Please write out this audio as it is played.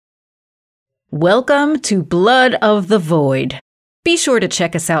Welcome to Blood of the Void. Be sure to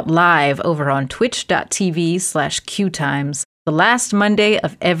check us out live over on twitch.tv/QTimes the last Monday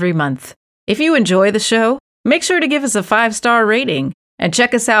of every month. If you enjoy the show, make sure to give us a 5-star rating and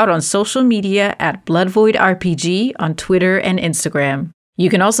check us out on social media at BloodVoidRPG on Twitter and Instagram. You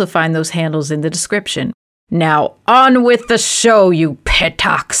can also find those handles in the description. Now, on with the show, you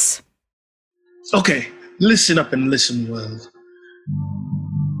petocks! Okay, listen up and listen, world.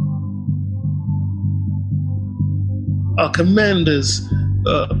 Our commander's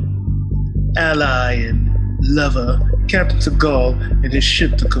ally and lover, Captain Seagal, and his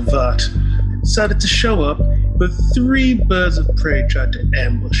ship, the Kavat, decided to show up, but 3 birds of prey tried to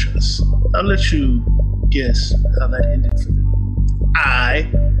ambush us. I'll let you guess how that ended for them. I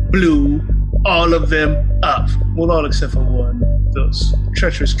blew all of them up. Well, all except for one. Those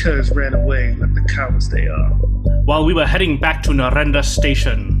treacherous curs ran away like the cowards they are. While we were heading back to Narendra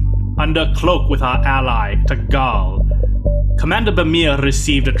Station, under cloak with our ally, Tagal, Commander Bamir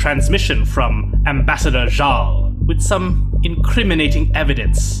received a transmission from Ambassador Jal with some incriminating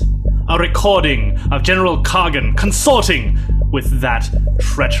evidence. A recording of General Kargan consorting with that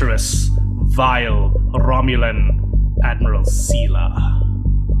treacherous, vile Romulan Admiral Sela.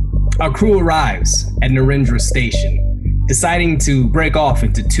 Our crew arrives at Narendra Station, deciding to break off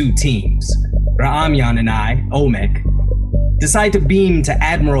into 2 teams. Ra'amyan and I, Omek, decide to beam to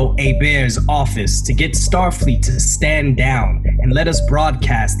Admiral Abert's office to get Starfleet to stand down and let us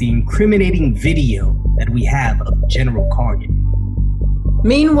broadcast the incriminating video that we have of General Kargan.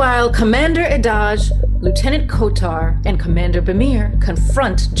 Meanwhile, Commander Edaj, Lieutenant Kotar, and Commander Bamir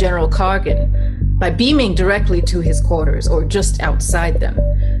confront General Kargan by beaming directly to his quarters or just outside them.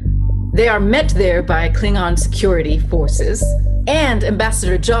 They are met there by Klingon security forces and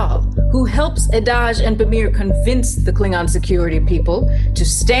Ambassador Jal, who helps Edaj and Bamir convince the Klingon security people to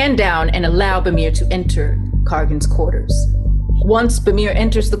stand down and allow Bamir to enter Kargan's quarters. Once Bamir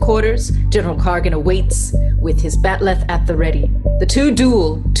enters the quarters, General Kargan awaits with his Batleth at the ready. The 2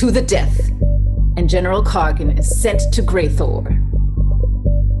 duel to the death, and General Kargan is sent to Greythor.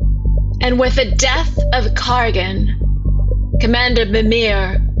 And with the death of Kargan, Commander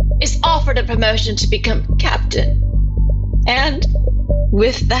Bamir is offered a promotion to become captain. And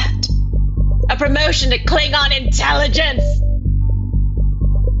with that, a promotion to Klingon intelligence!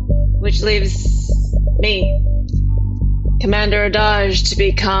 Which leaves me, Commander Edaj, to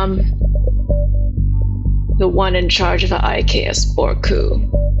become the one in charge of the IKS Borku.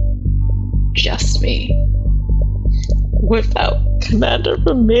 Just me. Without Commander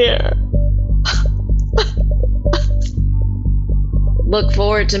Bamir. Look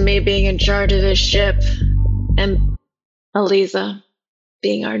forward to me being in charge of this ship and Eliza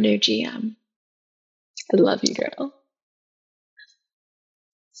being our new GM. I love you, girl.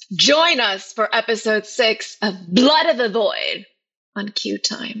 Join us for episode 6 of Blood of the Void on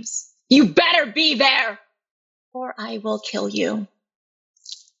QTimes. You better be there, or I will kill you.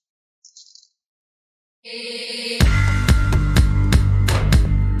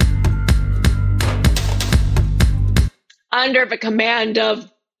 Under the command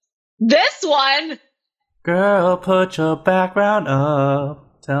of this one. Girl, put your background up.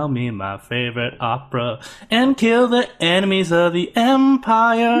 Tell me my favorite opera and kill the enemies of the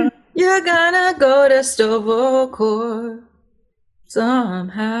Empire. You're gonna go to Stovokor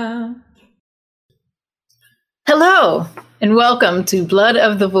somehow. Hello, and welcome to Blood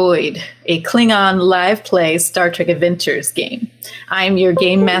of the Void, a Klingon live play Star Trek Adventures game. I'm your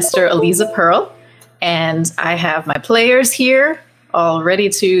game master, Eliza Pearl, and I have my players here, all ready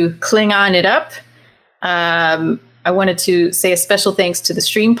to Klingon it up. I wanted to say a special thanks to the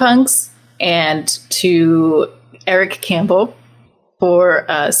Streampunks and to Eric Campbell for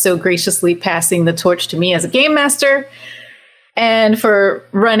so graciously passing the torch to me as a game master and for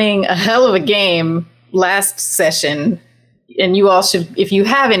running a hell of a game last session. And you all should, if you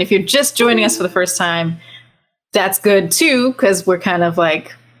haven't, if you're just joining us for the first time, that's good too, because we're kind of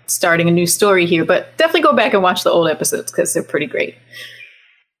like starting a new story here. But definitely go back and watch the old episodes because they're pretty great.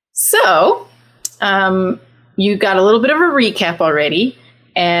 So, you got a little bit of a recap already,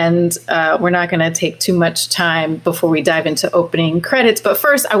 and we're not going to take too much time before we dive into opening credits. But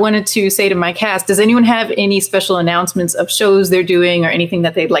first, I wanted to say to my cast, does anyone have any special announcements of shows they're doing or anything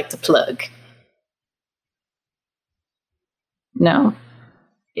that they'd like to plug? No?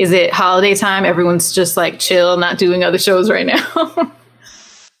 Is it holiday time? Everyone's just like chill, not doing other shows right now?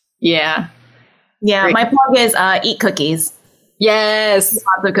 Yeah. Yeah, great. My plug is eat cookies. Yes.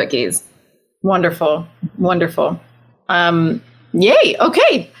 Lots of cookies. Wonderful. Wonderful. Yay.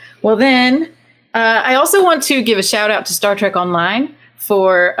 Okay. Well, then I also want to give a shout out to Star Trek Online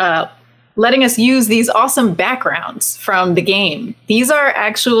for letting us use these awesome backgrounds from the game. These are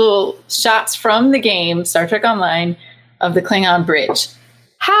actual shots from the game, Star Trek Online, of the Klingon bridge.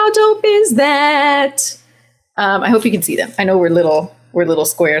 How dope is that? I hope you can see them. I know we're little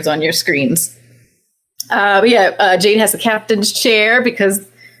squares on your screens. Jade has the captain's chair because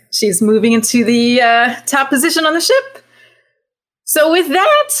she's moving into the top position on the ship. So with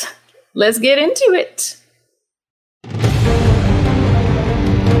that, let's get into it.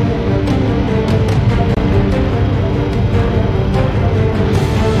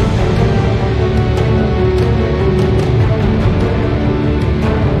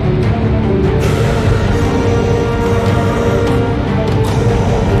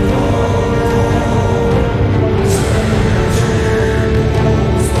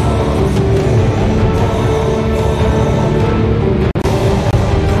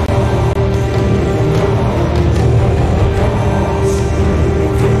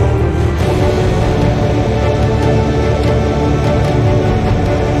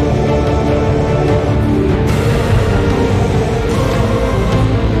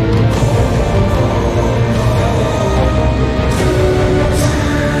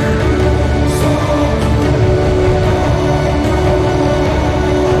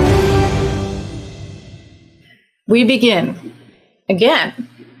 We begin, again,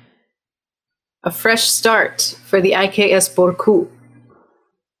 a fresh start for the IKS Borku,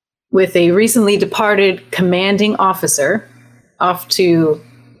 with a recently departed commanding officer off to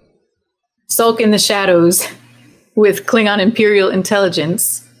sulk in the shadows with Klingon Imperial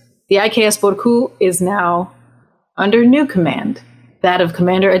intelligence. The IKS Borku is now under new command, that of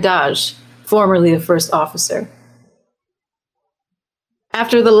Commander Adaj, formerly the first officer.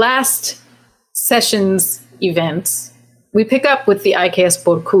 After the last session's events, we pick up with the IKS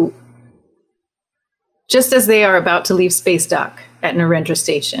Borku, just as they are about to leave space dock at Narendra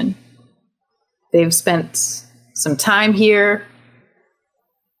Station. They've spent some time here,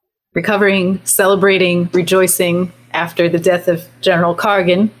 recovering, celebrating, rejoicing after the death of General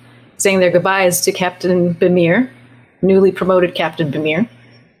Kargan, saying their goodbyes to Captain Bamir, newly promoted Captain Bamir.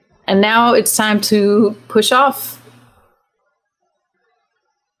 And now it's time to push off.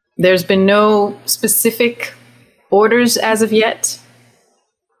 There's been no specific orders as of yet,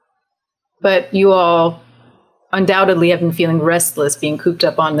 but you all undoubtedly have been feeling restless being cooped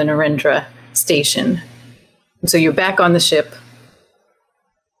up on the Narendra station. And so you're back on the ship,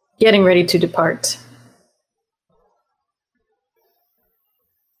 getting ready to depart.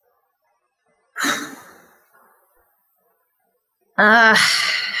 I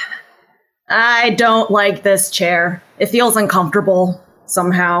don't like this chair. It feels uncomfortable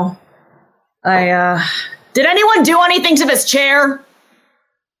somehow. Did anyone do anything to this chair?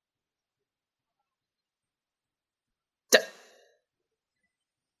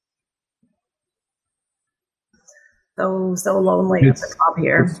 So lonely at the top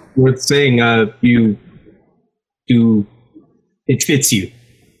here. It's worth saying, it fits you.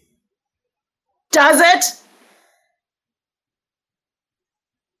 Does it?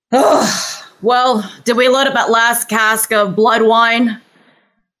 Ugh. Well, did we load up that last cask of blood wine?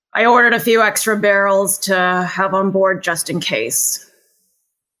 I ordered a few extra barrels to have on board just in case.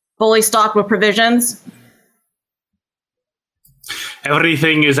 Fully stocked with provisions?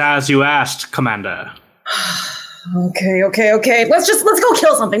 Everything is as you asked, Commander. Okay. Let's go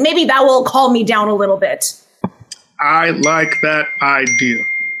kill something. Maybe that will calm me down a little bit. I like that idea.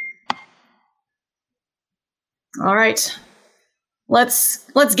 All right. Let's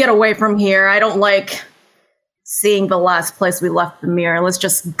get away from here. I don't like seeing the last place we left the mirror. Let's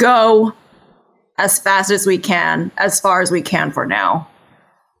just go as fast as we can, as far as we can for now.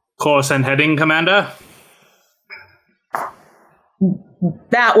 Course and heading, Commander?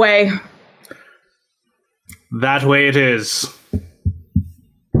 That way. That way it is.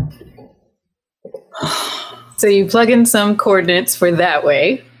 So you plug in some coordinates for that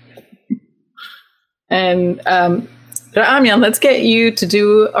way. And Amyan, let's get you to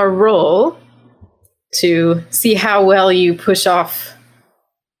do a roll to see how well you push off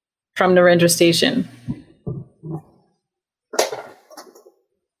from Narendra Station.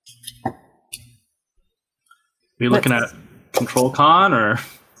 We looking at Control Con or?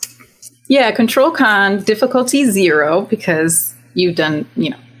 Yeah, Control Con, difficulty 0, because you've done,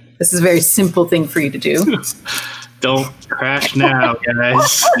 this is a very simple thing for you to do. Don't crash now,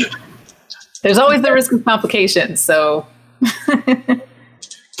 guys. There's always the risk of complications, so.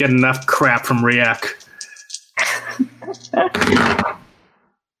 Get enough crap from Riak.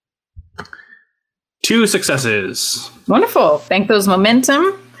 2 successes. Wonderful. Thank those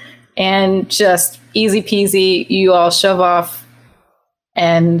momentum. And just easy peasy, you all shove off.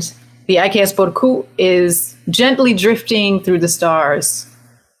 And The IKS Borku is gently drifting through the stars,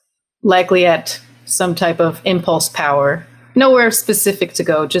 likely at some type of impulse power. Nowhere specific to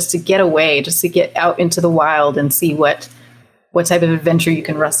go, just to get away, just to get out into the wild and see what type of adventure you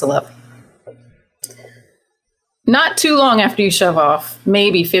can rustle up. Not too long after you shove off,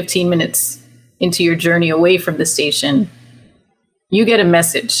 maybe 15 minutes into your journey away from the station, you get a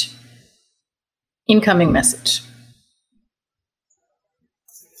message. Incoming message.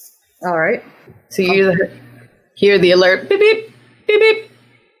 All right. So you hear the alert. Beep, beep, beep, beep.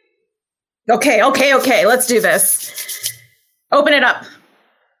 Okay. Let's do this. Open it up.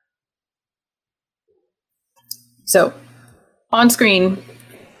 So, on screen,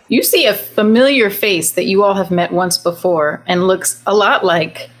 you see a familiar face that you all have met once before and looks a lot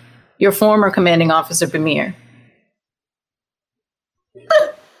like your former commanding officer, Bamir.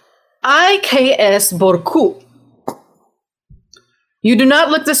 IKS Borku. You do not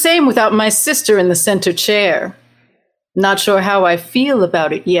look the same without my sister in the center chair. Not sure how I feel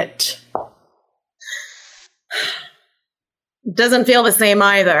about it yet. Doesn't feel the same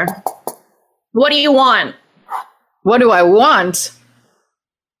either. What do you want? What do I want?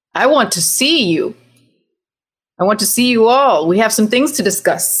 I want to see you. I want to see you all. We have some things to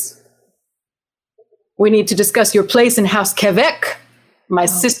discuss. We need to discuss your place in House Quebec, my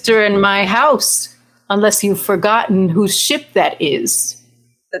sister and my house, unless you've forgotten whose ship that is.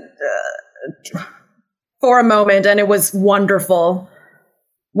 For a moment, and it was wonderful.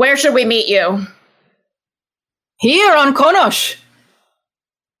 Where should we meet you? Here on Konosh.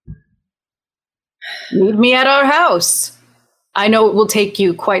 Meet me at our house. I know it will take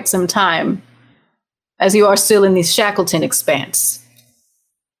you quite some time, as you are still in the Shackleton expanse.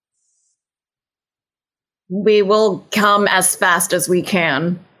 We will come as fast as we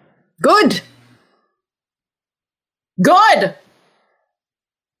can. Good. Good!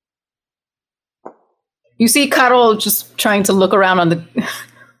 You see Carol just trying to look around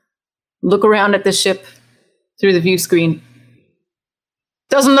look around at the ship through the view screen.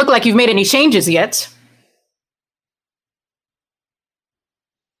 Doesn't look like you've made any changes yet.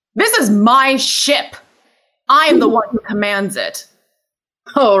 This is my ship. I am the one who commands it.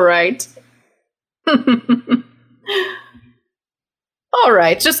 All right. All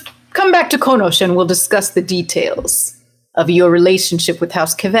right, just come back to Konosh and we'll discuss the details of your relationship with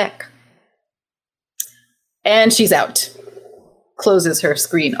House Quebec. And she's out. Closes her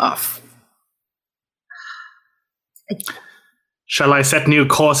screen off. Shall I set new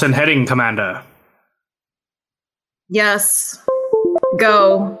course and heading, Commander? Yes.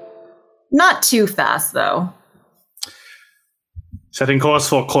 Go. Not too fast, though. Setting course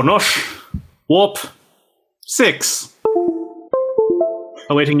for Konosh. Warp 6.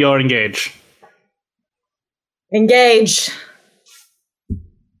 Awaiting your engage. Engage.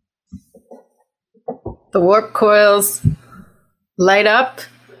 The warp coils light up,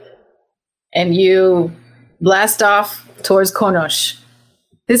 and you blast off towards Konosh.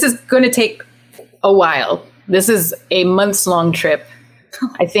 This is going to take a while. This is a months-long trip.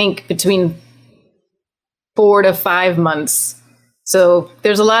 I think between 4 to 5 months. So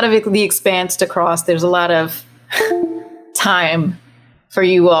there's a lot of the expanse to cross. There's a lot of time for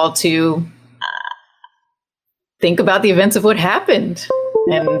you all to think about the events of what happened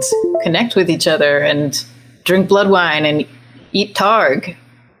and connect with each other and drink blood wine and eat targ.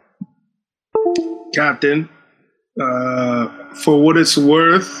 Captain, for what it's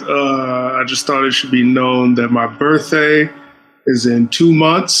worth, I just thought it should be known that my birthday is in 2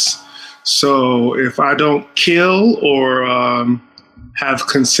 months. So if I don't kill or have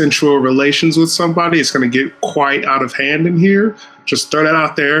consensual relations with somebody, it's going to get quite out of hand in here. Just throw that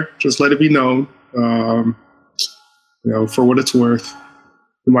out there. Just let it be known. For what it's worth.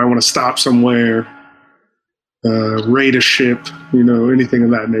 You might want to stop somewhere, raid a ship, anything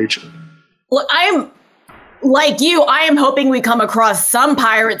of that nature. Look, I'm like you. I am hoping we come across some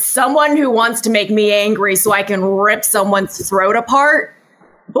pirate, someone who wants to make me angry so I can rip someone's throat apart.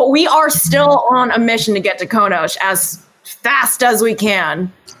 But we are still on a mission to get to Konosh as fast as we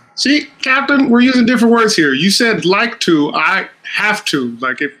can. See, Captain, we're using different words here. You said like to, I have to.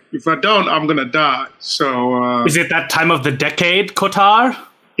 Like, if I don't, I'm going to die. So, is it that time of the decade, Kotar?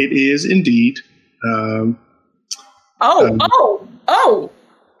 It is indeed. The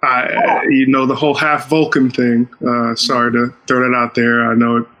whole half Vulcan thing. Sorry to throw that out there. I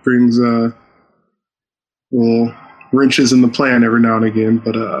know it brings wrenches in the plan every now and again,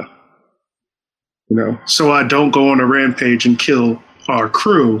 but so I don't go on a rampage and kill our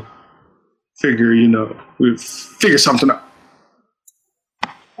crew. Figure, we figure something out.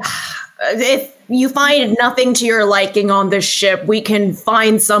 if you find nothing to your liking on this ship, we can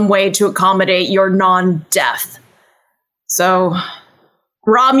find some way to accommodate your non-death. So,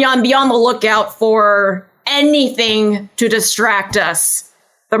 Ramyan, be on the lookout for anything to distract us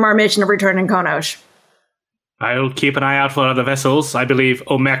from our mission of returning Konosh. I'll keep an eye out for other vessels. I believe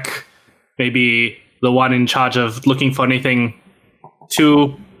Omek may be the one in charge of looking for anything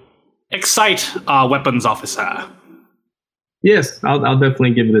to excite our weapons officer. Yes, I'll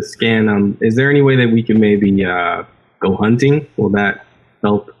definitely give it a scan. Is there any way that we can maybe go hunting? Will that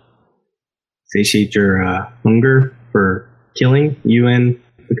help satiate your hunger for killing you and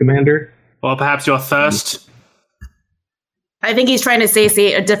the commander? Or perhaps your thirst? I think he's trying to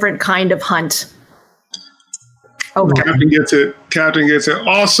satiate a different kind of hunt. Okay. Captain gets it.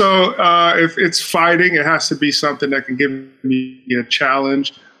 Also, if it's fighting, it has to be something that can give me a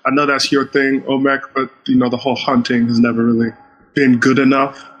challenge. I know that's your thing, Omek, but the whole hunting has never really been good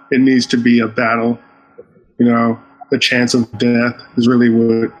enough. It needs to be a battle. The chance of death is really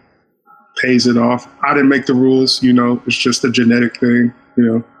what pays it off. I didn't make the rules, it's just a genetic thing,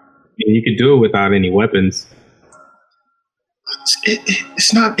 You could do it without any weapons.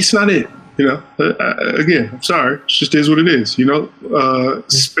 It's not it. Again, I'm sorry. It just is what it is.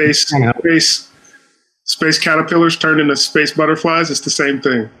 Space caterpillars turn into space butterflies. It's the same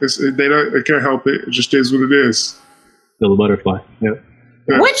thing. They can't help it. It just is what it is. Still a butterfly. Yeah.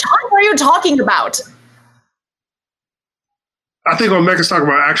 Which hunt are you talking about? I think Omega's talking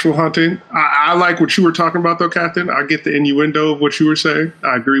about actual hunting. I like what you were talking about, though, Captain. I get the innuendo of what you were saying.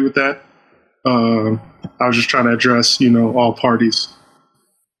 I agree with that. I was just trying to address, all parties.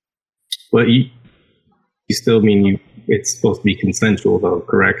 Well, you still mean it's supposed to be consensual, though,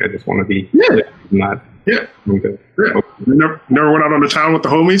 correct? I just want to be not. Yeah. Okay. Yeah. Never went out on the town with the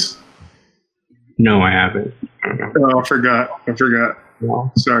homies? No, I haven't. Oh, I forgot.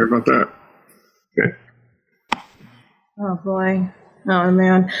 No. Sorry about that. Okay. Oh, boy. Oh,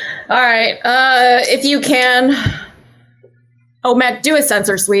 man. All right. If you can, Mac, do a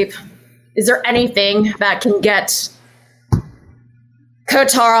sensor sweep. Is there anything that can get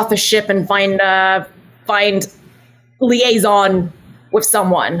Kotar off the ship and find liaison with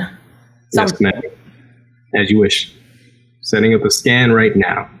someone? Yes, ma'am. As you wish. Setting up a scan right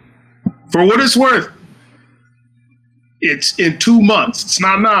now. For what it's worth, it's in 2 months. It's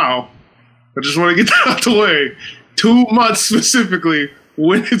not now. I just want to get that out the way. 2 months specifically,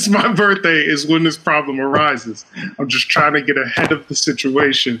 when it's my birthday, is when this problem arises. I'm just trying to get ahead of the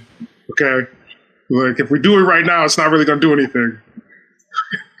situation. Okay? Like, if we do it right now, it's not really going to do anything.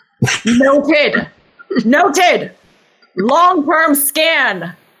 Noted. Long-term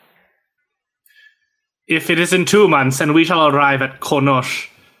scan. If it is in 2 months, and we shall arrive at Konosh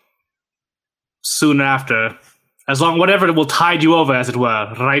soon after, whatever will tide you over, as it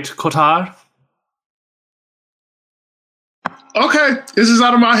were, right, Kotar? Okay, this is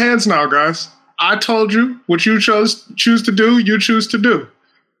out of my hands now, guys. I told you what you choose to do, you choose to do.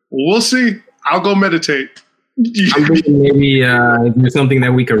 We'll see. I'll go meditate. I'm thinking maybe there's something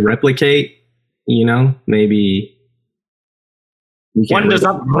that we could replicate, maybe. One does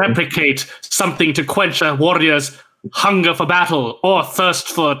not replicate something to quench a warrior's hunger for battle or thirst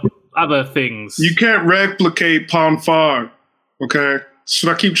for other things. You can't replicate Ponfar, okay? That's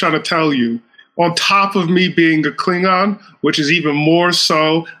what I keep trying to tell you. On top of me being a Klingon, which is even more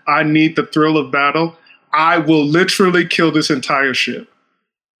so, I need the thrill of battle, I will literally kill this entire ship.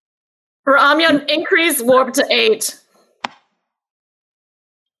 Ramyan, increase warp to 8.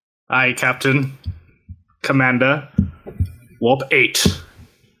 Aye, Captain. Commander. Warp 8.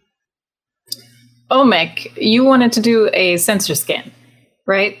 Omek, you wanted to do a sensor scan,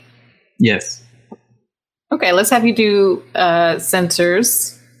 right? Yes. Okay, let's have you do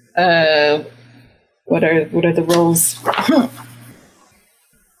sensors. What are the roles?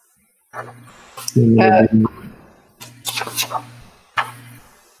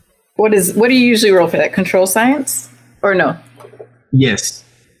 What do you usually roll for that? Control science? Or no? Yes.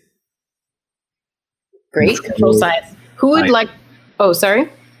 Great. Control science. Who would like... Oh, sorry?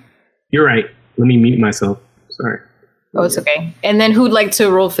 You're right. Let me mute myself. Sorry. Oh, it's okay. And then who'd like to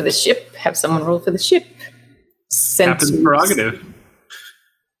roll for the ship? Have someone roll for the ship. Captain's prerogative.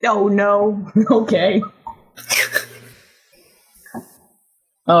 Oh, no. Okay.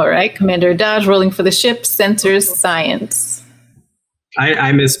 All right. Commander Dodge rolling for the ship. Sensors, science.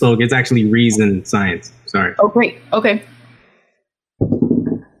 I misspoke. It's actually reason science. Sorry. Oh, great. Okay.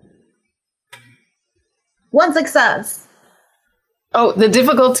 1 success. Oh, the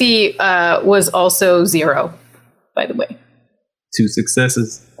difficulty was also 0, by the way. 2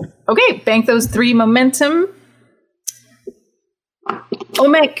 successes. Okay, bank those 3 momentum.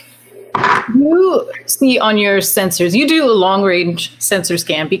 Omek, You see on your sensors, you do a long range sensor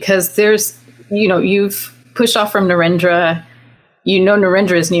scan because you've pushed off from Narendra. You know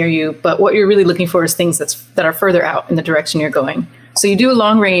Narendra is near you, but what you're really looking for is things that are further out in the direction you're going. So you do a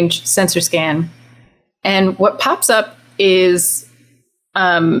long range sensor scan, and what pops up is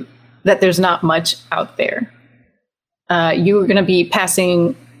that there's not much out there. You're going to be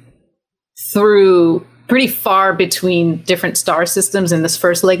passing through pretty far between different star systems in this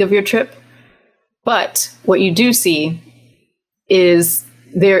first leg of your trip. But what you do see is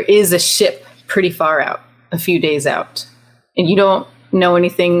there is a ship pretty far out, a few days out. And you don't know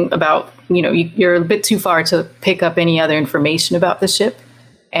anything about, you're a bit too far to pick up any other information about the ship.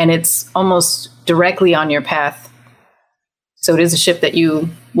 And it's almost directly on your path. So it is a ship that you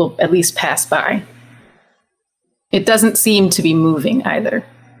will at least pass by. It doesn't seem to be moving either.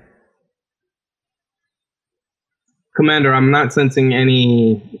 Commander, I'm not sensing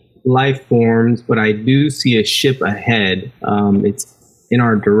any life forms, but I do see a ship ahead. It's in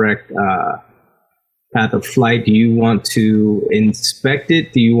our direct path of flight. Do you want to inspect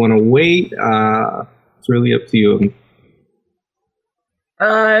it? Do you want to wait? It's really up to you.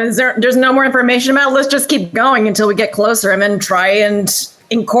 There's no more information about it? Let's just keep going until we get closer and then try and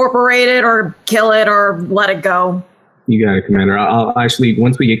incorporate it or kill it or let it go. You got it, Commander. I'll actually,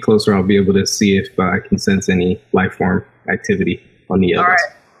 once we get closer, I'll be able to see if I can sense any life form activity on the others. All right.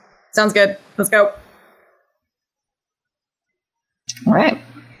 Sounds good. Let's go. All right.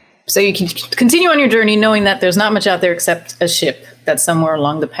 So you can continue on your journey knowing that there's not much out there except a ship that's somewhere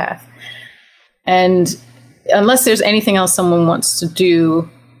along the path. And unless there's anything else someone wants to do,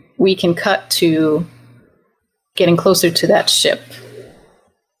 we can cut to getting closer to that ship.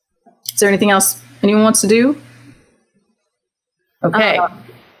 Is there anything else anyone wants to do? Okay.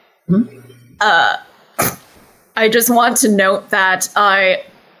 I just want to note that I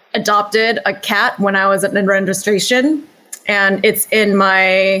adopted a cat when I was at Narendra Station, and it's in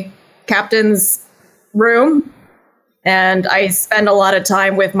my captain's room, and I spend a lot of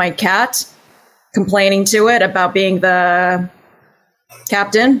time with my cat complaining to it about being the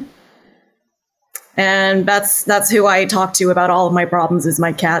captain. And that's who I talk to about all of my problems is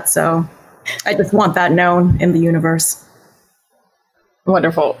my cat, so I just want that known in the universe.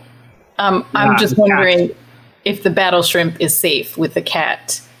 Wonderful. I'm just wondering if the battle shrimp is safe with the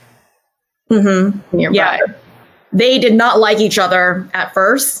cat nearby. Yeah. They did not like each other at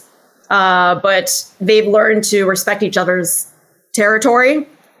first, but they've learned to respect each other's territory.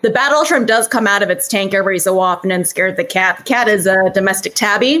 The battle shrimp does come out of its tank every so often and scare the cat. The cat is a domestic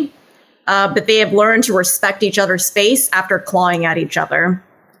tabby, but they have learned to respect each other's space after clawing at each other.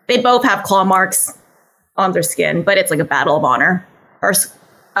 They both have claw marks on their skin, but it's like a battle of honor. Or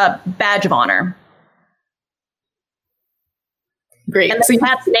a badge of honor. Great. And the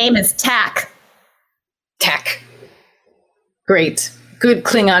cat's name is Tak. Tak. Great. Good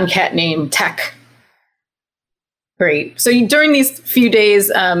Klingon cat name, Tak. Great. So during these few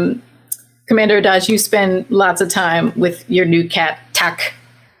days, Commander Adaj, you spend lots of time with your new cat, Tak,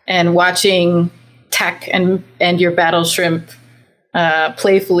 and watching Tak and your battle shrimp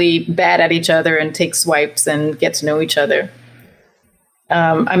playfully bat at each other and take swipes and get to know each other.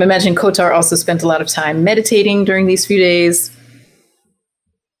 I'm imagining Kotar also spent a lot of time meditating during these few days.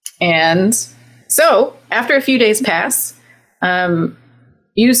 And so, after a few days pass,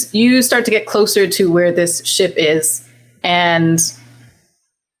 you start to get closer to where this ship is, and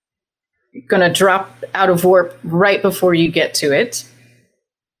you're going to drop out of warp right before you get to it.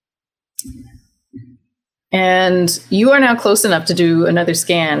 And you are now close enough to do another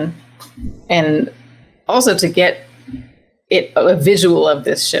scan, and also to get a visual of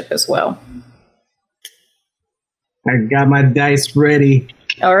this ship as well. I got my dice ready.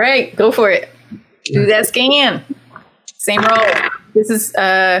 All right, go for it. Do that scan. Same roll. This is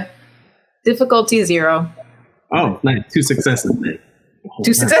difficulty 0. Oh, nice. 2 successes.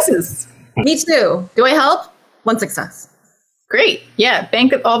 2 successes. Me too. Do I help? 1 success. Great. Yeah,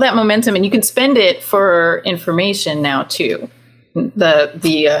 bank all that momentum, and you can spend it for information now too.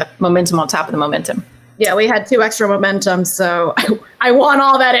 The momentum on top of the momentum. Yeah, we had 2 extra momentum, so I want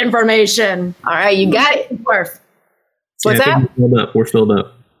all that information. All right, you got it. What's that? We're filled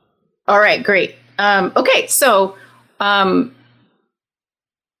up. All right, great. Okay, so Omek,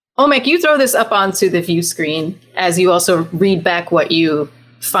 you throw this up onto the view screen as you also read back what you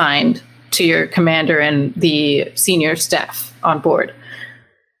find to your commander and the senior staff on board.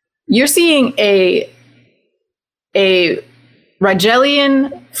 You're seeing a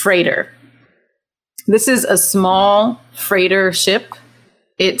Rigelian freighter. This is a small freighter ship.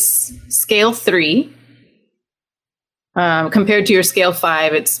 It's scale 3. Compared to your scale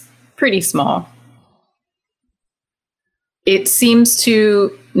 5, it's pretty small. It seems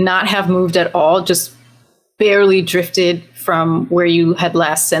to not have moved at all, just barely drifted from where you had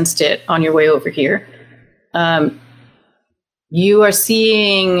last sensed it on your way over here. You are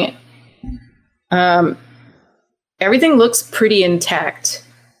seeing everything looks pretty intact.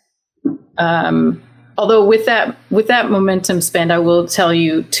 Although with that momentum spend, I will tell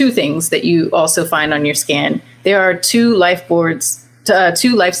you two things that you also find on your scan. There are two life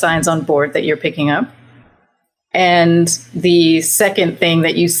signs on board that you're picking up. And the second thing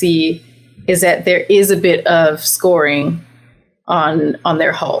that you see is that there is a bit of scoring on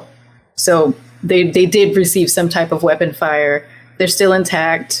their hull. So they did receive some type of weapon fire. They're still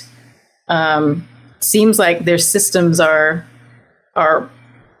intact. Seems like their systems are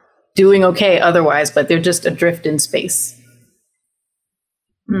doing okay otherwise, but they're just adrift in space.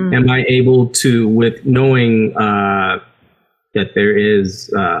 Am I able to, with knowing that there is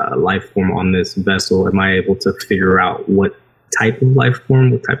life form on this vessel, am I able to figure out what type of life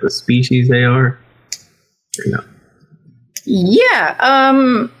form, what type of species they are? No. Yeah,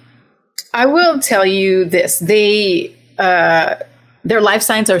 I will tell you this. Their life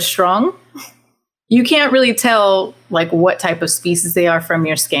signs are strong. You can't really tell like what type of species they are from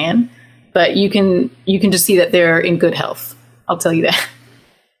your scan, but you can just see that they're in good health. I'll tell you that.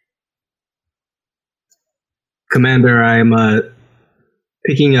 Commander, I'm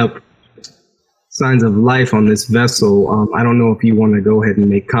picking up signs of life on this vessel. I don't know if you want to go ahead and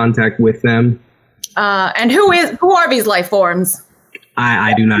make contact with them. And who are these life forms?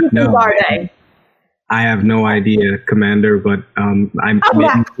 I do not know. Who are they? I have no idea, Commander, but I'm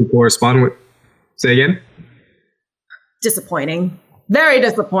maybe to correspond with. Say again? Disappointing. Very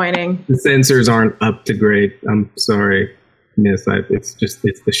disappointing. The sensors aren't up to grade. I'm sorry, Miss. It's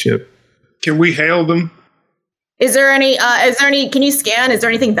the ship. Can we hail them? Is there any, can you scan? Is there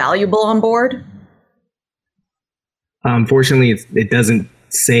anything valuable on board? Unfortunately, it doesn't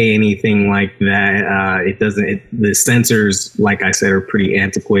say anything like that. The sensors, like I said, are pretty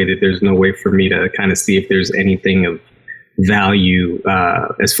antiquated. There's no way for me to kind of see if there's anything of value.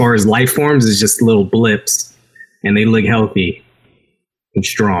 As far as life forms, it's just little blips, and they look healthy and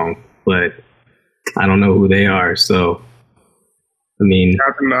strong, but I don't know who they are. So, I mean,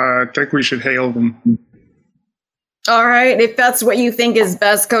 Captain, I think we should hail them. All right, if that's what you think is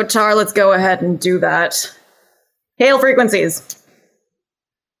best, Kotar, let's go ahead and do that. Hail frequencies.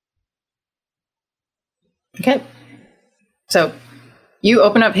 Okay. So you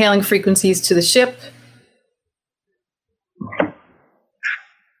open up hailing frequencies to the ship.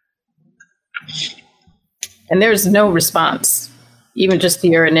 And there's no response, even just to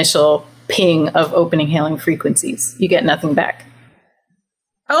your initial ping of opening hailing frequencies. You get nothing back.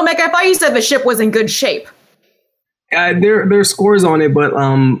 Oh, Mick, I thought you said the ship was in good shape. There are scores on it, but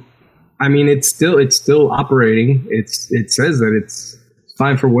I mean, it's still operating. It says that it's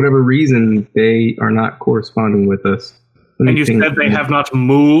fine. For whatever reason, they are not corresponding with us. And you said they have not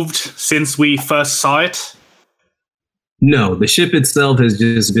moved since we first saw it? No, the ship itself has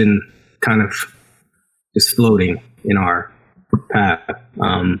just been kind of just floating in our path.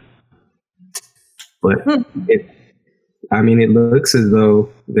 But it looks as though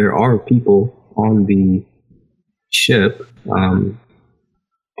there are people on the ship.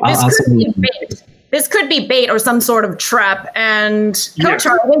 This could be bait or some sort of trap. And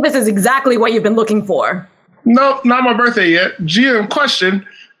Kotar, I think this is exactly what you've been looking for. Nope, not my birthday yet. GM, question.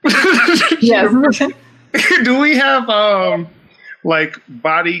 Yes. Do we have like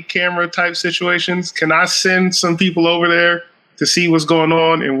body camera type situations? Can I send some people over there to see what's going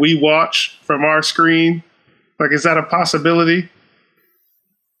on and we watch from our screen? Like, is that a possibility?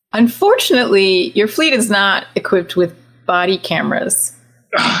 Unfortunately, your fleet is not equipped with body cameras.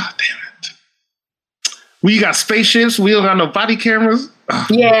 Ah, damn it. We got spaceships. We don't got no body cameras.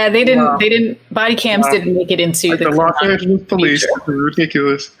 Yeah, they didn't. Body cams didn't make it into like the Los Angeles police. This is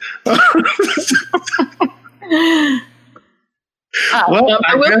ridiculous.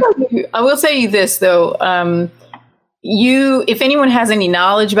 I will tell you this though. If anyone has any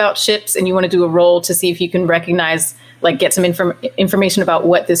knowledge about ships and you want to do a roll to see if you can recognize, like, get some information about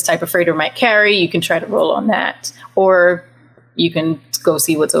what this type of freighter might carry, you can try to roll on that, or you can go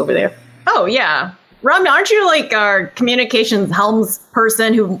see what's over there. Oh yeah. Ram, aren't you like our communications helms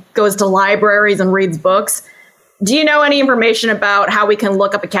person who goes to libraries and reads books? Do you know any information about how we can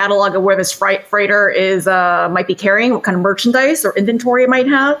look up a catalog of where this freighter is might be carrying, what kind of merchandise or inventory it might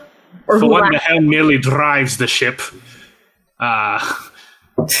have? Or for one, the helm merely drives the ship. And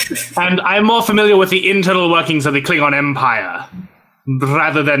I'm more familiar with the internal workings of the Klingon Empire,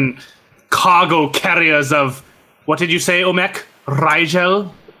 rather than cargo carriers of, what did you say, Omek?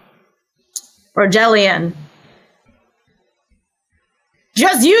 Rigel? Rogelian.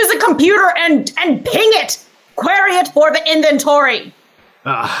 Just use a computer and ping it! Query it for the inventory!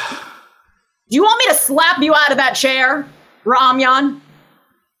 Do you want me to slap you out of that chair, Ramyan?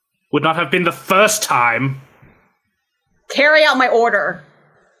 Would not have been the first time. Carry out my order.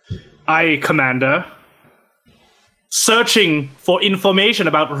 Aye, Commander. Searching for information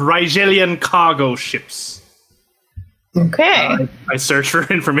about Rigelian cargo ships. Okay. I search for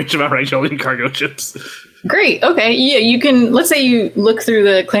information about Rigelian cargo ships. Great. Okay. Yeah, you can, let's say you look through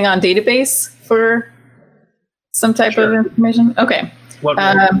the Klingon database for some type of information. Okay. What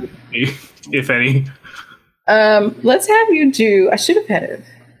if any? Let's have you do, I should have had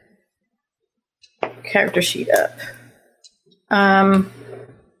a character sheet up.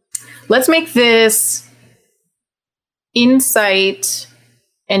 Let's make this insight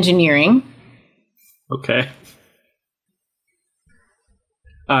engineering. Okay.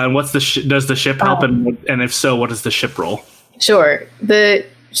 And what's the does the ship help? And if so, what is the ship roll? Sure. The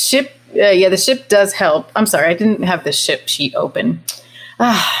ship, the ship does help. I'm sorry, I didn't have the ship sheet open.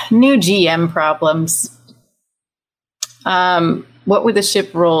 New GM problems. What would the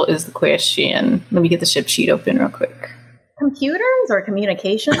ship roll is the question. Let me get the ship sheet open real quick. Computers or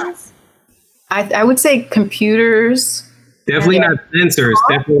communications? I would say computers. Definitely not sensors.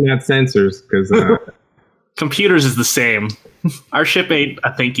 Definitely not sensors, because computers is the same. Our ship ain't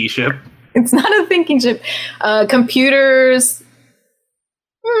a thinky ship. It's not a thinking ship. Computers.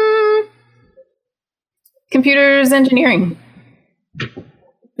 Computers engineering.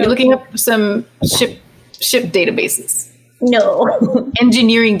 You're looking up some ship databases. No.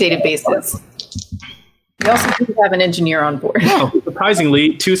 Engineering databases. We also do have an engineer on board. Oh,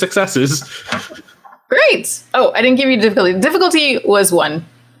 surprisingly, 2 successes. Great. Oh, I didn't give you difficulty. Difficulty was 1.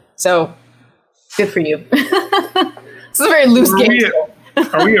 So, good for you. This is a very loose game.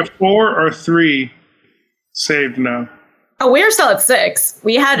 Are we at 4 or 3 saved now? Oh, we're still at 6.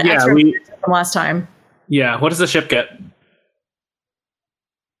 We had extra from last time. Yeah, what does the ship get?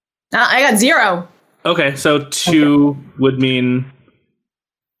 I got 0. Okay, so 2 would mean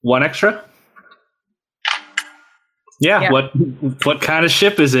 1 extra? Yeah. What kind of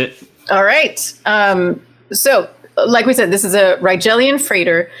ship is it? All right. So, like we said, this is a Rigelian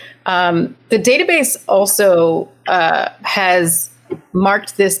freighter. The database also has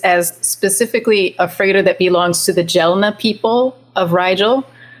marked this as specifically a freighter that belongs to the Jelna people of Rigel.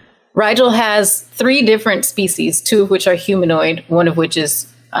 Rigel has 3 different species, 2 of which are humanoid, 1 of which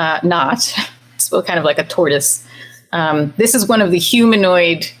is not. It's kind of like a tortoise. This is one of the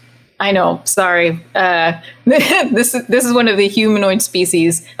humanoid. I know. Sorry. This is one of the humanoid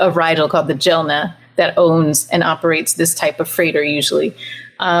species of Rigel called the Jelna that owns and operates this type of freighter usually.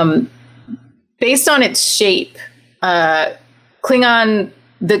 Based on its shape, the Klingon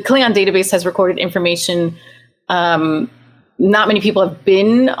database has recorded information. Not many people have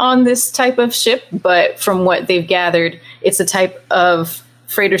been on this type of ship, but from what they've gathered, it's a type of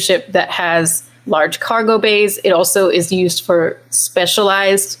freighter ship that has large cargo bays. It also is used for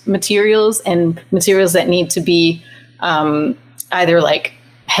specialized materials and materials that need to be either like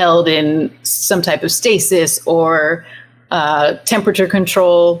held in some type of stasis or temperature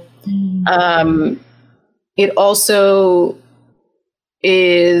control. It also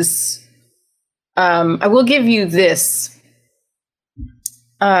is, I will give you this.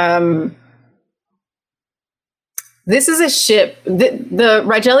 This is a ship. The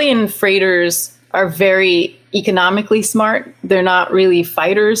Rigelian freighters are very economically smart. They're not really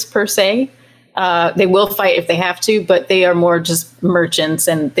fighters per se. They will fight if they have to, but they are more just merchants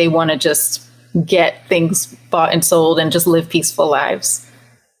and they want to just get things bought and sold and just live peaceful lives.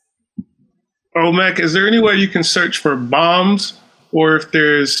 Olmec, is there any way you can search for bombs? Or if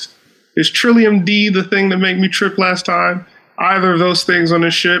is Trillium D the thing that made me trip last time? Either of those things on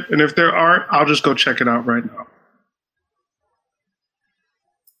the ship, and if there aren't, I'll just go check it out right now.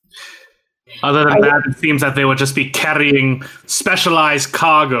 Other than that, it seems that they would just be carrying specialized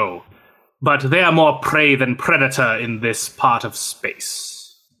cargo. But they are more prey than predator in this part of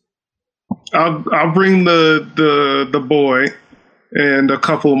space. I'll bring the boy and a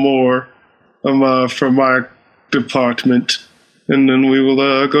couple more from my department, and then we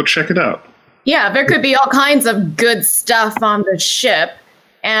will go check it out. Yeah, there could be all kinds of good stuff on the ship,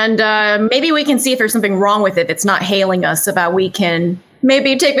 and maybe we can see if there's something wrong with it that's not hailing us, so that we can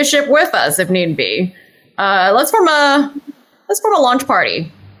maybe take the ship with us if need be. Let's form a launch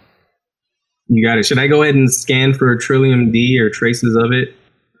party. You got it. Should I go ahead and scan for Trillium D or traces of it?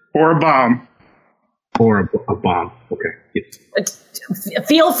 Or a bomb. Or a bomb. Okay. Yeah.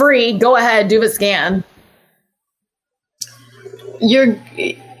 Feel free. Go ahead. Do the scan.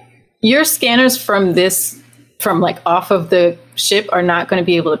 your scanners from like off of the ship are not going to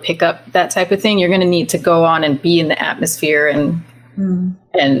be able to pick up that type of thing. You're going to need to go on and be in the atmosphere and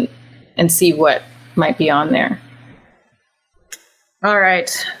see what might be on there. All right.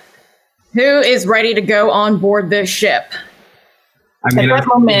 Who is ready to go on board this ship? At that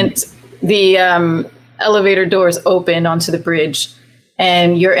moment, the elevator doors open onto the bridge,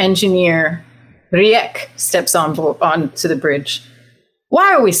 and your engineer, Riek, steps onto the bridge.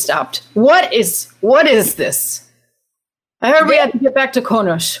 Why are we stopped? What is this? I heard we had to get back to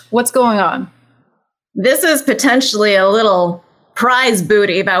Konosh. What's going on? This is potentially a little prize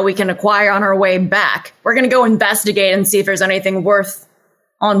booty that we can acquire on our way back. We're going to go investigate and see if there's anything worth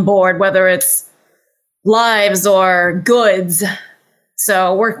on board, whether it's lives or goods.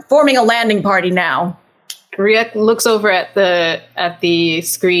 So we're forming a landing party now. Riek looks over at the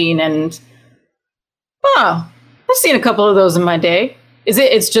screen and, I've seen a couple of those in my day.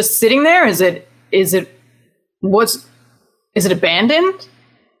 It's just sitting there? Is it abandoned?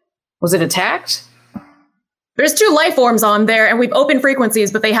 Was it attacked? There's 2 life forms on there, and we've opened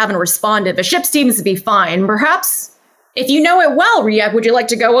frequencies, but they haven't responded. The ship seems to be fine. Perhaps, if you know it well, Riek, would you like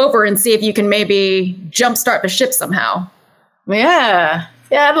to go over and see if you can maybe jumpstart the ship somehow? Yeah,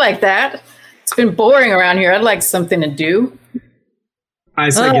 I'd like that. It's been boring around here. I'd like something to do. I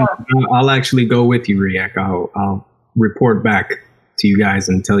second. I'll actually go with you, Riek. I'll report back to you guys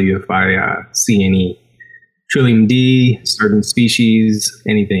and tell you if I see any Trillium D, certain species,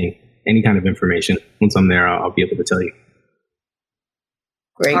 anything, any kind of information. Once I'm there, I'll be able to tell you.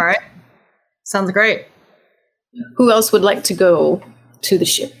 Great. All right. Sounds great. Who else would like to go to the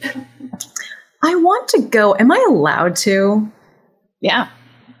ship? I want to go. Am I allowed to? Yeah.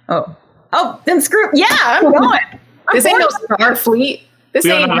 Oh, then screw. Yeah, I'm going. This ain't no Starfleet. This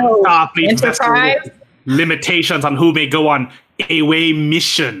ain't no Enterprise. Limitations on who may go on away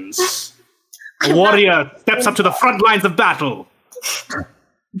missions. A warrior steps up to the front lines of battle.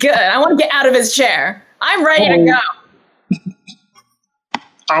 Good. I want to get out of his chair. I'm ready to go.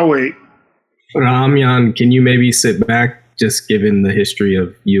 I'll wait. Ramyan, can you maybe sit back, just given the history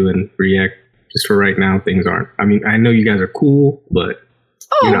of you and Riek? Just for right now, things aren't. I mean, I know you guys are cool, but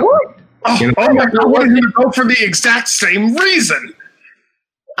Oh my God, I wanted you to go for the exact same reason.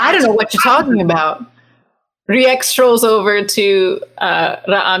 I don't know what you're talking about. Riek strolls over to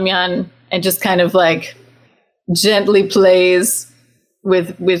Ra'amyan and just kind of like gently plays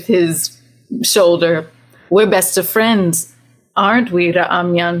with his shoulder. We're best of friends, aren't we,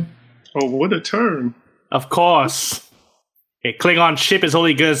 Ra'amyan? Oh, what a turn. Of course. A Klingon ship is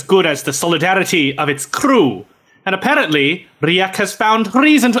only as good as the solidarity of its crew. And apparently, Riek has found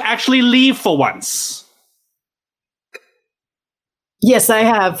reason to actually leave for once. Yes, I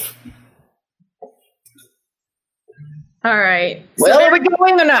have. All right. Well, are we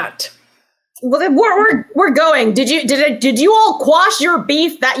going or not? Well, then we're going. Did you all quash your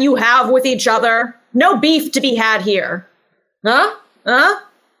beef that you have with each other? No beef to be had here. Huh?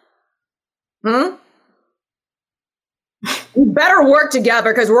 We better work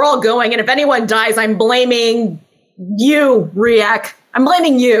together because we're all going. And if anyone dies, I'm blaming you, Riek. I'm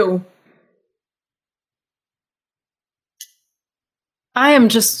blaming you. I am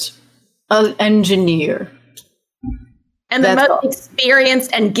just an engineer. And the most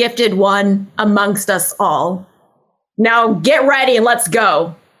experienced and gifted one amongst us all. Now get ready and let's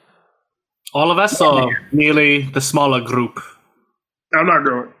go. All of us or merely the smaller group? I'm not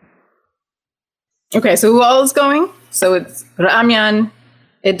going. Okay, so who all is going? So it's Ra'amyan,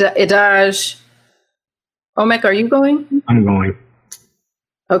 Idaj. Omek, are you going? I'm going.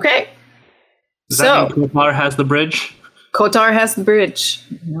 Okay. Does that mean Kotar has the bridge? Kotar has the bridge.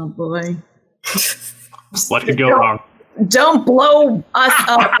 Oh boy. What could go wrong? Don't blow us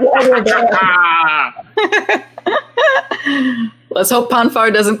up. Let's hope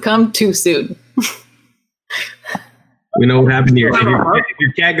Panfar doesn't come too soon. We know what happened here. If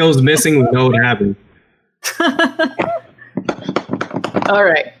your cat goes missing, we know what happened. All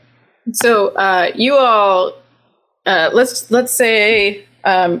right. So you all, let's say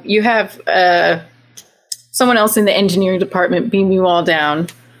you have someone else in the engineering department beam you all down. I'm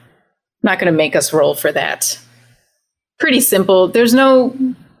not going to make us roll for that. Pretty simple. There's no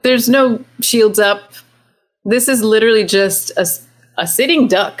shields up. This is literally just a sitting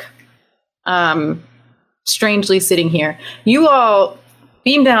duck. Strangely sitting here. You all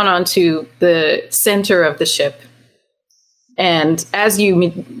beam down onto the center of the ship. And as you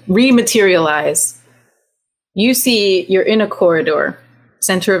rematerialize, you see you're in a corridor,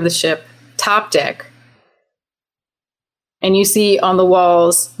 center of the ship, top deck. And you see on the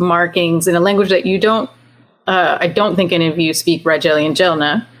walls markings in a language that you don't, I don't think any of you speak Rajelian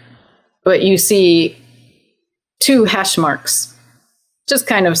Jelna, but you see 2 hash marks just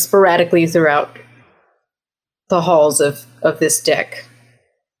kind of sporadically throughout the halls of this deck.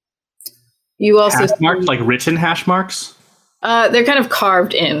 You also hash marks, like written hash marks? They're kind of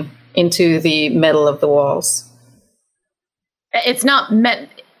carved into the metal of the walls. It's not meant.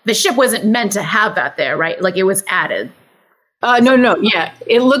 The ship wasn't meant to have that there, right? Like it was added. No. Yeah,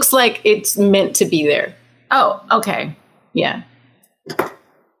 it looks like it's meant to be there. Oh, okay. Yeah.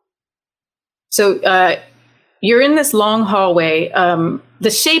 So you're in this long hallway.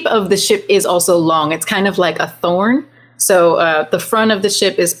 The shape of the ship is also long. It's kind of like a thorn. So the front of the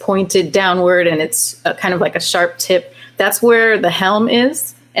ship is pointed downward, and it's kind of like a sharp tip. That's where the helm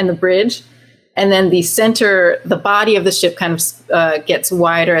is and the bridge. And then the body of the ship kind of gets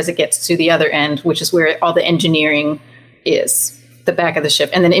wider as it gets to the other end, which is where all the engineering is, the back of the ship.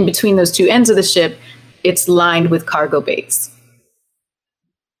 And then in between those 2 ends of the ship, it's lined with cargo bays.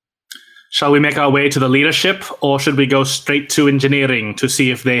 Shall we make our way to the leadership, or should we go straight to engineering to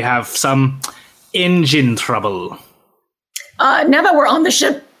see if they have some engine trouble? Now that we're on the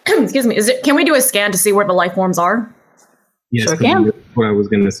ship, excuse me, can we do a scan to see where the life forms are? Yes, Sure can. that's what I was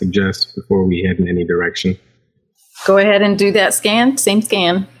going to suggest before we head in any direction. Go ahead and do that scan. Same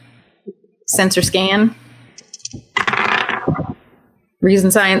scan. Sensor scan.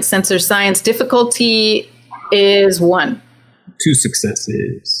 Reason science, sensor science. Difficulty is 1. 2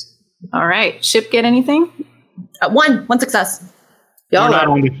 successes. All right. Ship get anything? 1 success. We're not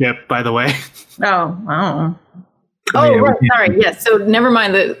on the ship, by the way. Oh. Oh, yeah, right. Sorry. Yes. So never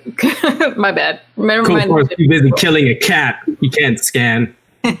mind the. My bad. Never mind. Kotar's too busy killing a cat. He can't scan.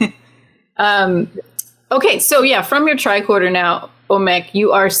 Okay. So yeah, from your tricorder now, Omek,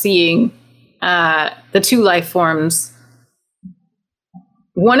 you are seeing the 2 life forms.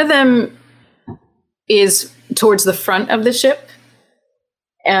 One of them is towards the front of the ship,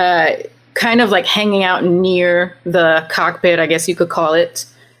 kind of like hanging out near the cockpit, I guess you could call it,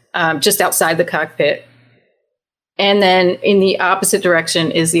 just outside the cockpit. And then in the opposite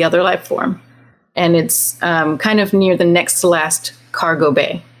direction is the other life form. And it's kind of near the next to last cargo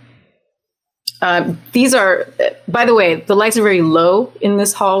bay. These are, by the way, the lights are very low in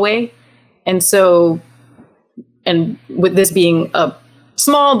this hallway. And so, and with this being a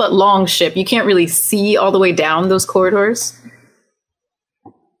small but long ship, you can't really see all the way down those corridors.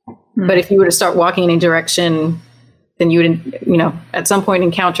 But if you were to start walking in a direction, then you would, at some point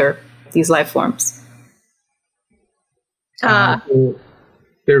encounter these life forms.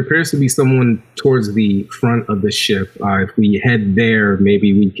 There appears to be someone towards the front of the ship. If we head there,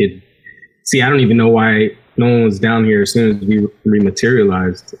 maybe we could see. I don't even know why no one was down here as soon as we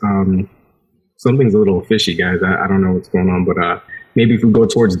rematerialized. Something's a little fishy, guys. I don't know what's going on, but maybe if we go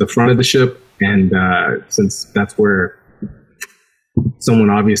towards the front of the ship, and since that's where someone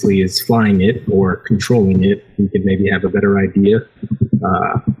obviously is flying it or controlling it, we could maybe have a better idea.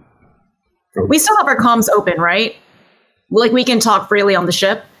 We still have our comms open, right? Like we can talk freely on the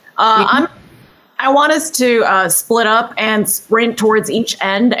ship. I want us to split up and sprint towards each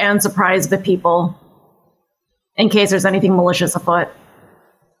end and surprise the people in case there's anything malicious afoot.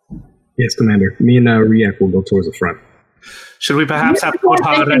 Yes, Commander. Me and Riek will go towards the front. Should we perhaps have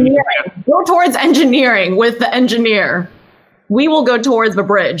Kotar ready? Go towards engineering with the engineer. We will go towards the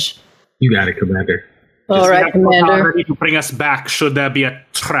bridge. You got it, Commander. All right, Commander. Ready to bring us back should there be a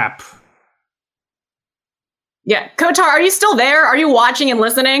trap. Yeah. Kotar, are you still there? Are you watching and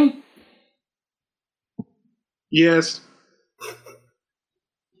listening? Yes.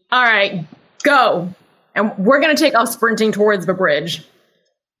 All right, go. And we're going to take off sprinting towards the bridge.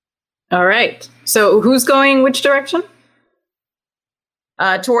 All right. So who's going which direction?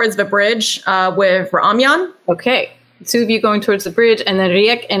 Towards the bridge with Ramyan. Okay. 2 of you going towards the bridge, and then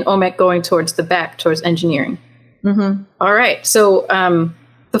Riek and Omek going towards the back, towards engineering. Mm-hmm. All right. So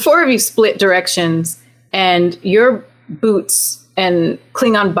the 4 of you split directions, and your boots and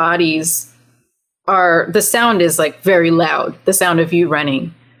Klingon bodies the sound is like very loud, the sound of you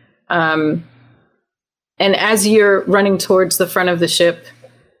running. And as you're running towards the front of the ship,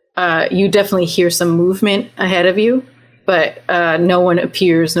 you definitely hear some movement ahead of you, but no one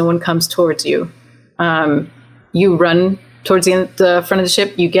appears, no one comes towards you. You run towards the front of the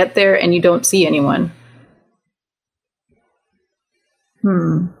ship, you get there, and you don't see anyone.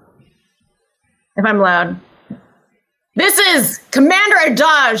 If I'm loud. This is Commander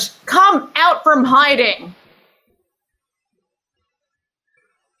Adaj. Come out from hiding.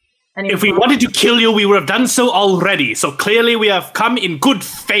 If we wanted to kill you, we would have done so already. So clearly we have come in good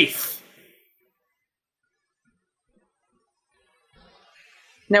faith.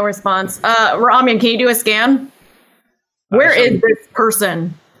 No response. Ramyan, can you do a scan? Where is this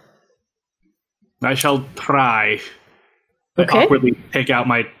person? I shall try. Okay. I awkwardly take out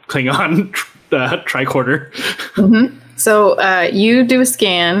my Klingon tricorder. Mm-hmm. So you do a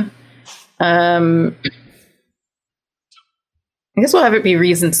scan. I guess we'll have it be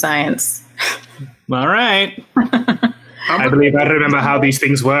reason science. All right. I believe I remember how these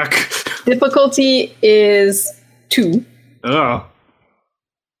things work. Difficulty is 2. Oh.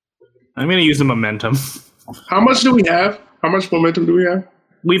 I'm going to use the momentum. How much do we have? How much momentum do we have?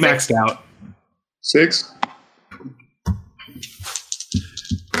 We maxed out. 6.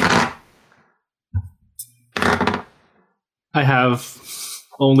 I have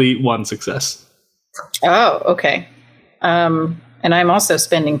only 1 success. Oh, okay. And I'm also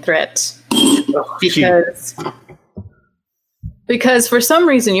spending threats because for some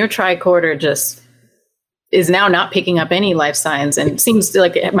reason your tricorder just is now not picking up any life signs and seems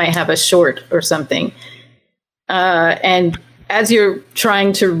like it might have a short or something. And as you're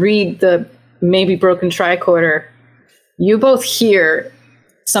trying to read the maybe broken tricorder, you both hear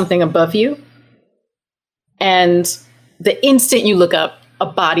something above you, and the instant you look up, a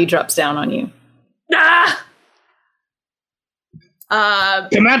body drops down on you. Ah!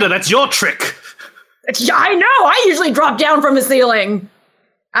 Commander, that's your trick. I know. I usually drop down from the ceiling.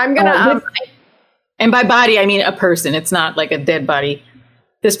 I'm gonna. And by body, I mean a person. It's not like a dead body.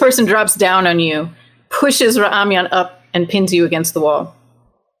 This person drops down on you, pushes Ra'amyan up, and pins you against the wall.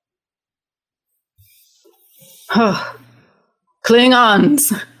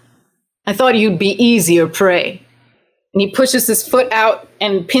 Klingons, I thought you'd be easier prey. And he pushes his foot out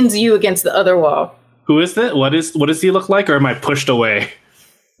and pins you against the other wall. Who is that? What does he look like, or am I pushed away?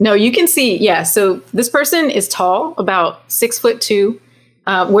 No, you can see, yeah. So this person is tall, about 6'2",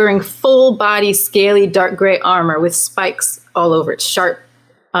 wearing full body, scaly, dark gray armor with spikes all over it, sharp,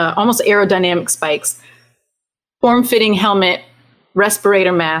 almost aerodynamic spikes. Form-fitting helmet,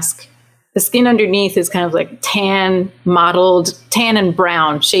 respirator mask. The skin underneath is kind of like tan, mottled, tan and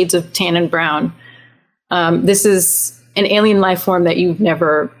brown, shades of tan and brown. This is an alien life form that you've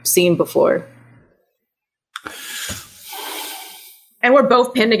never seen before. And we're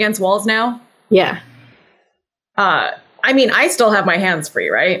both pinned against walls now? Yeah. I mean, I still have my hands free,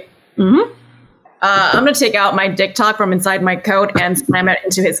 right? Mm-hmm. I'm going to take out my dick talk from inside my coat and slam it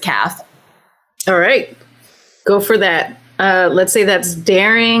into his calf. All right. Go for that. Let's say that's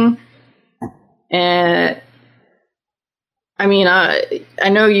daring. And I mean, I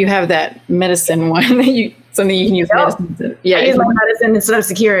know you have that medicine one that something you can use medicine to. Yeah, I use my medicine instead of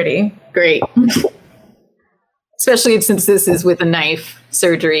security. Great. Especially since this is with a knife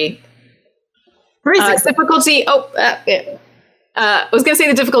surgery. Difficulty. I was going to say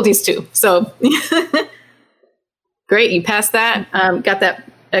the difficulty is 2. So great. You passed that. Got that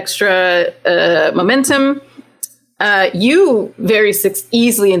extra momentum. You very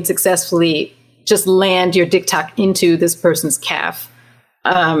easily and successfully just land your dick-tock into this person's calf.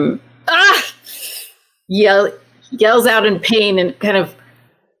 Yells out in pain and kind of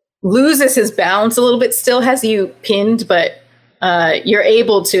loses his balance a little bit, still has you pinned, but you're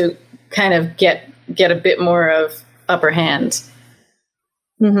able to kind of get a bit more of upper hand.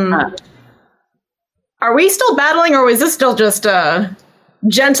 Mm-hmm. Are we still battling, or is this still just a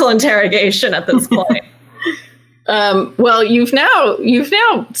gentle interrogation at this point? Well, you've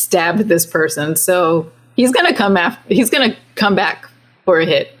now stabbed this person, so he's gonna come back for a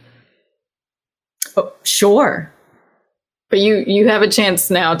hit. Oh, sure. But you have a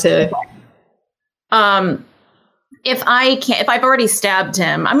chance now to. If I've already stabbed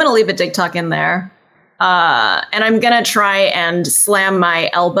him, I'm gonna leave a dick tuck in there, and I'm gonna try and slam my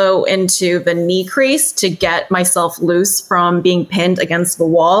elbow into the knee crease to get myself loose from being pinned against the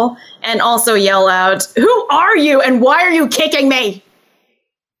wall, and also yell out, "Who are you, and why are you kicking me?"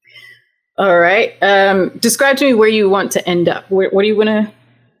 All right. Describe to me where you want to end up. What do you want to?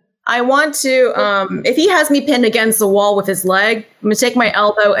 I want to, if he has me pinned against the wall with his leg, I'm going to take my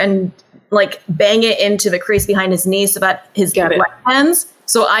elbow and bang it into the crease behind his knee so that his leg ends,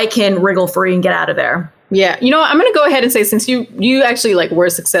 so I can wriggle free and get out of there. Yeah. You know what? I'm going to go ahead and say, since you actually were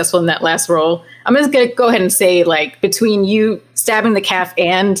successful in that last roll, I'm just going to go ahead and say between you stabbing the calf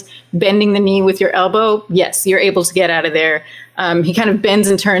and bending the knee with your elbow, yes, you're able to get out of there. He kind of bends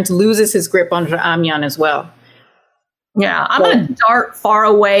and turns, loses his grip on Ra'amyan as well. Yeah, I'm going to dart far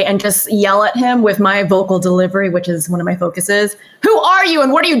away and just yell at him with my vocal delivery, which is one of my focuses. Who are you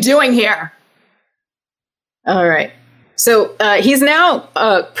and what are you doing here? All right. So he's now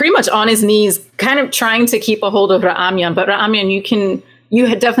pretty much on his knees, kind of trying to keep a hold of Ra'amyan. But Ra'amyan, you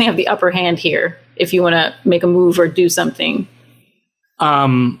definitely have the upper hand here if you want to make a move or do something.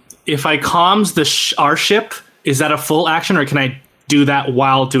 If I comms our ship, is that a full action, or can I do that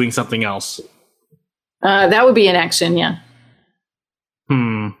while doing something else? That would be an action, yeah.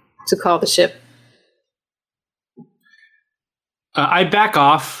 To call the ship. I back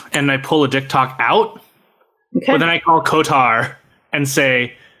off and I pull a dick talk out. Okay. But then I call Kotar and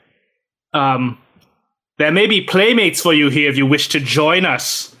say, there may be playmates for you here if you wish to join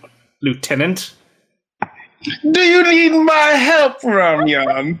us, Lieutenant. Do you need my help,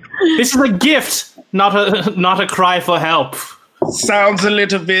 Ramyan? This is a gift, not a cry for help. Sounds a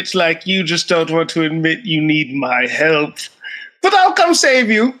little bit like you just don't want to admit you need my help. But I'll come save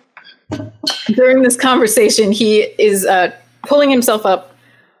you. During this conversation, he is pulling himself up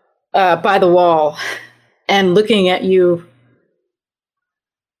by the wall and looking at you.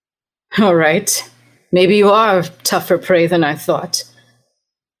 All right. Maybe you are tougher prey than I thought.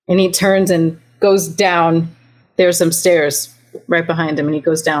 And he turns and goes down. There's some stairs right behind him, and he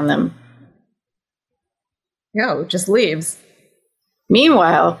goes down them. Yo, just leaves.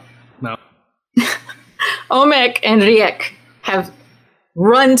 Meanwhile, No. Omek and Riek have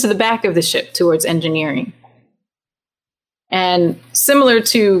run to the back of the ship towards engineering. And similar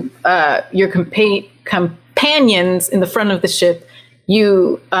to your companions in the front of the ship,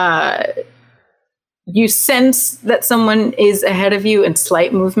 you sense that someone is ahead of you in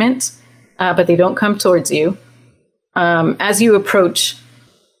slight movement, but they don't come towards you. As you approach,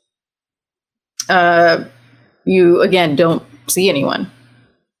 you again don't see anyone.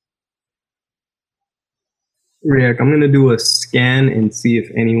 Riek, I'm going to do a scan and see if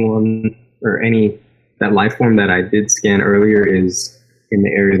anyone or that life form that I did scan earlier is in the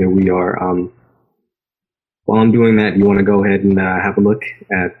area that we are. While I'm doing that, you want to go ahead and have a look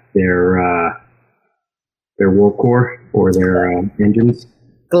at their warp core or their engines?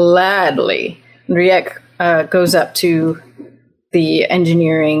 Gladly. Riek goes up to the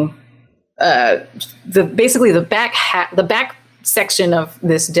engineering, the back section of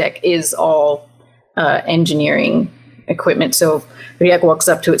this deck is all engineering equipment. So Riek walks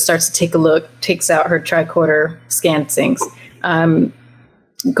up to it, starts to take a look, takes out her tricorder, scans things.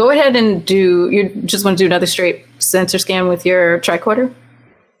 Go ahead and you just want to do another straight sensor scan with your tricorder?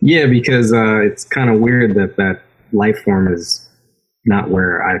 Yeah, because it's kind of weird that life form is not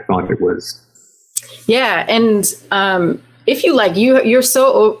where I thought it was. Yeah, and if you like, you're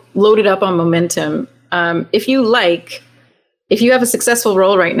so loaded up on momentum. If you have a successful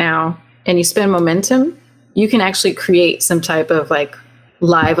roll right now and you spend momentum, you can actually create some type of like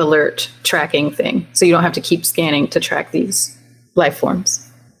live alert tracking thing. So you don't have to keep scanning to track these life forms.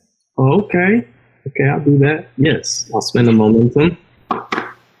 Okay, I'll do that. Yes, I'll spend the momentum.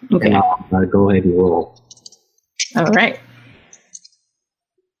 Okay. And I'll go ahead and roll. All right.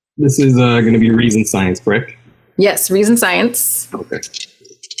 This is going to be reason science, correct? Yes, reason science. Okay.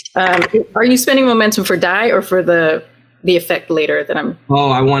 Are you spending momentum for die or for the effect later that I'm...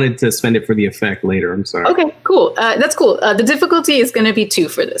 Oh, I wanted to spend it for the effect later. I'm sorry. Okay, cool. That's cool. The difficulty is going to be 2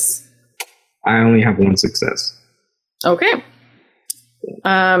 for this. I only have 1 success. Okay.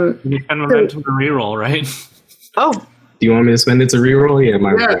 You spend momentum to reroll, right? Oh. Do you want me to spend it to reroll? Yeah,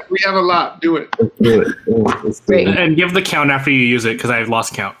 we have a lot. Do it. Let's do it. Yeah, let's do Great. it. And give the count after you use it, because I've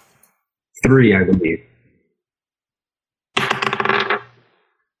lost count. 3, I believe.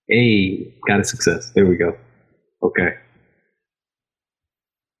 Hey, got a success. There we go. Okay.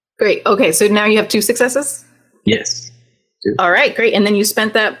 Great. Okay, so now you have 2 successes? Yes. 2. All right, great. And then you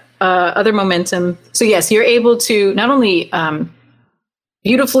spent that other momentum. So yes, you're able to not only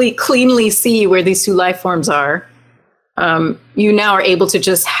beautifully, cleanly see where these 2 life forms are, you now are able to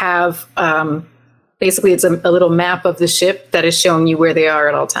just have, basically it's a little map of the ship that is showing you where they are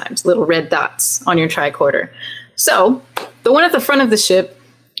at all times, little red dots on your tricorder. So the one at the front of the ship,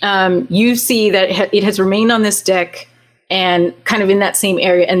 you see that it has remained on this deck and kind of in that same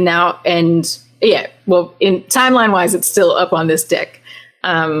area. In timeline wise, it's still up on this deck.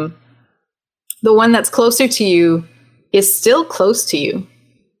 The one that's closer to you is still close to you.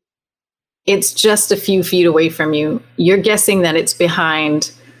 It's just a few feet away from you. You're guessing that it's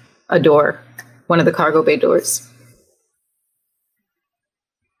behind a door, one of the cargo bay doors.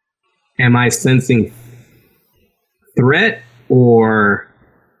 Am I sensing threat or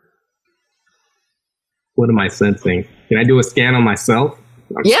what am I sensing? Can I do a scan on myself?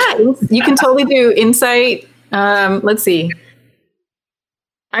 Yeah, you can totally do insight. Let's see.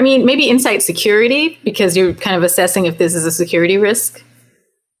 I mean, maybe insight security, because you're kind of assessing if this is a security risk.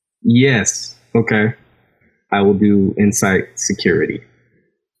 Yes. Okay. I will do insight security.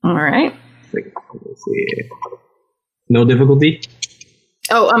 All right. Let's see. No difficulty?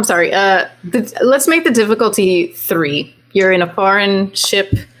 Oh, I'm sorry. Let's make the difficulty 3. You're in a foreign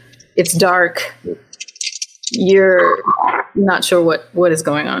ship. It's dark. You're not sure what is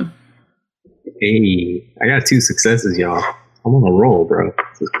going on. Hey, I got 2 successes, y'all. I'm on a roll, bro.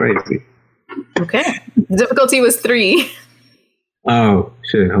 This is crazy. Okay. The difficulty was 3. Oh,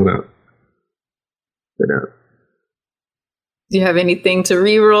 shit. Hold up. Hold up. Do you have anything to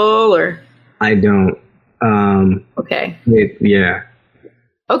re-roll or? I don't. Okay. Yeah.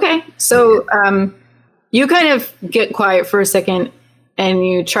 Okay. So you kind of get quiet for a second and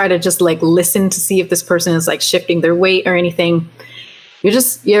you try to just like listen to see if this person is like shifting their weight or anything.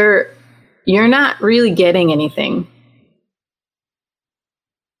 You're not really getting anything.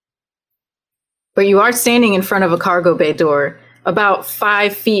 But you are standing in front of a cargo bay door. About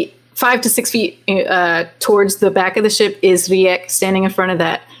 5 to 6 feet towards the back of the ship is Riek standing in front of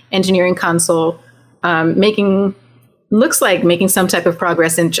that engineering console, looks like making some type of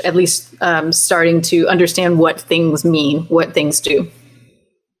progress and at least starting to understand what things mean, what things do.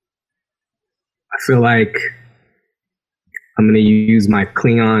 I feel like I'm going to use my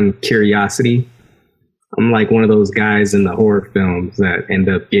Klingon curiosity. I'm like one of those guys in the horror films that end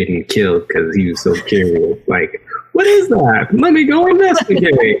up getting killed because he was so curious. Like, what is that? Let me go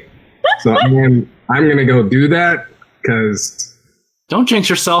investigate. So I'm going to go do that because... Don't jinx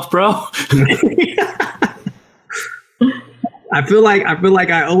yourself, bro. I feel like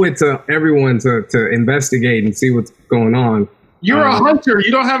I owe it to everyone to investigate and see what's going on. You're a hunter.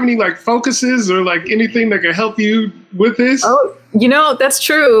 You don't have any like focuses or like anything that can help you with this? Oh, that's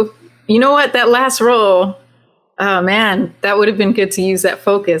true. You know what? That last roll, oh man, that would have been good to use that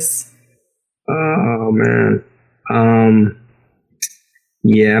focus. Oh man.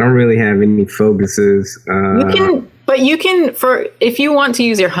 Yeah, I don't really have any focuses. You can if you want to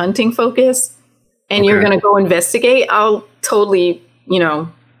use your hunting focus and you're going to go investigate, I'll totally,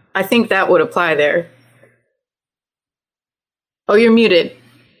 I think that would apply there. Oh, you're muted.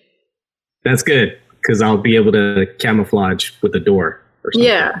 That's good because I'll be able to camouflage with the door or something.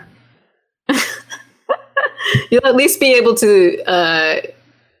 Yeah. You'll at least be able to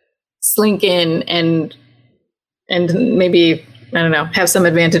slink in and maybe, I don't know, have some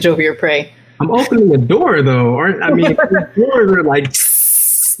advantage over your prey. I'm opening the door though. The doors are like,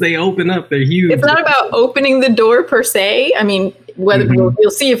 they open up, they're huge. It's not about opening the door per se. I mean, whether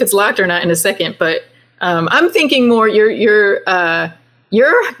you'll see if it's locked or not in a second, but I'm thinking more you're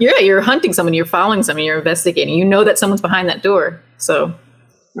hunting someone, you're following someone, you're investigating. You know that someone's behind that door. So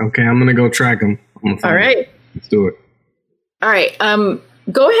okay, I'm gonna go track them. All right. Let's do it. All right.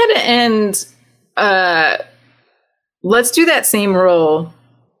 Go ahead and let's do that same roll,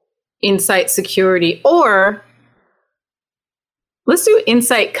 insight security, or let's do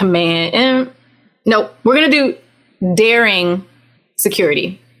insight command. No, we're gonna do daring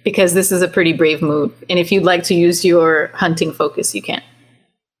security because this is a pretty brave move. And if you'd like to use your hunting focus, you can.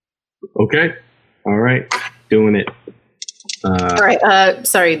 Okay. All right. Doing it. All right.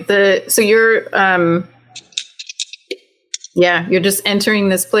 Sorry. So you're, you're just entering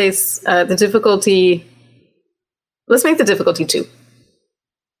this place. The difficulty. Let's make the difficulty 2.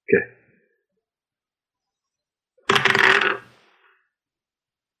 Okay.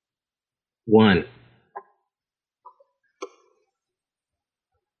 1.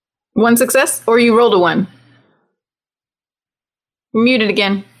 1 success, or you rolled a 1. Muted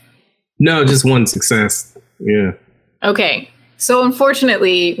again. No, just 1 success. Yeah. Okay. So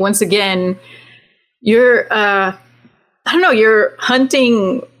unfortunately, once again, your your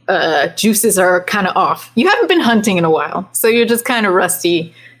hunting juices are kind of off. You haven't been hunting in a while, so you're just kind of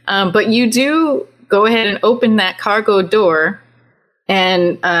rusty. But you do go ahead and open that cargo door,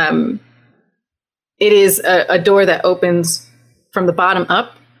 and it is a door that opens from the bottom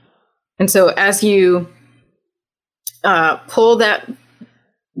up. And so as you pull that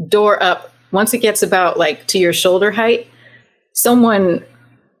door up, once it gets about like to your shoulder height, someone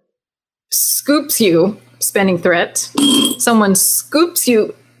scoops you, spending threat. Someone scoops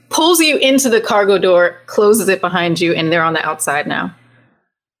you, pulls you into the cargo door, closes it behind you, and they're on the outside now.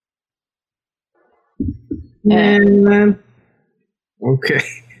 Okay.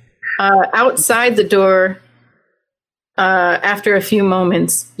 Outside the door, after a few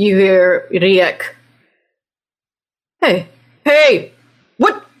moments, you hear Riek. Hey,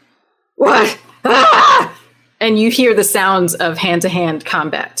 what? Ah! And you hear the sounds of hand-to-hand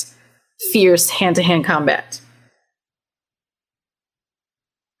combat, fierce hand-to-hand combat.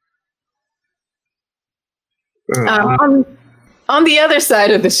 On the other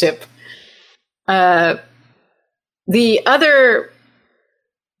side of the ship, the other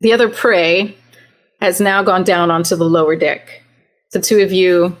prey has now gone down onto the lower deck. The 2 of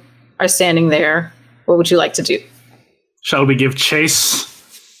you are standing there. What would you like to do? Shall we give chase?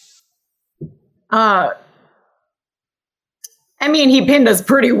 I mean, he pinned us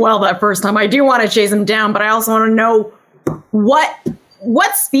pretty well that first time. I do want to chase him down, but I also want to know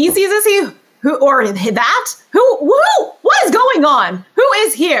what species is he? Who or that? Who? What is going on? Who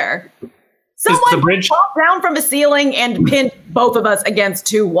is here? Someone dropped down from a ceiling and pinned both of us against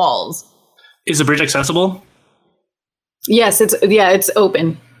two walls. Is the bridge accessible? Yes, it's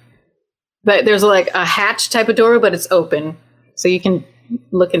open. But there's like a hatch type of door, but it's open. So you can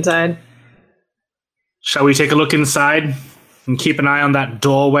look inside. Shall we take a look inside and keep an eye on that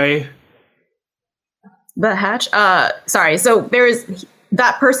doorway? The hatch? Sorry. So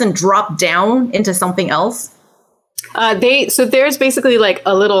that person dropped down into something else? So there's basically like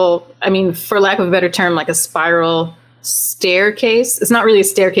a little, I mean, for lack of a better term, like a spiral staircase. It's not really a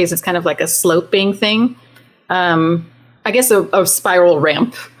staircase. It's kind of like a sloping thing. I guess a spiral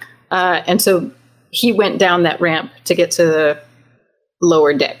ramp. And so he went down that ramp to get to the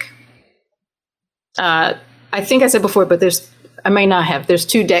lower deck. I think I said before, but I may not have. There's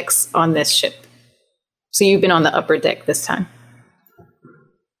 2 decks on this ship. So you've been on the upper deck this time.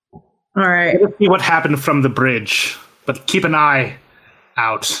 All right. Let's see what happened from the bridge, but keep an eye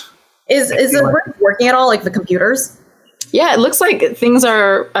out. Is the bridge working at all, like the computers? Yeah, it looks like things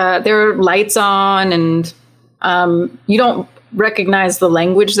are, there are lights on, and you don't recognize the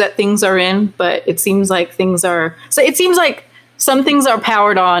language that things are in, but it seems like it seems like some things are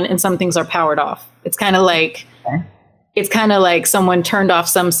powered on and some things are powered off. It's kind of like, someone turned off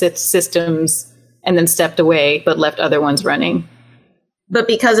some systems and then stepped away, but left other ones running. But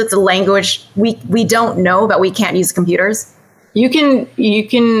because it's a language we don't know, that we can't use computers? You can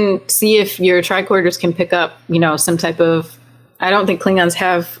see if your tricorders can pick up, some type of, I don't think Klingons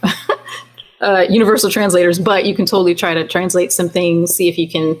have universal translators, but you can totally try to translate some things, see if you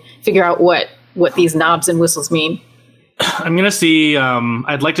can figure out what these knobs and whistles mean. I'm going to see,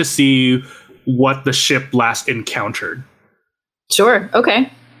 I'd like to see what the ship last encountered. Sure.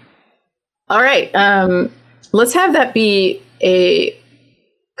 Okay. All right. Let's have that be a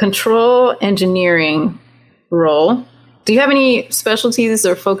control engineering roll. Do you have any specialties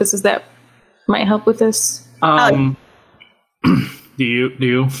or focuses that might help with this? Do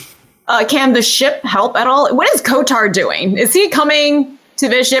you? Can the ship help at all? What is Kotar doing? Is he coming to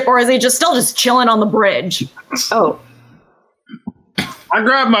this ship, or is he still chilling on the bridge? Oh. I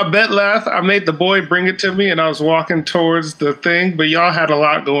grabbed my Betlath. I made the boy bring it to me, and I was walking towards the thing, but y'all had a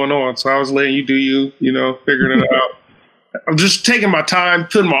lot going on, so I was letting you do you, figuring it out. I'm just taking my time,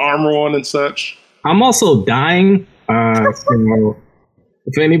 putting my armor on and such. I'm also dying. So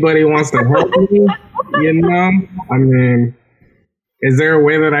if anybody wants to help me, I mean, is there a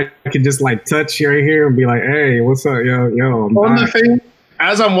way that I could just touch right here and be like, hey, what's up, yo, on the thing,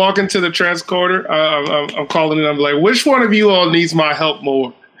 as I'm walking to the transporter, I'm calling it. I'm like, which one of you all needs my help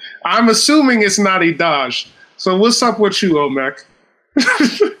more? I'm assuming it's not Idaj. So what's up with you, Omek?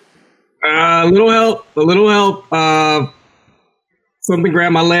 A little help. Something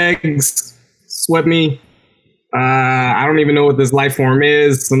grabbed my legs, swept me. I don't even know what this life form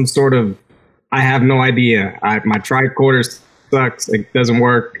is. Some sort of, I have no idea. My tricorder sucks. It doesn't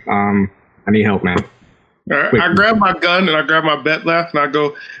work. I need help, man. All right. I grab my gun and I grab my Betlath and I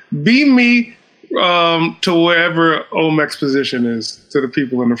go, beam me to wherever Omek's position is, to the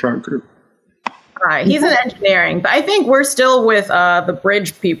people in the front group. All right. He's in engineering, but I think we're still with the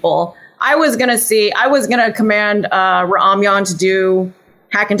bridge people. I was going to command Ra'amyan to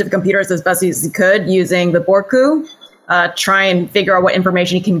hack into the computers as best as he could using the Borku, try and figure out what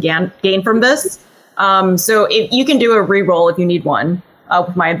information he can gain from this. So if you can do a re-roll if you need one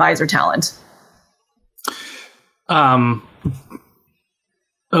with my advisor talent.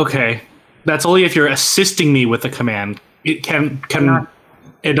 Okay. That's only if you're assisting me with the command. Can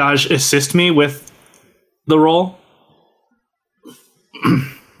Idaj assist me with the roll?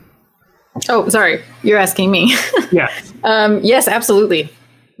 Oh, sorry. You're asking me. Yeah. Yes, absolutely.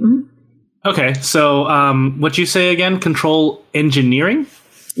 Mm-hmm. Okay. So, what'd you say again? Control engineering?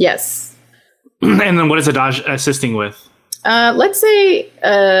 Yes. And then what is Idaj assisting with? Let's say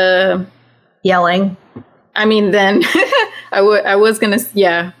yelling. I mean, then I was going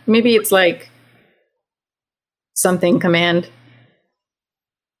to, maybe it's like something command.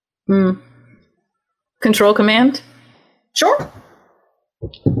 Control command? Sure.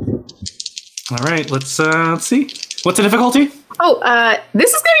 All right, let's see. What's the difficulty? Oh,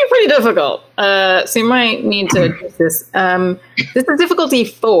 this is going to be pretty difficult. So you might need to do this. This is difficulty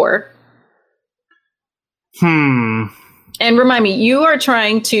 4. And remind me, you are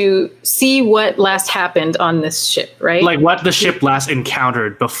trying to see what last happened on this ship, right? Like what the ship last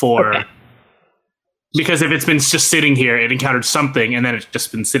encountered before. Okay. Because if it's been just sitting here, it encountered something, and then it's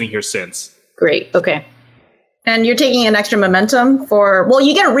just been sitting here since. Great. Okay. And you're taking an extra momentum for... Well,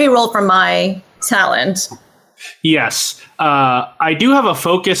 you get a reroll from my talent. Yes. I do have a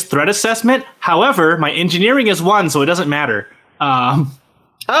focused threat assessment. However, my engineering is 1, so it doesn't matter. Oh,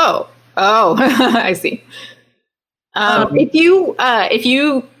 I see. If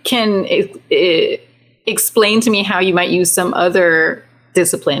you can explain to me how you might use some other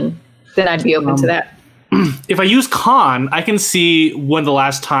discipline, then I'd be open to that. If I use con, I can see when the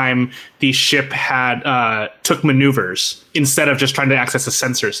last time the ship had took maneuvers instead of just trying to access a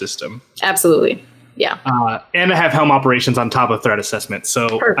sensor system. Absolutely. Yeah. And I have helm operations on top of threat assessment.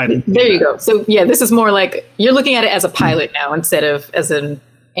 So there you go. So yeah, this is more like you're looking at it as a pilot now instead of as an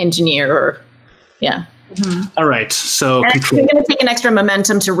engineer or yeah. Mm-hmm. All right. So you're going to take an extra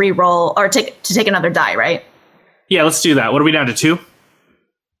momentum to re-roll or take another die, right? Yeah, let's do that. What are we down to 2?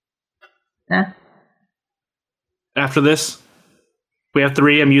 Yeah. After this, we have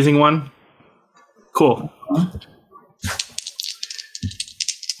 3. I'm using 1. Cool.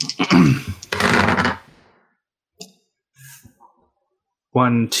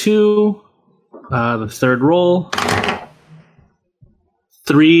 One, 2. The third roll.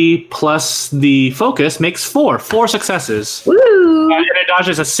 3 plus the focus makes 4. 4 successes. Woo! And Adaj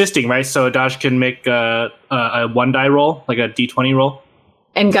is assisting, right? So Adaj can make a 1 die roll, like a d20 roll.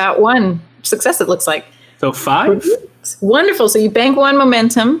 And got 1 success, it looks like. So 5? Wonderful. So you bank 1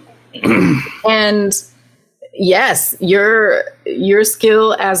 momentum. And yes, your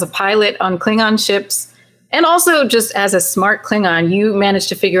skill as a pilot on Klingon ships, and also just as a smart Klingon, you managed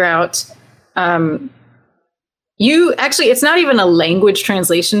to figure out... it's not even a language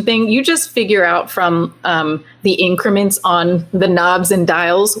translation thing. You just figure out from the increments on the knobs and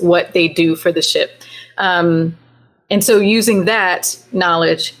dials what they do for the ship. And so using that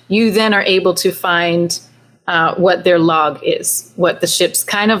knowledge, you then are able to find what their log is, what the ship's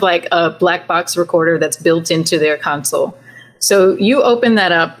kind of like a black box recorder that's built into their console. So you open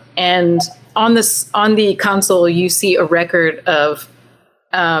that up, and on the console, you see a record of,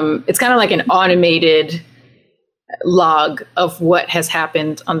 it's kind of like an automated log of what has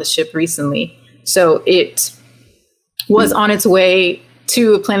happened on the ship recently. So it was on its way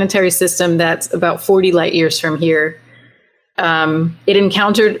to a planetary system that's about 40 light years from here. It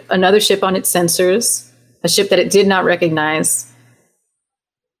encountered another ship on its sensors, a ship that it did not recognize.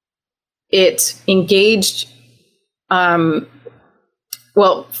 It engaged, before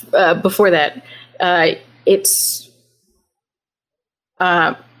that, its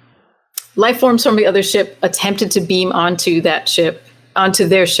life forms from the other ship attempted to beam onto their ship,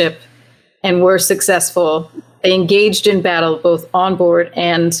 and were successful. They engaged in battle both on board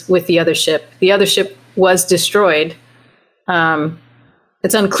and with the other ship. The other ship was destroyed.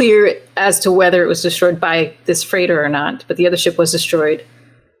 It's unclear as to whether it was destroyed by this freighter or not, but the other ship was destroyed.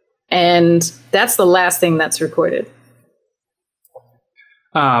 And that's the last thing that's recorded.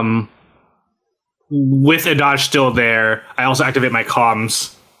 With Adaj still there, I also activate my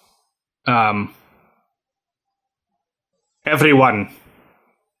comms. Everyone.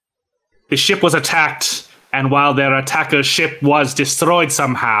 The ship was attacked, and while their attacker's ship was destroyed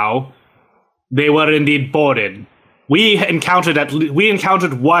somehow, they were indeed boarded. We encountered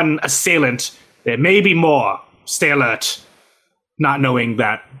 1 assailant. There may be more. Stay alert. Not knowing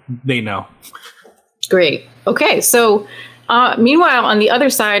that they know. Great. Okay, so meanwhile, on the other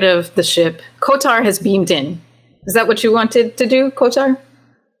side of the ship, Kotar has beamed in. Is that what you wanted to do, Kotar?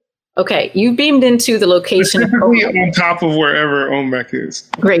 Okay, you beamed into the location of Omek. On top of wherever Omek is.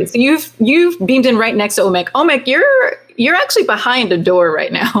 Great. So you've beamed in right next to Omek. Omek, you're actually behind a door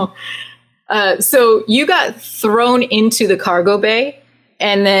right now. So you got thrown into the cargo bay,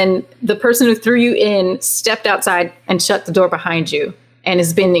 and then the person who threw you in stepped outside and shut the door behind you, and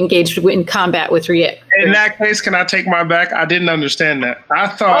has been engaged in combat with Riek. In that case, can I take my back? I didn't understand that. I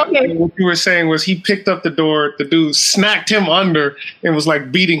thought what you were saying was he picked up the door, the dude smacked him under, and was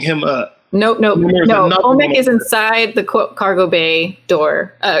like beating him up. No. Omek is inside the cargo bay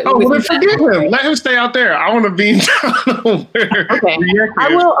door. Then forgive him. Let him stay out there. I want to be down where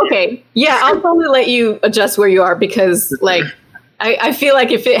I will. Okay. Yeah, I'll probably let you adjust where you are, because I feel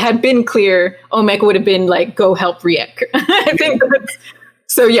like if it had been clear, Omek would have been like, go help Riek. I think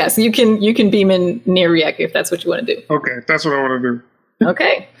so. Yes, you can beam in near Riek if that's what you want to do. Okay, that's what I want to do.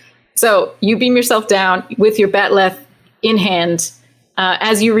 Okay. So you beam yourself down with your Batleth in hand.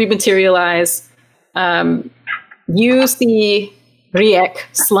 As you rematerialize, you see Riek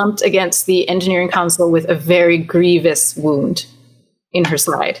slumped against the engineering console with a very grievous wound in her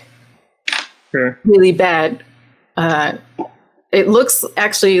side. Okay. Really bad. It looks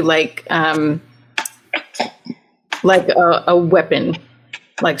actually like a weapon,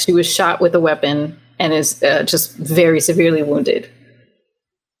 like she was shot with a weapon, and is just very severely wounded.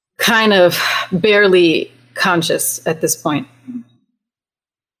 Kind of barely conscious at this point.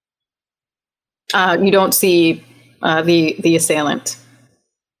 You don't see the assailant.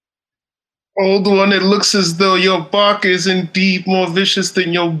 Old one, it looks as though your bark is indeed more vicious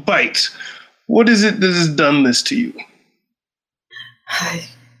than your bite. What is it that has done this to you?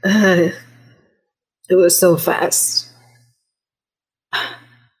 It was so fast.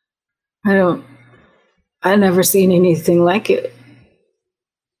 I've never seen anything like it.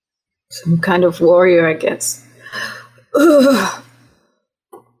 Some kind of warrior, I guess. Ugh.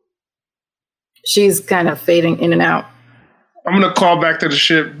 She's kind of fading in and out. I'm going to call back to the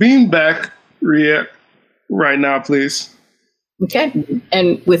ship. Beam back, Riek, right now, please. Okay.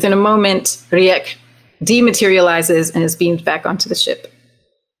 And within a moment, Riek dematerializes and is beamed back onto the ship.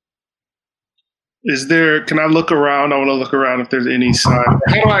 Can I look around? I want to look around if there's any sign.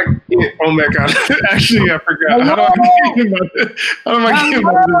 How do I get Omek out? Actually, I forgot. How do I get him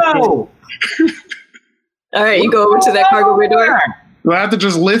out? All right, you go over to that cargo bay door. Do I have to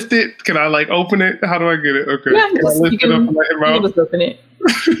just lift it? Can I open it? How do I get it? Okay. Yeah, can I lift it up and let him out? Just open it.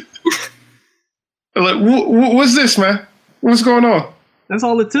 What's this, man? What's going on? That's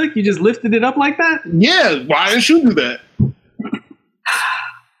all it took? You just lifted it up like that? Yeah, why didn't you do that?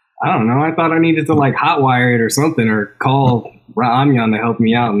 I don't know. I thought I needed to hotwire it or something, or call Amyan to help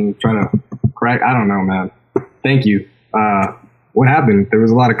me out and try to crack. I don't know, man. Thank you. What happened? There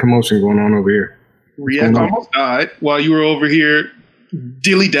was a lot of commotion going on over here. Riek almost died while you were over here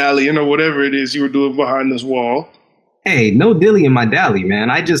dilly-dallying or whatever it is you were doing behind this wall. Hey, no dilly in my dally,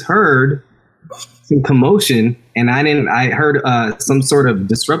 man. I just heard some commotion, and I heard some sort of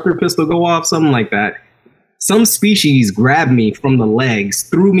disruptor pistol go off, something like that. Some species grabbed me from the legs,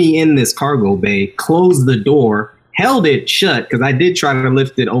 threw me in this cargo bay, closed the door, held it shut, because I did try to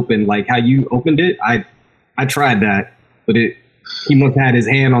lift it open like how you opened it. I tried that, but he must have had his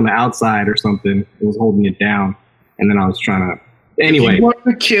hand on the outside or something. It was holding it down, and then I was trying to... Anyway. If you want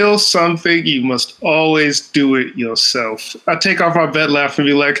to kill something, you must always do it yourself. I take off my bed laugh and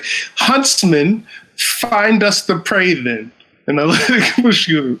be like, Huntsman, find us the prey then. And I let it push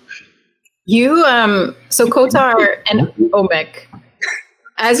you. You, so Kotar and Omek,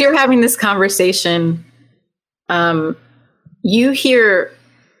 as you're having this conversation, you hear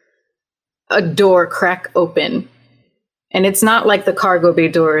a door crack open. And it's not like the cargo bay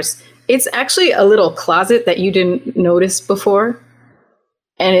doors. It's actually a little closet that you didn't notice before.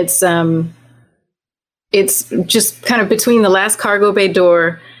 And it's just kind of between the last cargo bay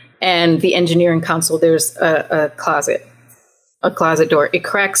door and the engineering console, there's a closet door. It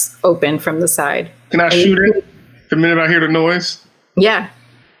cracks open from the side. Can I shoot it the minute I hear the noise? Yeah.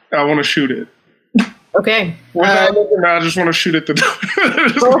 I want to shoot it. Okay. I just want to shoot at the door.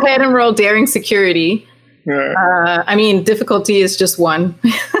 Go ahead and roll daring security. Yeah. Difficulty is just 1.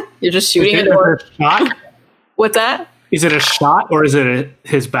 You're just shooting a door. A shot? What's that? Is it a shot or is it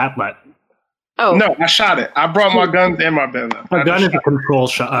his batlet? Oh. No, I shot it. I brought my guns and my batlet. A gun is a control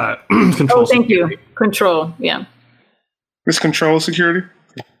shot. Oh, thank you. Control, yeah. This control security?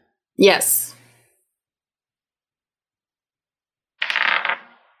 Yes.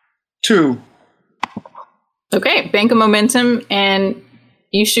 2. Okay, bank of momentum, and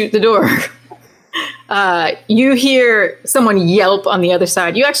you shoot the door. You hear someone yelp on the other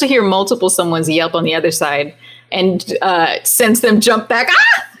side. You actually hear multiple someone's yelp on the other side, and sense them jump back.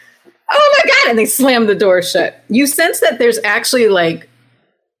 Ah! Oh my God! And they slam the door shut. You sense that there's actually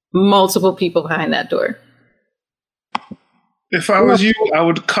multiple people behind that door. If I was you, I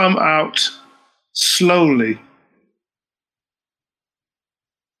would come out slowly.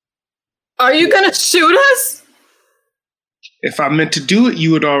 Are you gonna shoot us? If I meant to do it,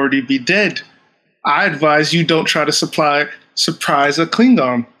 you would already be dead. I advise you don't try to surprise a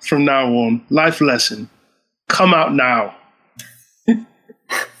Klingon from now on. Life lesson. Come out now.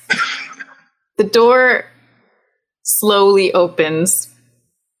 The door slowly opens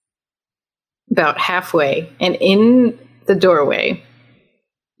about halfway, and in the doorway,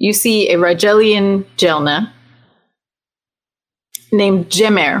 you see a Rigelian Jelna named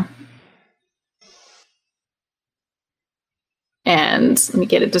Jemer. And let me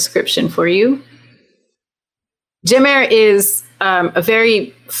get a description for you. Jemer is a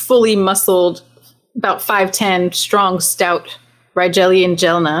very fully muscled, about 5'10", strong, stout Rigelian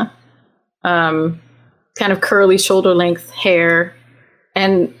Jelna. Kind of curly shoulder-length hair.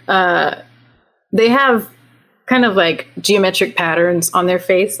 And they have kind of geometric patterns on their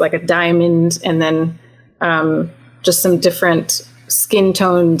face, like a diamond, and then just some different skin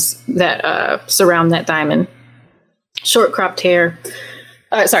tones that surround that diamond. Short cropped hair.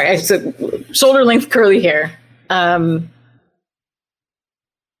 sorry, so shoulder length curly hair.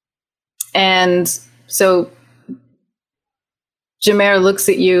 And so Jameer looks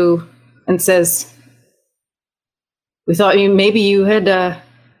at you and says, "We thought maybe you had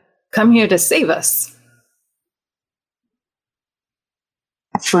come here to save us."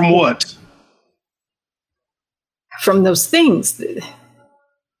 From what? From those things.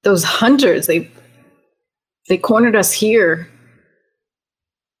 Those hunters. They cornered us here.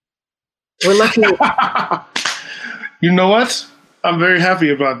 We're lucky. You know what? I'm very happy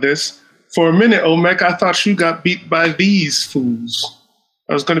about this. For a minute, Omek, I thought you got beat by these fools.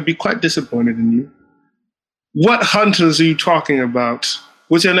 I was going to be quite disappointed in you. What hunters are you talking about?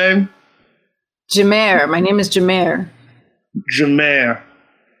 What's your name? Jameer. My name is Jameer. Jameer.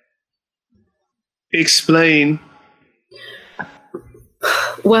 Explain.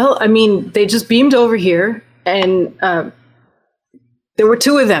 Well, I mean, they just beamed over here, and there were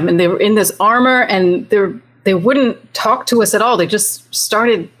two of them, and they were in this armor, and they wouldn't talk to us at all. They just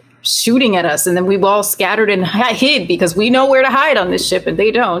started shooting at us, and then we all scattered and hid because we know where to hide on this ship, and they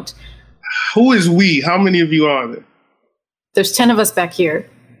don't. Who is we? How many of you are there? There's 10 of us back here.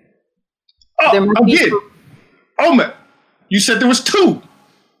 Oh, again. Omek, you said there was 2.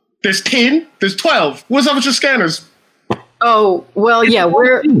 There's 10. There's 12. What's up with your scanners? Oh, well, yeah,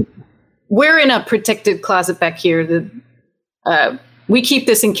 we're in a protected closet back here. We keep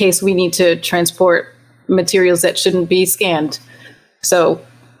this in case we need to transport materials that shouldn't be scanned. So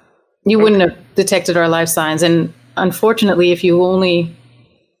you wouldn't have detected our life signs. And unfortunately, if you only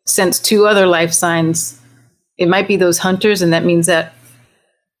sense 2 other life signs, it might be those hunters, and that means that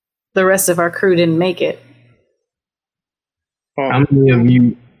the rest of our crew didn't make it. How many of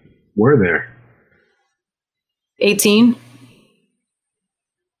you were there? 18.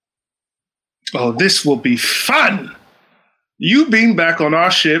 Oh, this will be fun. You being back on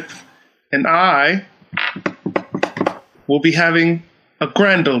our ship, and I will be having a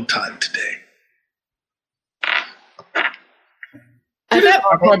grand old time today.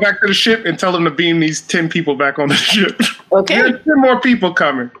 I'll call back to the ship and tell them to beam these 10 people back on the ship. Okay. There's 10 more people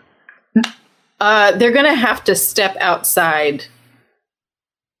coming. They're going to have to step outside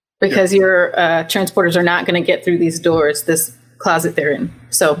because your transporters are not going to get through these doors, this closet they're in.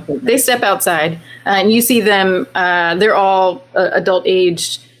 So they step outside, and you see them. They're all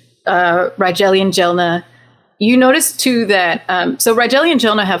adult-aged. Rigeli and Jelna. You notice, too, that... so Rigeli and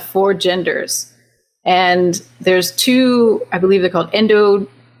Jelna have 4 genders. And there's 2, I believe they're called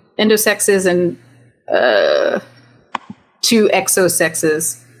endosexes and 2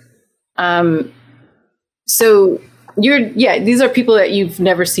 exosexes. So these are people that you've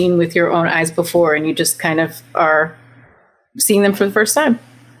never seen with your own eyes before, and you just kind of are seeing them for the first time.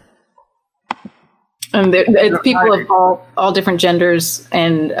 And it's people of all different genders,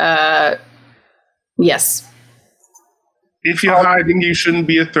 and yes. If you're hiding, you shouldn't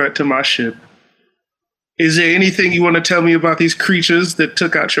be a threat to my ship. Is there anything you want to tell me about these creatures that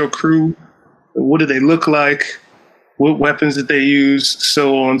took out your crew? What do they look like? What weapons did they use?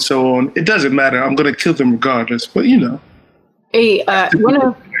 So on, so on. It doesn't matter. I'm going to kill them regardless, but you know.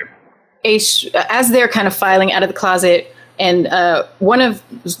 As they're kind of filing out of the closet, and one of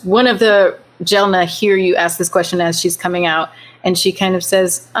the Jelna hear you ask this question as she's coming out, and she kind of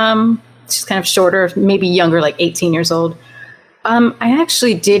says, she's kind of shorter, maybe younger, like 18 years old. I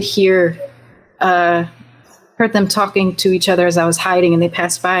actually did heard them talking to each other as I was hiding, and they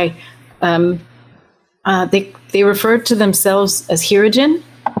passed by. They referred to themselves as Hirogen.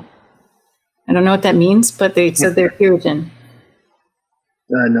 I don't know what that means, but they said they're Hirogen.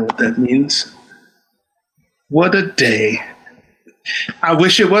 I know what that means. What a day. I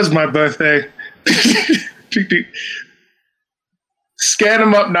wish it was my birthday. Scan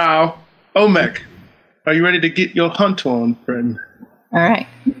them up now. Omek, are you ready to get your hunt on, friend? All right.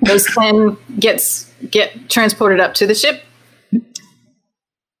 Those 10 get transported up to the ship.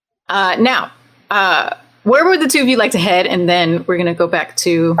 Now, where would the 2 of you like to head? And then we're going to go back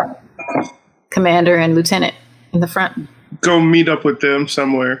to Commander and Lieutenant in the front. Go meet up with them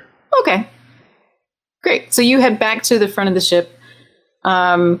somewhere. Okay. Great. So you head back to the front of the ship.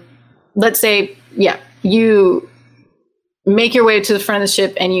 Let's say, you make your way to the front of the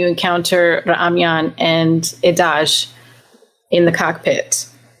ship and you encounter Ra'amyan and Edaj in the cockpit,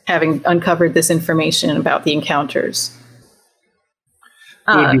 having uncovered this information about the encounters.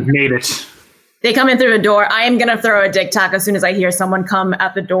 You've made it. They come in through the door. I am going to throw a dig tac as soon as I hear someone come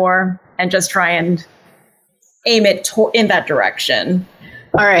at the door and just try and aim it in that direction.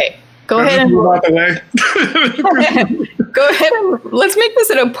 All right. Go ahead and move out the way. Go ahead and let's make this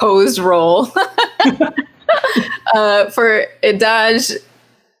an opposed roll. For Edaj,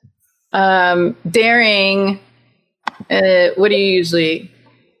 Daring. What do you usually?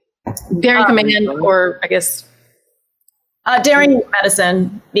 Daring command, or I guess. Daring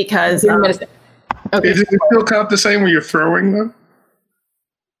medicine, because. Medicine. Okay. Does it still count the same when you're throwing them?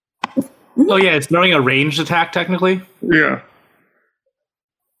 Oh yeah, it's throwing a ranged attack technically. Yeah.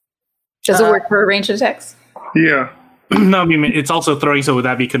 Does it work for ranged attacks? Yeah. No, I mean it's also throwing. So would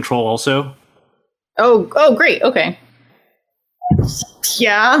that be control also? Oh, great. Okay.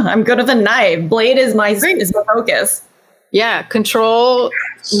 Yeah, I'm good with a knife. Blade is my focus. Yeah, control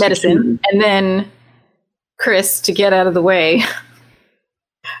medicine, and then Chris, to get out of the way.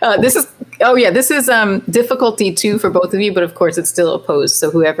 This is difficulty 2 for both of you, but of course it's still opposed. So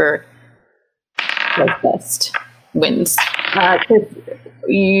whoever does best wins.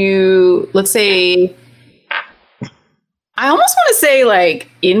 Let's say, I almost want to say like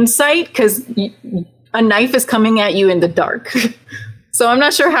insight, because a knife is coming at you in the dark. So I'm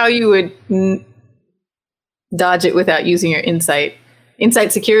not sure how you would dodge it without using your insight.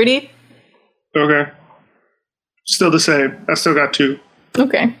 Insight security? Okay. Still the same. I still got 2.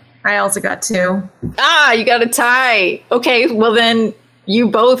 Okay. I also got 2. You got a tie. Okay, well then you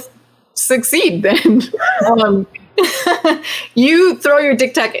both succeed then. You throw your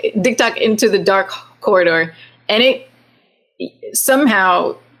tic-tac into the dark corridor, and it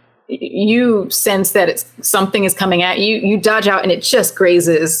somehow you sense that something is coming at you. You dodge out, and it just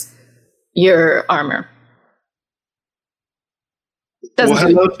grazes your armor. Well,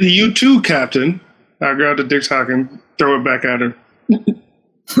 hello to you too, Captain. I grab the tic-tac and throw it back at her.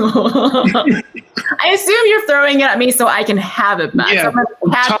 I assume you're throwing it at me so I can have it back. Yeah, so I'm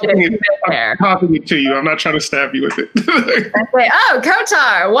tossing it to you. I'm not trying to stab you with it. Okay. Oh,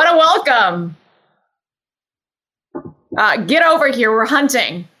 Kotar, what a welcome. Get over here. We're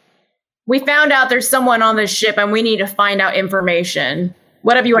hunting. We found out there's someone on this ship and we need to find out information.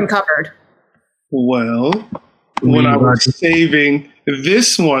 What have you uncovered? Well, when I was saving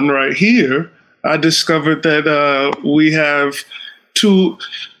this one right here, I discovered that we have 2,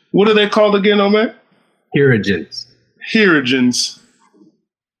 what are they called again, Omek? Hierogens.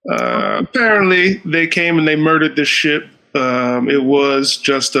 Apparently, they came and they murdered this ship. It was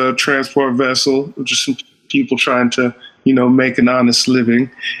just a transport vessel, just some people trying to, make an honest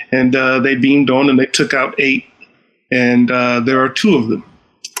living. And they beamed on and they took out 8. And there are 2 of them.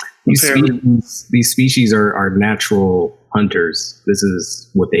 These species are natural hunters. This is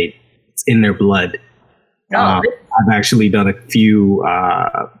what it's in their blood. I've actually done a few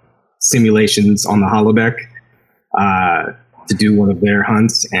simulations on the holodeck to do one of their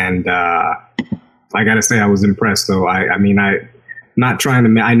hunts, and I gotta say I was impressed. So I'm not trying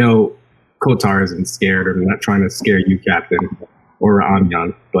to. I know Kotar isn't scared, or I'm not trying to scare you, Captain, or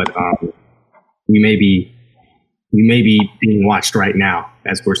Amyan, but we may be being watched right now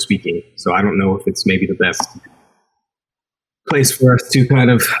as we're speaking. So I don't know if it's maybe the best place for us to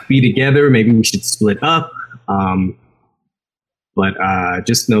kind of be together. Maybe we should split up. But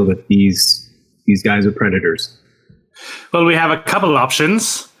just know that these guys are predators. Well, we have a couple of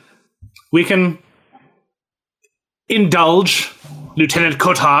options. We can indulge Lieutenant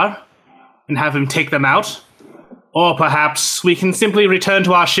Kotar and have him take them out. Or perhaps we can simply return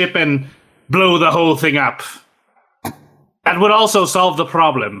to our ship and blow the whole thing up. That would also solve the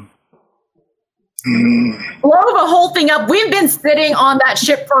problem. Blow the whole thing up. We've been sitting on that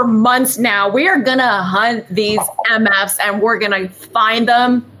ship for months now. We are gonna hunt these MFs and we're gonna find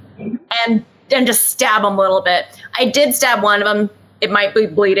them and just stab them a little bit. I did stab one of them. It might be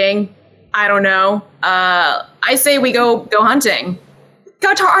bleeding. I don't know. I say we go hunting.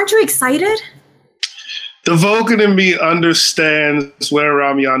 Kotar, aren't you excited? The Vulcan in me understands where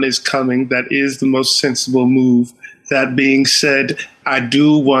Ramyan is coming. That is the most sensible move. That being said, I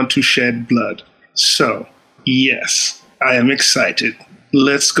do want to shed blood. So, yes, I am excited.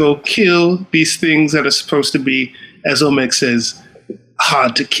 Let's go kill these things that are supposed to be, as Omek says,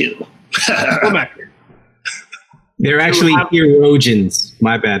 hard to kill. Omek. They're actually Hierogens.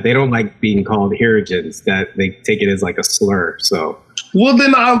 My bad. They don't like being called Hierogens. That they take it as like a slur. So, well,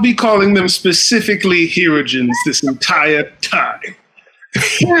 then I'll be calling them specifically Hierogens this entire time.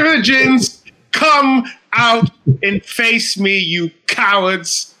 Hierogens, come out and face me, you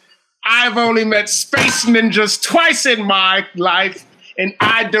cowards. I've only met space ninjas twice in my life, and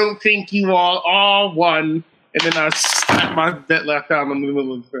I don't think you all are one. And then I slap my deadlift down in the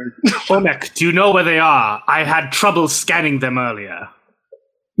middle of the face. Omek, do you know where they are? I had trouble scanning them earlier.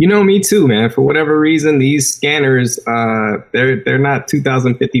 Me too, man. For whatever reason, these scanners, they're not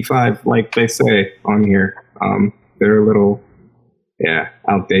 2055 like they say on here. They're a little,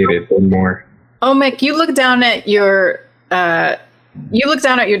 outdated and more. Omek, you look down at your You look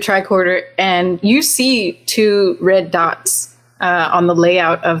down at your tricorder and you see 2 red dots on the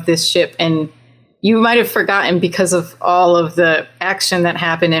layout of this ship, and you might have forgotten because of all of the action that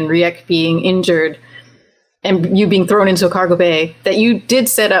happened and Riek being injured and you being thrown into a cargo bay that you did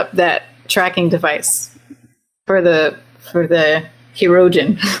set up that tracking device for the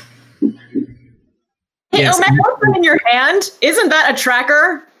Hirogen. Hey, Yes. Omek, what's that in your hand? Isn't that a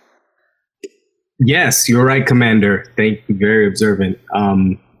tracker? Yes, you're right, Commander. Thank you. Very observant.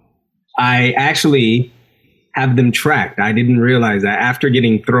 I actually have them tracked. I didn't realize that after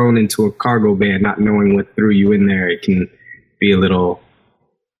getting thrown into a cargo bay and not knowing what threw you in there, it can be a little,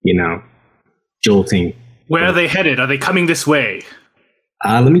 jolting. Where are they headed? Are they coming this way?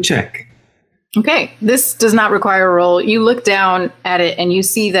 Let me check. Okay, this does not require a roll. You look down at it and you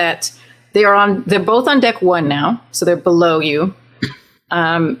see that they're both on deck 1 now, so they're below you.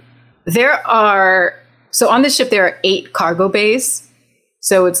 So on this ship there are 8 cargo bays.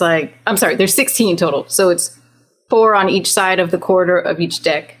 So it's there's 16 total. So it's 4 on each side of the corridor of each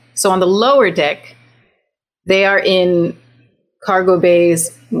deck. So on the lower deck, they are in cargo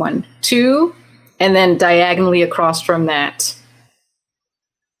bays 1, 2, and then diagonally across from that.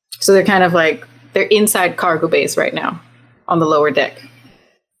 So they're kind of they're inside cargo bays right now on the lower deck.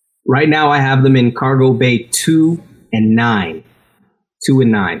 Right now, I have them in cargo bay 2 and 9. 2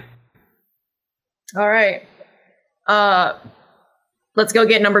 and 9. All right. Let's go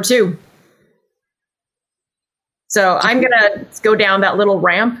get number 2. So I'm going to go down that little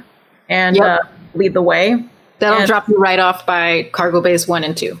ramp and lead the way. That'll drop you right off by cargo bays 1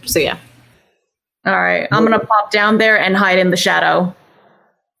 and 2. So yeah. All right. I'm going to pop down there and hide in the shadow.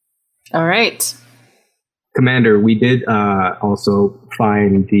 All right. Commander, we did also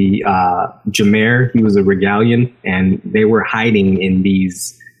find the Jameer. He was a Regalian, and they were hiding in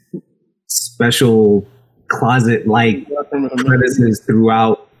these special closet-like crevices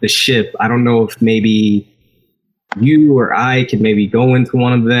throughout the ship. I don't know if maybe you or I could maybe go into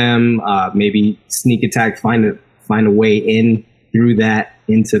one of them, maybe sneak attack, find a way in through that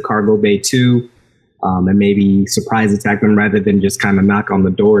into cargo bay 2, and maybe surprise attack them rather than just kind of knock on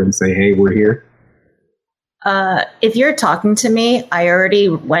the door and say, "Hey, we're here." If you're talking to me, I already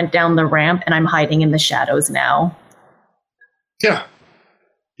went down the ramp and I'm hiding in the shadows now. Yeah.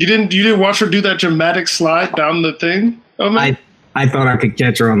 You didn't watch her do that dramatic slide down the thing? I thought I could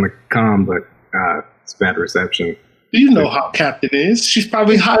catch her on the comm, but it's bad reception. You know how Captain is. She's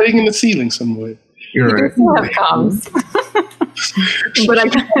probably hiding in the ceiling somewhere. You're right. You have comms.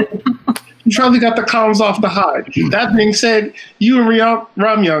 But You probably got the comms off the hide. That being said, you and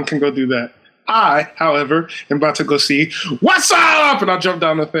Ramyan can go do that. I, however, am about to go see what's up, and I'll jump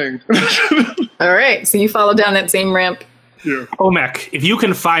down the thing. all right, so you follow down that same ramp. Yeah. Omek, if you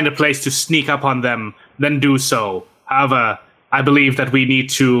can find a place to sneak up on them, then do so. However, I believe that we need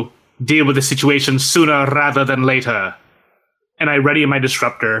to deal with the situation sooner rather than later. And I ready my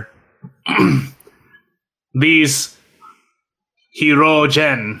disruptor. These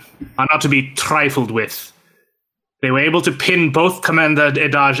Hirogen are not to be trifled with. They were able to pin both Commander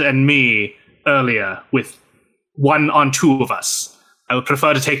Edaj and me earlier with 1 on 2 of us. I would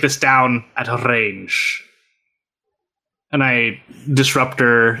prefer to take this down at a range. And I,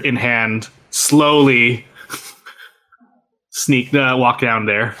 disruptor in hand, slowly walk down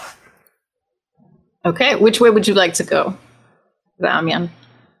there. Okay, which way would you like to go, Ramyan?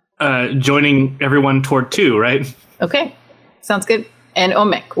 Joining everyone toward 2, right? Okay, sounds good. And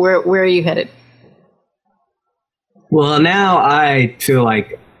Omek, where are you headed? Well, now I feel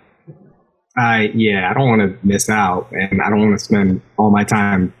like I don't want to miss out, and I don't want to spend all my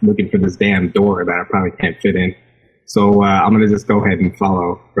time looking for this damn door that I probably can't fit in. So I'm going to just go ahead and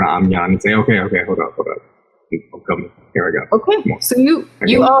follow Ramyan and say, okay, hold up. I'm coming. Here I go. Okay, so you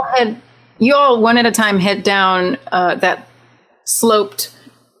all one at a time head down that sloped,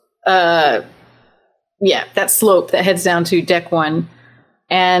 that slope that heads down to deck 1.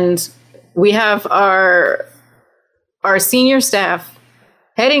 And we have our senior staff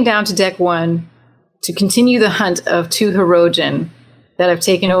heading down to deck 1 to continue the hunt of 2 Hirogen that have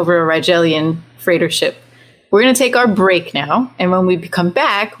taken over a Rigelian freighter ship. We're going to take our break now, and when we come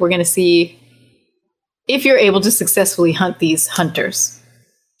back, we're going to see if you're able to successfully hunt these hunters.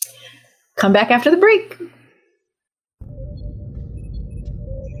 Come back after the break.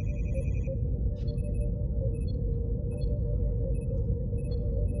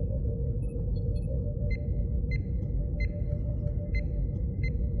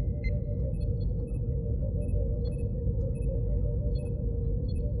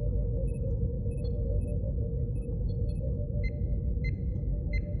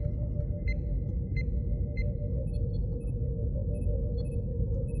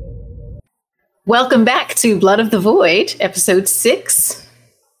 Welcome back to Blood of the Void, episode 6.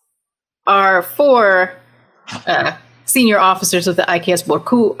 Our 4 senior officers of the IKS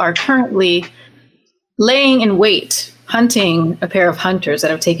Borku are currently laying in wait, hunting a pair of hunters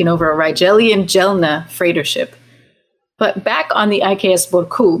that have taken over a Rigelian Jelna freighter ship. But back on the IKS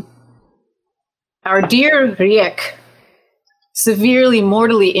Borku, our dear Riek, severely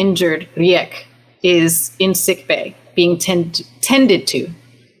mortally injured Riek, is in sickbay, being tended to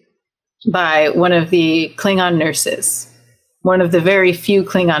by one of the Klingon nurses, one of the very few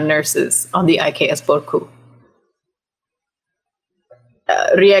Klingon nurses on the IKS Borku.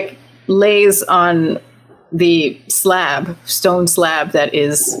 Riek lays on the stone slab that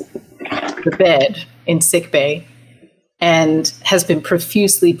is the bed in sickbay, and has been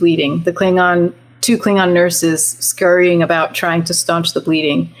profusely bleeding. The two Klingon nurses scurrying about trying to staunch the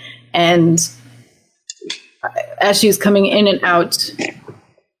bleeding, and as she's coming in and out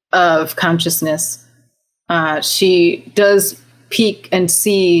of consciousness, she does peek and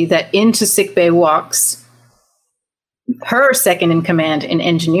see that into sickbay walks her second in command in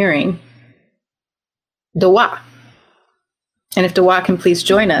engineering, Dawa. And if Dawa can please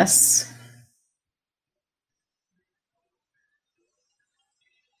join us.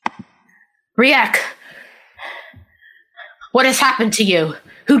 Riek, what has happened to you?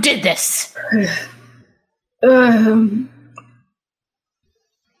 Who did this?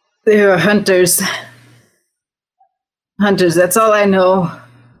 They are hunters. Hunters, that's all I know.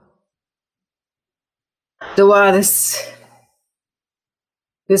 Dawa,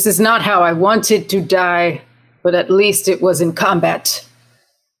 this is not how I wanted to die, but at least it was in combat.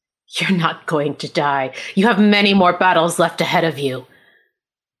 You're not going to die. You have many more battles left ahead of you.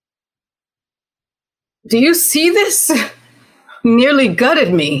 Do you see this? Nearly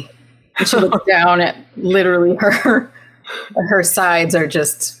gutted me. And she looks down at literally her sides are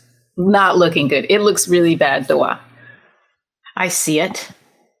just not looking good. It looks really bad, Dawa. I see it.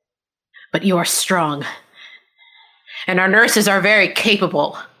 But you are strong. And our nurses are very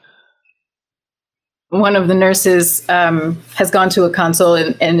capable. One of the nurses has gone to a console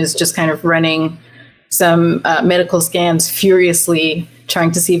and is just kind of running some medical scans furiously,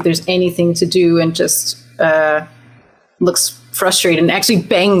 trying to see if there's anything to do, and just looks frustrated and actually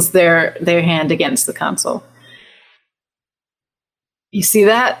bangs their hand against the console. You see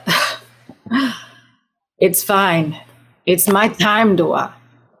that? It's fine. It's my time, Dawa.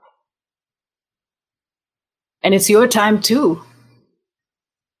 And it's your time, too.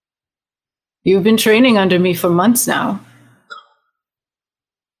 You've been training under me for months now.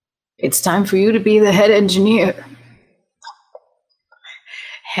 It's time for you to be the head engineer.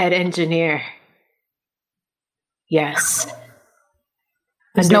 Head engineer. Yes.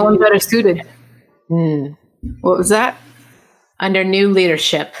 There's no one better suited. What was that? Under new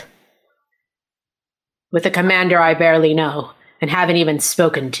leadership. With a commander I barely know and haven't even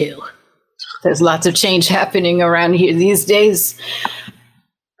spoken to. There's lots of change happening around here these days.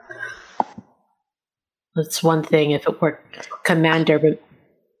 That's one thing if it were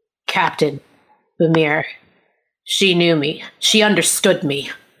Captain Bamir. She knew me. She understood me.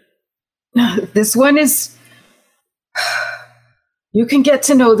 This one is... You can get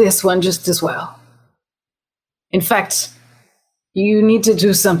to know this one just as well. In fact, you need to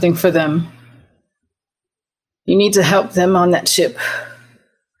do something for them. You need to help them on that ship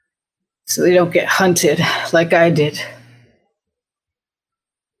so they don't get hunted like I did.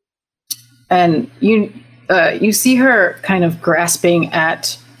 And you see her kind of grasping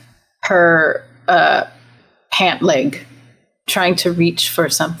at her pant leg, trying to reach for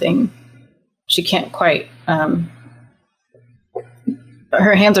something. She can't quite...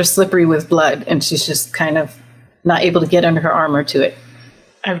 her hands are slippery with blood, and she's just kind of not able to get under her armor to it.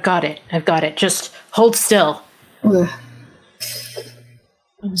 I've got it. Just hold still.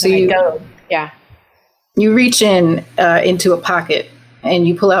 So you go. Yeah. You reach into a pocket, and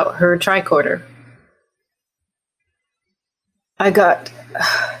you pull out her tricorder. I got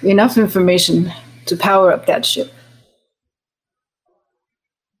enough information to power up that ship.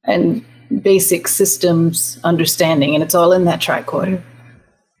 And basic systems understanding, and it's all in that tricorder.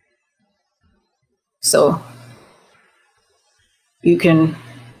 So you can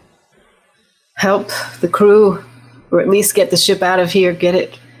help the crew, or at least get the ship out of here, get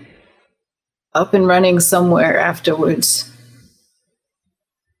it up and running somewhere afterwards.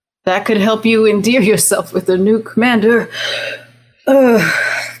 That could help you endear yourself with a new commander. And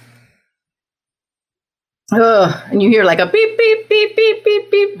you hear like a beep, beep, beep, beep,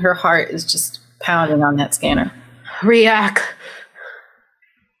 beep, beep. Her heart is just pounding on that scanner. Riek.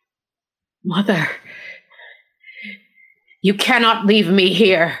 Mother. You cannot leave me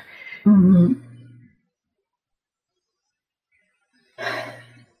here. Mm-hmm.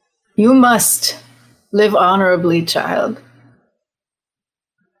 You must live honorably, child.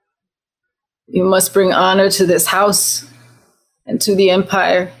 You must bring honor to this house and to the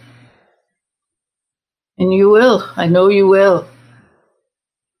Empire. And you will. I know you will.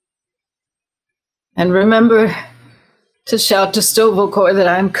 And remember to shout to Stovokor that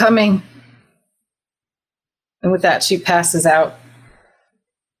I'm coming. And with that, she passes out.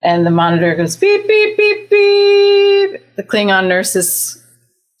 And the monitor goes beep, beep, beep, beep. The Klingon nurses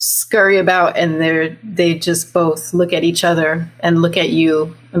scurry about, and they just both look at each other and look at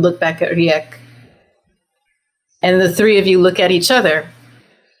you and look back at Riek. And the three of you look at each other.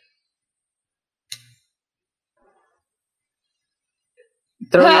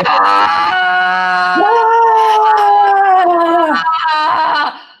 Throw your...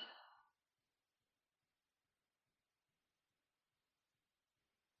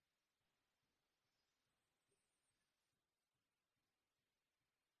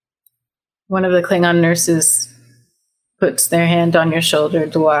 One of the Klingon nurses puts their hand on your shoulder,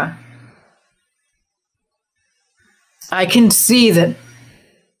 Dua. I can see that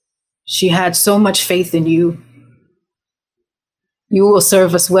she had so much faith in you. You will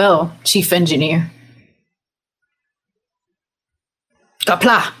serve us well, Chief Engineer.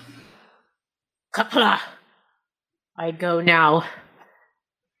 Kapla! Kapla! I go now.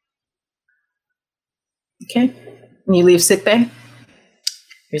 Okay. And you leave sickbay?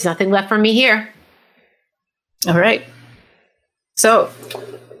 There's nothing left for me here. All right. So,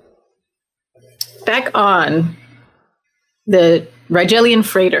 back on the Rigelian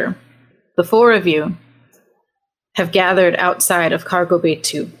freighter, the four of you have gathered outside of Cargo Bay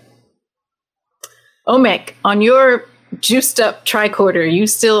 2. Omek, on your juiced up tricorder, you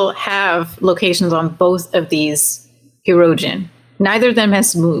still have locations on both of these Hirogen. Neither of them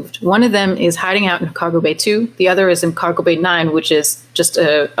has moved. One of them is hiding out in Cargo Bay 2. The other is in Cargo Bay 9, which is just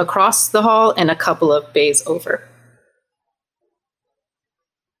across the hall and a couple of bays over.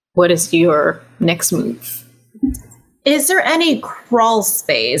 What is your next move? Is there any crawl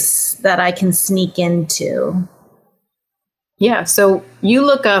space that I can sneak into? Yeah, so you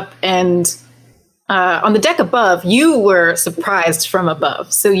look up and on the deck above, you were surprised from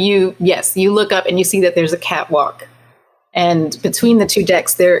above. So you look up and you see that there's a catwalk. And between the two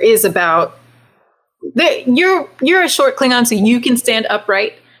decks, there is about... You're a short Klingon, so you can stand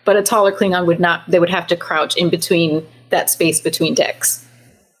upright, but a taller Klingon would not. They would have to crouch in between that space between decks.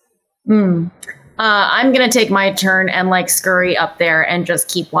 I'm going to take my turn and scurry up there and just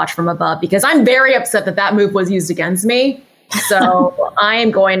keep watch from above, because I'm very upset that move was used against me. So I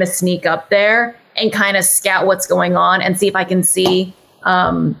am going to sneak up there and kind of scout what's going on and see if I can see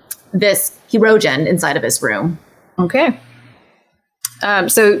this Hirogen inside of his room. Okay.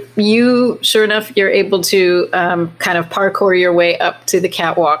 So you, sure enough, you're able to kind of parkour your way up to the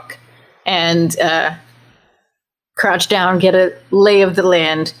catwalk and crouch down, get a lay of the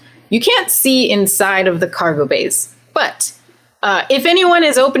land. You can't see inside of the cargo bays, but if anyone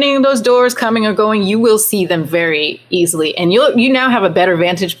is opening those doors, coming or going, you will see them very easily. And you now have a better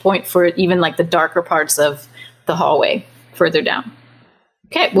vantage point for even the darker parts of the hallway further down.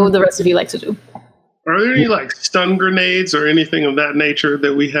 Okay, what would the rest of you like to do? Are there any stun grenades or anything of that nature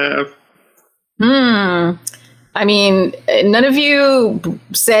that we have? I mean, none of you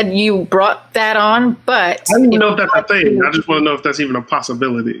said you brought that on, but... I don't even know if that's a thing. I just want to know if that's even a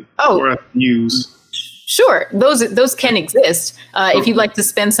possibility for us to use. Sure, those can exist. If you'd like to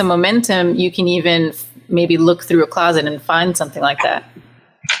spend some momentum, you can even maybe look through a closet and find something like that.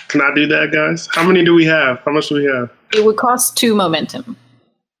 Can I do that, guys? How many do we have? How much do we have? It would cost 2 momentum.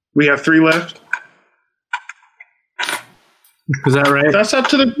 We have 3 left? Is that right? That's up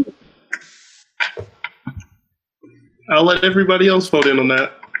to the... I'll let everybody else vote in on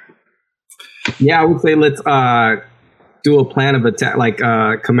that. Yeah, I would say let's do a plan of attack.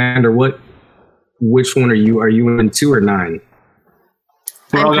 Commander, which one are you? Are you in 2 or 9?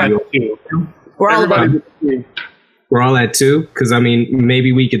 We're all at 2. We're all at 2? Because,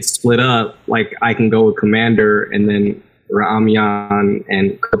 maybe we could split up. I can go with Commander, and then Ramian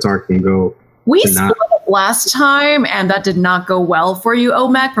and Kotar can go. We split up last time, and that did not go well for you,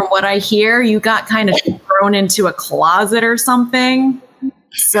 Omek. From what I hear, you got kind of thrown into a closet or something.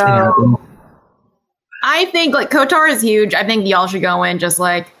 So I think Kotar is huge. I think y'all should go in just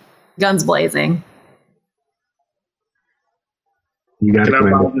guns blazing. You got Can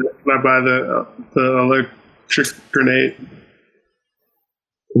I buy the electric grenade?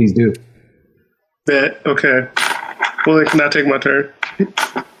 Please do. Bet. Okay. Well, then can I take my turn?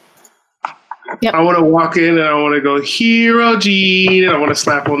 Yep. I want to walk in and I want to go, Hirogen, and I want to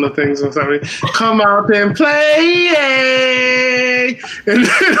slap on the things and something. Come out and play. way, and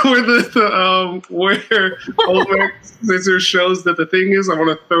then where Omek Scissor shows that the thing is, I want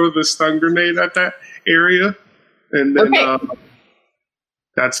to throw the stun grenade at that area, and then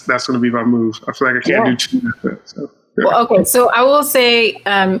that's going to be my move. I feel like I can't do two of that. So, yeah. Well, okay, so I will say,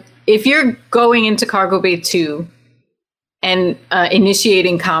 if you're going into Cargo Bay 2 and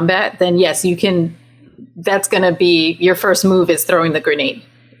initiating combat, then yes, you can. That's going to be your first move is throwing the grenade.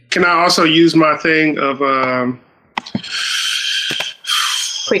 Can I also use my thing of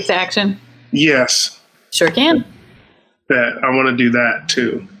quick to action? Yes. Sure can. That I want to do that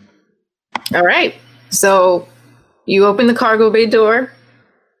too. All right. So you open the cargo bay door.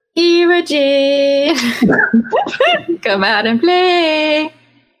 Irajin, come out and play.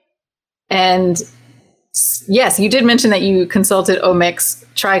 And yes, you did mention that you consulted Omek's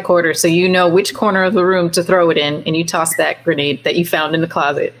tricorder, so you know which corner of the room to throw it in, and you toss that grenade that you found in the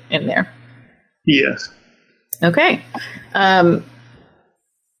closet in there. Yes. Okay.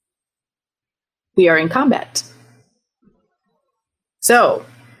 We are in combat. So,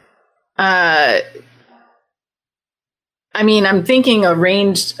 I'm thinking a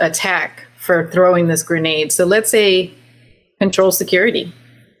ranged attack for throwing this grenade. So let's say control security.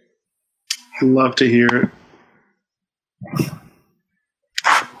 I'd love to hear it.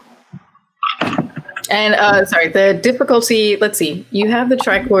 And the difficulty, let's see. You have the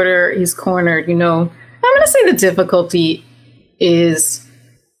tricorder, he's cornered, I'm going to say the difficulty is,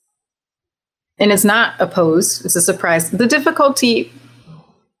 and it's not opposed, it's a surprise. The difficulty,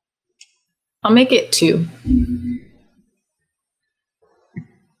 I'll make it 2.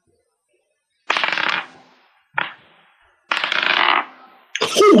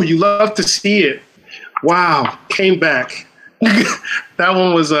 Ooh, you love to see it. Wow, came back. That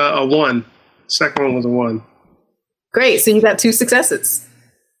one was a 1. Second one was a 1. Great, so you got 2 successes.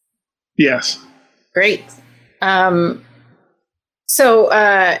 Yes. Great.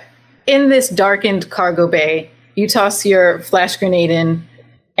 So in this darkened cargo bay, you toss your flash grenade in,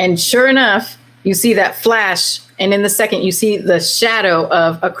 and sure enough, you see that flash, and in the second, you see the shadow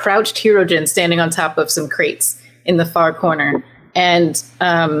of a crouched Hirojin standing on top of some crates in the far corner. And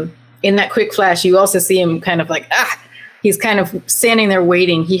in that quick flash, you also see him kind of like, he's kind of standing there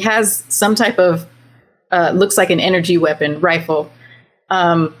waiting. He has some type of, looks like an energy weapon, rifle.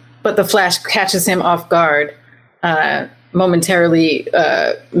 But the flash catches him off guard, momentarily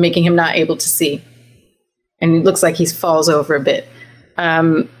making him not able to see. And it looks like he falls over a bit.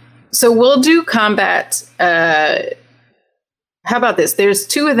 So we'll do combat. How about this? There's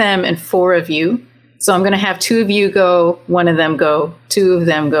 2 of them and 4 of you. So I'm going to have 2 of you go, 1 of them go, 2 of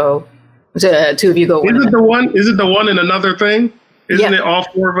them go, 2 of you go. Is it the one in another thing? Isn't it all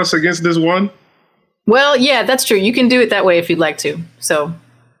 4 of us against this one? Well, yeah, that's true. You can do it that way if you'd like to. So,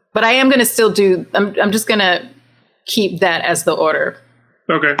 but I am going to still do. I'm just going to keep that as the order.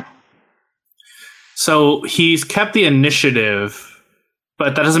 Okay. So he's kept the initiative,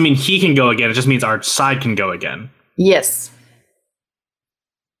 but that doesn't mean he can go again. It just means our side can go again. Yes.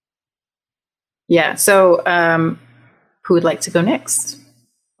 Yeah. So, who would like to go next?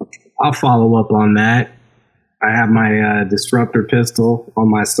 I'll follow up on that. I have my disruptor pistol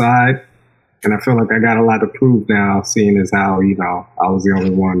on my side, and I feel like I got a lot to prove now, seeing as how, I was the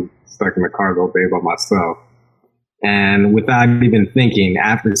only one stuck in the cargo bay by myself. And without even thinking,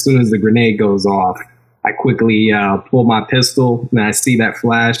 as soon as the grenade goes off, I quickly pull my pistol, and I see that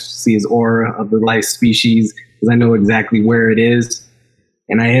flash, see his aura of the life species, because I know exactly where it is.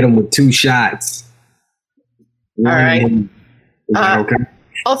 And I hit him with 2 shots. All right. Is that okay?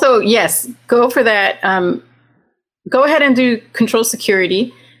 Also, yes, go for that. Go ahead and do control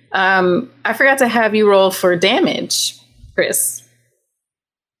security. I forgot to have you roll for damage, Chris.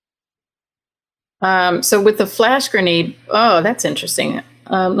 So with the flash grenade, that's interesting.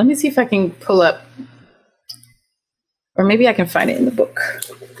 Let me see if I can pull up, or maybe I can find it in the book.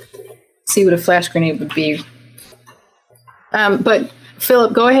 See what a flash grenade would be. But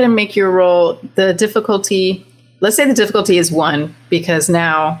Philip, go ahead and make your roll. The difficulty, let's say the difficulty is 1, because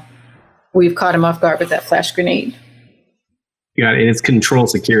now we've caught him off guard with that flash grenade. You got it. It's control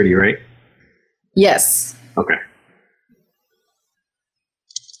security, right? Yes. Okay.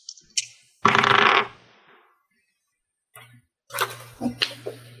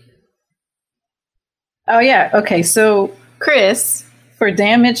 Oh, yeah. Okay. So, Chris, for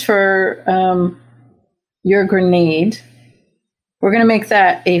damage for your grenade, we're going to make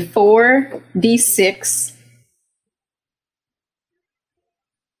that a 4d6.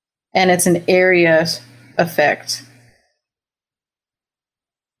 And it's an area effect.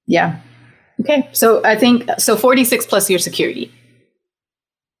 Yeah. Okay. So I think, 4d6 plus your security.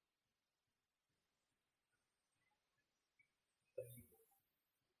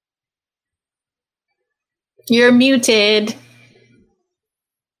 You're muted.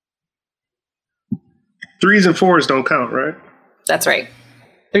 3s and 4s don't count, right? That's right.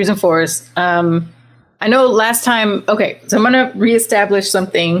 3s and 4s. I know last time. Okay, so I'm gonna reestablish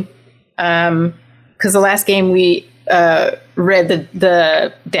something. Because the last game we read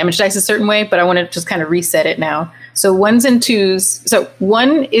the damage dice a certain way, but I want to just kind of reset it now. So 1s and 2s. So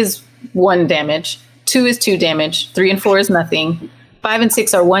 1 is 1 damage. 2 is 2 damage. 3 and 4 is nothing. 5 and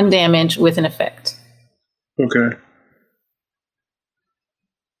 6 are 1 damage with an effect. Okay.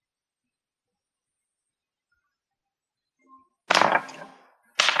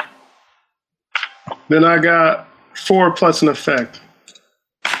 Then I got 4 plus an effect.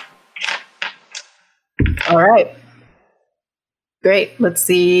 All right. Great. Let's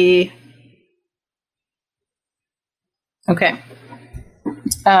see. Okay.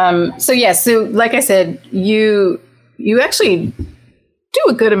 So like I said, you actually do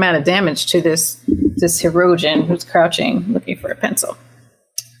a good amount of damage to this Hirogen who's crouching, looking for a pencil.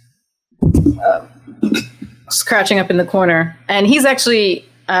 He's crouching up in the corner, and he's actually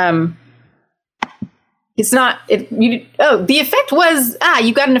it's not it. The effect was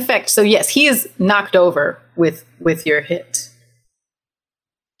you got an effect. So yes, he is knocked over with your hit.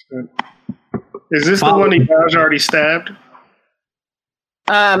 Is this the one he was already stabbed?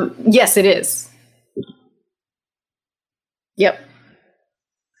 Yes, it is. Yep.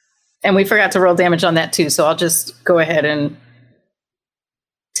 And we forgot to roll damage on that too, so I'll just go ahead and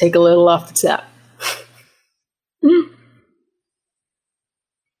take a little off the top.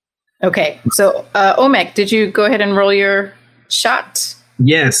 Okay, so Omek, did you go ahead and roll your shot?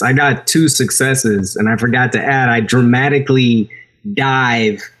 Yes, I got 2 successes, and I forgot to add, I dramatically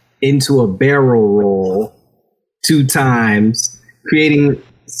dive into a barrel roll 2 times, creating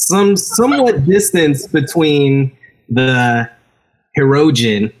somewhat distance between the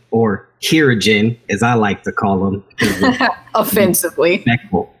Hirogen, or Hirogen, as I like to call him. Offensively.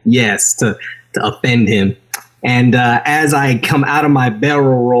 Yes, to offend him. And as I come out of my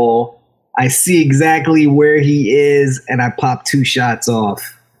barrel roll, I see exactly where he is, and I pop 2 shots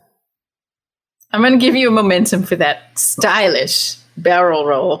off. I'm going to give you a momentum for that stylish barrel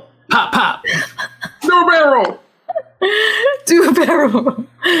roll. Pop, pop. Do a barrel. Do a barrel.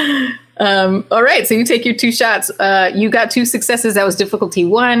 All right, so you take your 2 shots. You got 2 successes. That was difficulty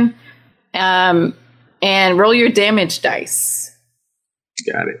 1. And roll your damage dice.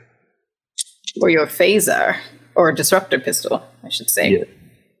 Got it. Or your phaser. Or disruptor pistol, I should say. Yeah.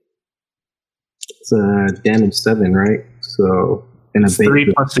 It's damage 7, right? So, and a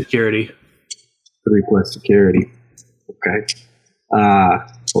 3 plus security. 3 plus security. Okay.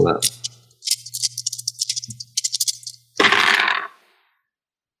 Hold up.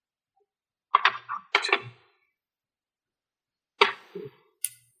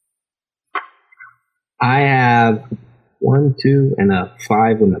 I have 1, 2, and a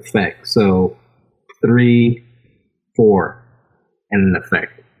 5 in effect. So 3, 4, and an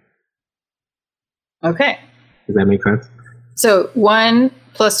effect. Okay. Does that make sense? So 1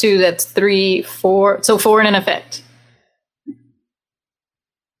 plus 2, that's 3, 4. So 4 in an effect.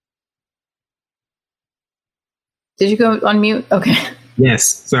 Did you go on mute? Okay. Yes.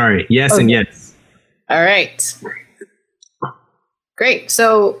 Sorry. Yes, okay. And yes. All right. Great.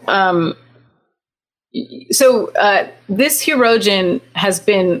 So, this Hirogen has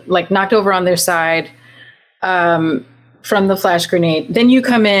been like knocked over on their side from the flash grenade. Then you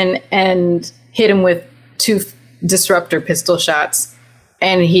come in and hit him with 2 disruptor pistol shots,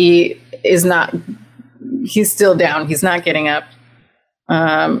 and he's still down. He's not getting up.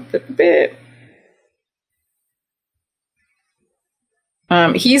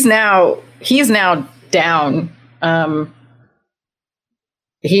 He's now down.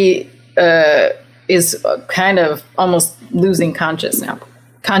 He is kind of almost losing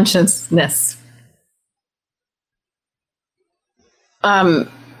consciousness.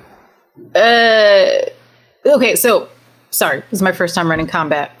 Okay, so sorry, this is my first time running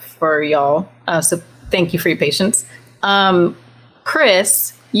combat for y'all. So thank you for your patience.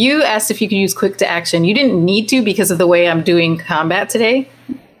 Chris, you asked if you could use quick to action. You didn't need to because of the way I'm doing combat today.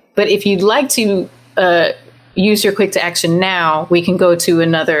 But if you'd like to use your quick to action now, we can go to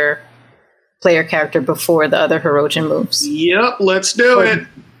another player character before the other Hirogen moves. Yep, let's do it.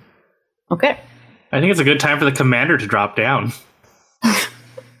 Okay. I think it's a good time for the commander to drop down.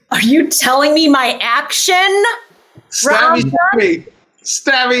 Are you telling me my action? Stabby.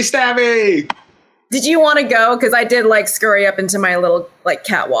 Did you want to go? Because I did scurry up into my little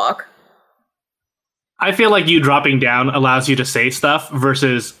catwalk. I feel like you dropping down allows you to say stuff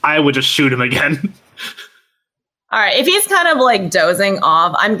versus I would just shoot him again. All right, if he's kind of like dozing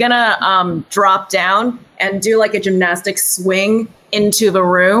off, I'm gonna drop down and do like a gymnastic swing into the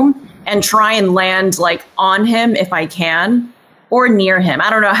room and try and land like on him if I can, or near him. I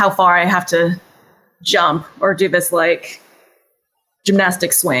don't know how far I have to jump or do this like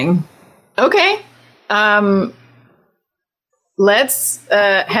gymnastic swing. Okay. Let's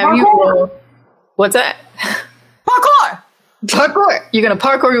have you roll. What's that? Parkour! Parkour. You're gonna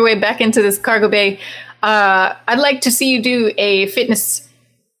parkour your way back into this cargo bay. I'd like to see you do a fitness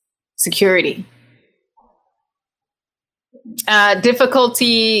security.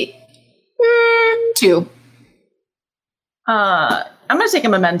 Difficulty 2. I'm going to take a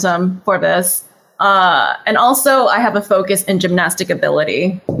momentum for this. And also, I have a focus in gymnastic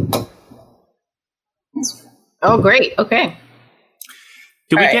ability. Oh, great. Okay.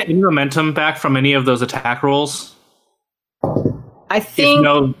 Did we get any momentum back from any of those attack rolls?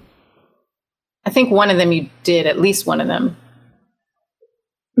 I think one of them you did, at least one of them.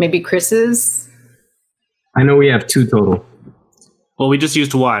 Maybe Chris's? I know we have 2 total. Well, we just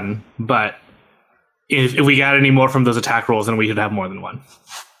used 1, but if we got any more from those attack rolls, then we could have more than 1.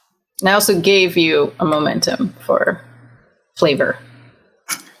 And I also gave you a momentum for flavor.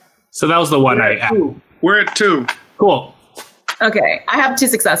 So that was the one I had. We're at 2. Cool. Okay, I have 2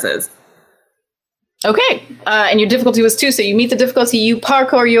 successes. Okay, and your difficulty was 2, so you meet the difficulty, you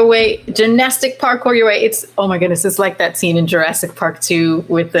parkour your way, gymnastic parkour your way. It's, oh my goodness, it's like that scene in Jurassic Park 2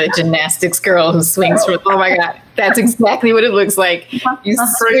 with the gymnastics girl who swings from, oh my god, that's exactly what it looks like. You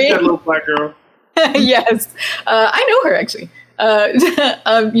Praise that little black girl. Yes, I know her actually.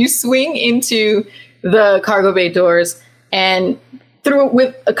 You swing into the cargo bay doors and through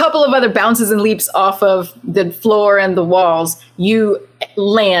with a couple of other bounces and leaps off of the floor and the walls, you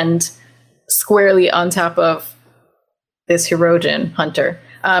land squarely on top of this Hirogen hunter.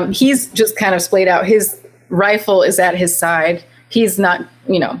 He's just kind of splayed out. His rifle is at his side. He's not,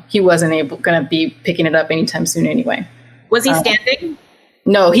 he wasn't going to be picking it up anytime soon anyway. Was he standing?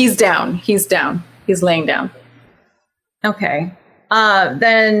 No, he's down. He's down. He's laying down. Okay.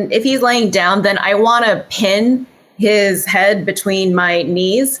 Then if he's laying down, then I want to pin his head between my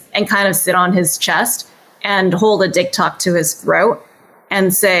knees and kind of sit on his chest and hold a dick talk to his throat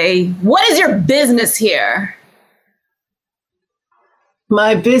and say, "What is your business here?"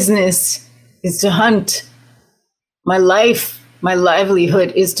 My business is to hunt. My life, my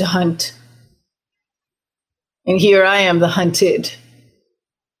livelihood is to hunt. And here I am, the hunted.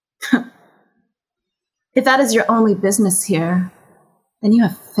 If that is your only business here, then you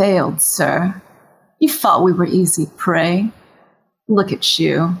have failed, sir. You thought we were easy prey. Look at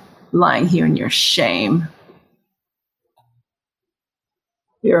you, lying here in your shame.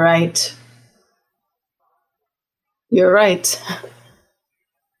 You're right. You're right.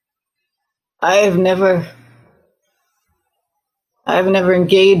 I've never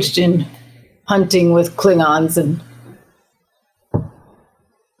engaged in hunting with Klingons, and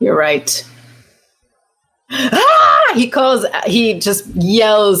you're right. Ah! He just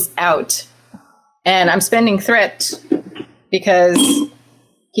yells out. And I'm spending threat because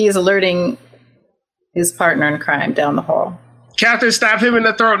he is alerting his partner in crime down the hall. Captain, stab him in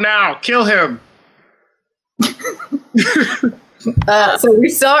the throat now. Kill him.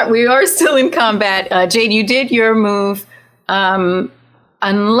 So we are still in combat. Jade, you did your move.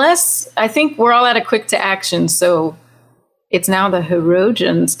 Unless, I think we're all at a quick to action, so it's now the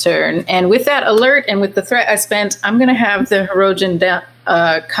Hirogen's turn. And with that alert and with the threat I spent, I'm going to have the Hirogen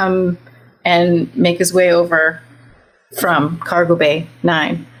come and make his way over from Cargo Bay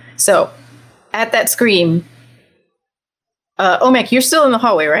 9. So, at that scream, Omek, you're still in the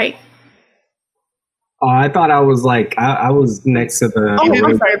hallway, right? Oh, I thought I was I was next to the... Oh,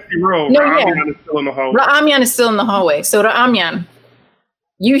 I'm sorry, room. No, Ra'amyan is still in the hallway. Ra'amyan is still in the hallway. So, Ra'amyan,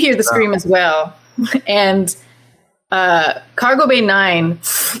 you hear the scream as well. And Cargo Bay 9,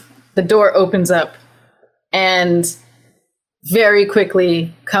 the door opens up and very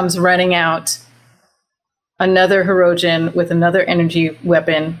quickly comes running out another Hirogen with another energy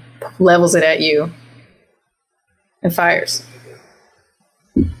weapon, levels it at you, and fires.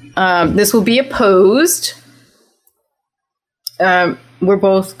 This will be opposed. We're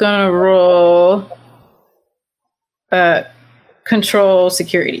both gonna roll control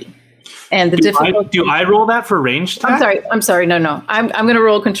security. And the difficulty. Do I roll that for range attack? I'm sorry. No. I'm gonna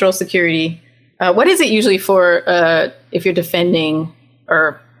roll control security. What is it usually for if you're defending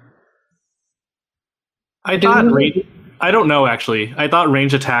or? I don't know actually. I thought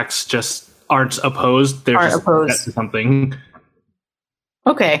range attacks just aren't opposed. They're just opposed to something.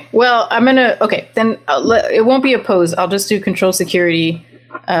 Okay. Well, then it won't be opposed. I'll just do control security.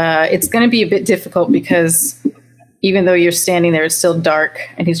 It's going to be a bit difficult because even though you're standing there, it's still dark,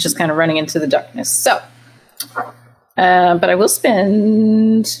 and he's just kind of running into the darkness. So, but I will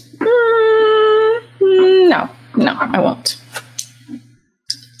spend. No, I won't.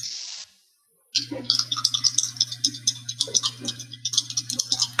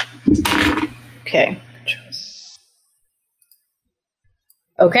 Okay.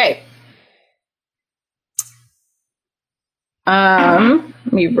 Okay.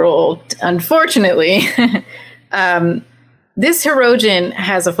 We rolled. Unfortunately, this Hirogen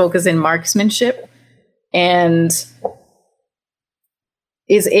has a focus in marksmanship and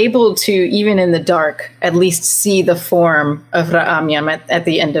is able to, even in the dark, at least see the form of Ra'amyan at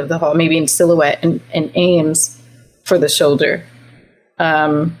the end of the hall, maybe in silhouette, and aims for the shoulder.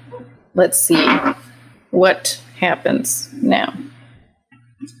 Let's see what happens now.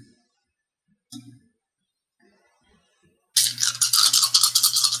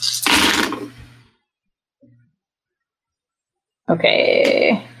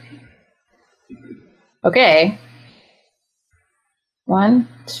 Okay. 1,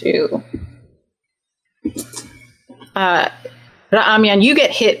 2. Ra'amyan, you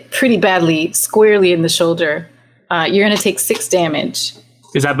get hit pretty badly, squarely in the shoulder. You're going to take 6 damage.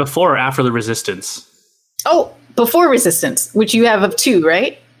 Is that before or after the resistance? Oh, before resistance, which you have of 2,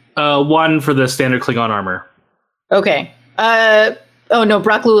 right? 1 for the standard Klingon armor. Okay. Oh no,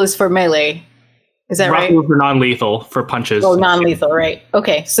 Brocklul is for melee. Is that right? Brocklul for non-lethal, for punches. Oh, non-lethal, right.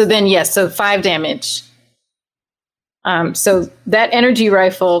 Okay, so then yes, so 5 damage. So that energy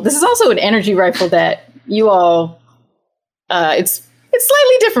rifle, this is also an energy rifle that you all, it's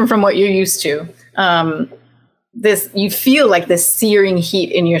slightly different from what you're used to. You feel like this searing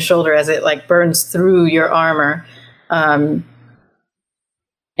heat in your shoulder as it like burns through your armor. And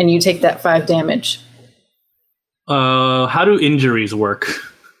you take that 5 damage. How do injuries work?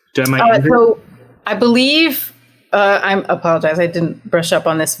 So I believe, I apologize, I didn't brush up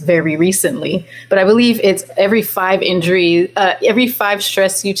on this very recently, but I believe it's every 5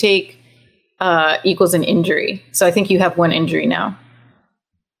 stress you take equals an injury. So I think you have 1 injury now.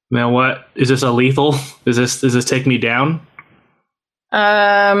 Man, what is this a lethal? Does this take me down?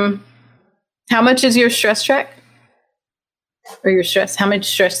 How much is your stress track? Or your stress? How much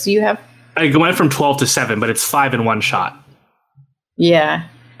stress do you have? I went from 12 to 7, but it's 5 in one shot. Yeah.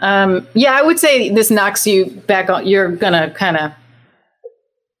 I would say this knocks you back on. You're gonna kind of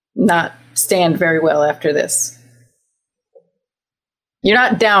not stand very well after this. You're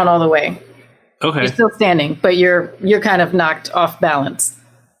not down all the way. Okay. You're still standing, but you're kind of knocked off balance.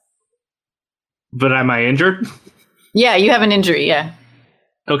 But am I injured? Yeah, you have an injury, yeah.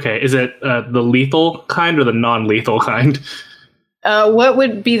 Okay, is it the lethal kind or the non-lethal kind? What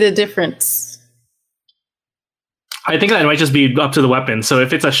would be the difference? I think that might just be up to the weapon. So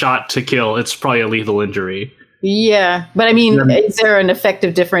if it's a shot to kill, it's probably a lethal injury. Yeah, but I mean, is there an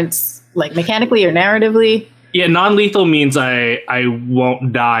effective difference, like mechanically or narratively? Yeah, non-lethal means I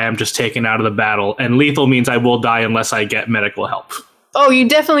won't die, I'm just taken out of the battle. And lethal means I will die unless I get medical help. Oh, you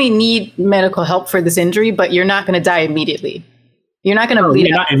definitely need medical help for this injury, but you're not going to die immediately. You're not going to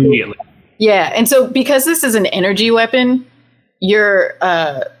bleed out. Not immediately. Yeah, and so because this is an energy weapon, you're...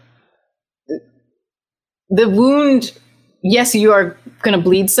 the wound, yes, you are going to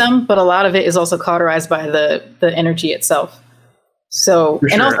bleed some, but a lot of it is also cauterized by the energy itself. So, For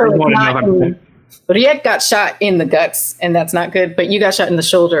and sure. also, Riek got shot in the guts, and that's not good. But you got shot in the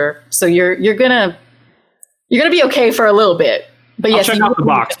shoulder, so you're gonna be okay for a little bit. But yes, I'll check off the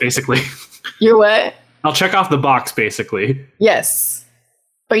box, basically. You're what? I'll check off the box, basically. Yes,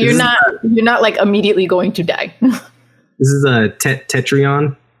 but you're not like immediately going to die. This is a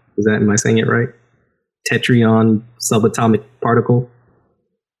Tetrion. Am I saying it right? Tetrion subatomic particle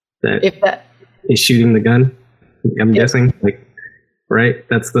that is shooting the gun. I'm guessing, right?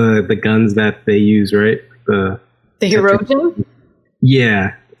 That's the guns that they use, right? The Hirogen?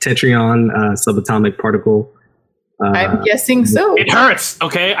 Yeah, Tetrion subatomic particle. I'm guessing so. It hurts.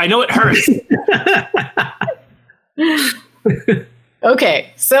 Okay, I know it hurts.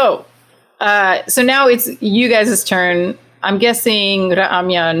 Okay, so now it's you guys' turn. I'm guessing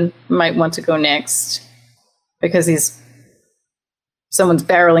Ra'amyan might want to go next because someone's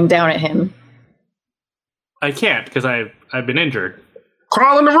barreling down at him. I can't because I've been injured.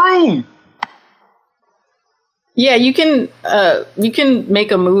 Crawl in the room. Yeah, you can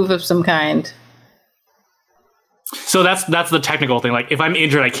make a move of some kind. So that's the technical thing. Like if I'm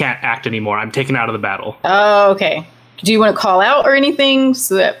injured, I can't act anymore. I'm taken out of the battle. Oh, okay. Do you want to call out or anything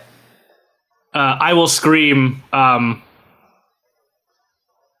so that? I will scream.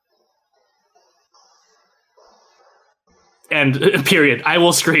 and period. I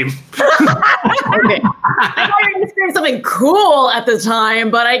will scream. Okay. I thought you were going to scream something cool at the time,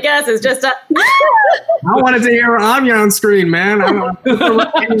 but I guess it's just a. I wanted to hear Amyan scream, man. I want to hear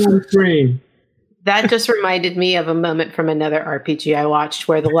Amyan scream. That just reminded me of a moment from another RPG I watched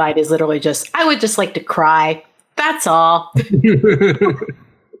where the line is literally just, I would just like to cry. That's all.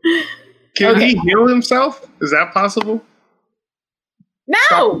 Can he heal himself? Is that possible? No!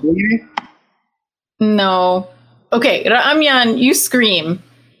 Stop bleeding? No. Okay, Amyan, you scream,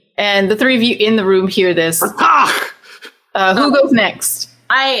 and the three of you in the room hear this. Who goes next?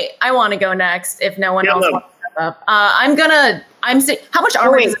 I want to go next if no one else wants to step up. How much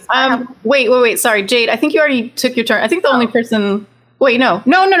armor does this have? Wait. Sorry, Jade. I think you already took your turn. I think the only person. Wait, no.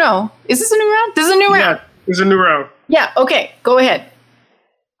 Is this a new round? This is a new round. Yeah, it's a new round. Yeah. Okay. Go ahead.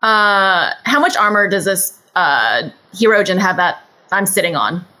 How much armor does this Hirogen have that I'm sitting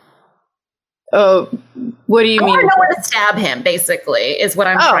on? Oh, what do you mean? I know where to stab him. Basically, is what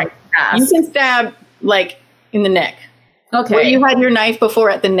I'm trying to ask. You can stab like in the neck. Okay. Where you had your knife before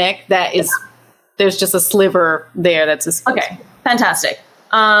at the neck, that is, there's just a sliver there that's a okay. Fantastic.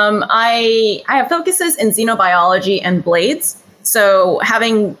 I have focuses in xenobiology and blades. So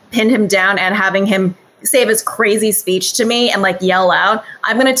having pinned him down and having him say this crazy speech to me and like yell out,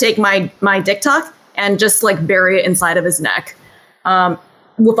 I'm gonna take my dick tuck and just like bury it inside of his neck,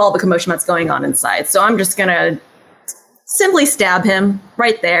 with all the commotion that's going on inside. So I'm just gonna simply stab him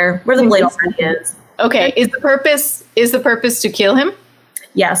right there where the blade already is. Okay. Is the purpose to kill him?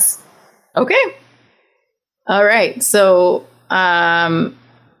 Yes. Okay. All right. So, I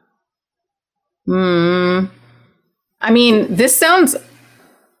mean, this sounds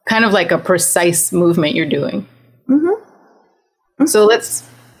kind of like a precise movement you're doing. Mm-hmm. So let's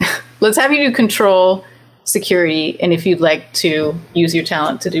have you do control, security, and if you'd like to use your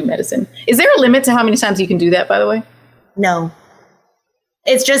talent to do medicine. Is there a limit to how many times you can do that, by the way? No.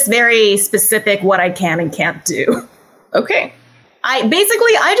 It's just very specific what I can and can't do. Okay. I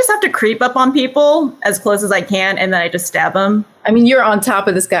just have to creep up on people as close as I can, and then I just stab them. I mean, you're on top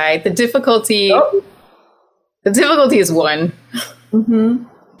of this guy. The difficulty is 1. Mm-hmm.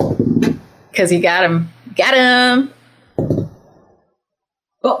 Because you got him. Got him.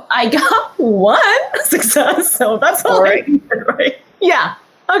 Well, I got 1 success, so that's all right. Right? Yeah.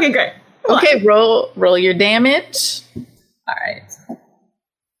 Okay, great. Okay, roll your damage. All right.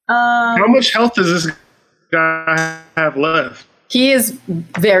 How much health does this guy have left? He is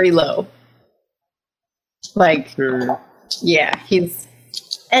very low. Like, yeah, he's...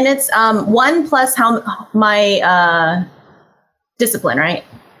 And it's 1 plus my discipline, right?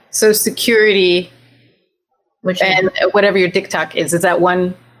 So security, and whatever your dick-tock is that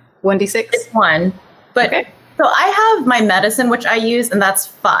 1d6? It's 1. But okay. So I have my medicine, which I use, and that's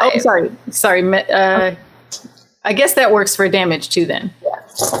 5. Oh, sorry. I guess that works for damage too, then. Yeah.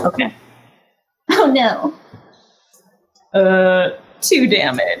 Okay. Oh no. 2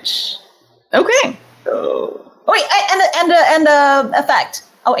 damage. Okay. Oh wait, and effect.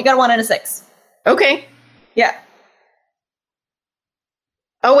 Oh, I got a 1 and a 6. Okay. Yeah.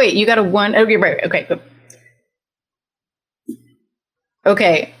 Oh wait, you got a 1. Okay, right. Okay, good.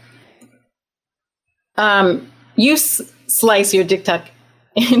 Okay. You slice your dick tuck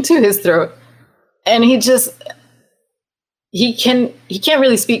into his throat, and he can't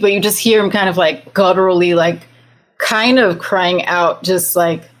really speak, but you just hear him kind of like gutturally, like kind of crying out, just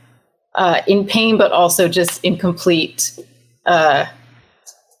like in pain, but also just in complete.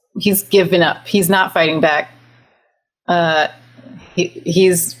 He's given up. He's not fighting back.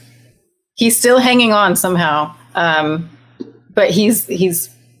 He's still hanging on somehow, but he's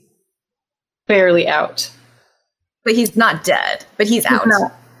barely out. But he's not dead. But he's out.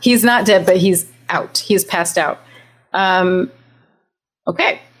 He's not dead, but he's out. He's passed out.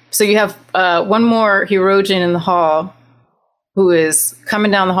 Okay, so you have one more Hirogen in the hall who is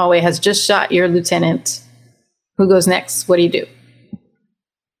coming down the hallway, has just shot your lieutenant. Who goes next? What do you do?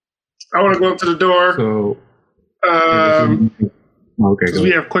 I want to go up to the door. So, because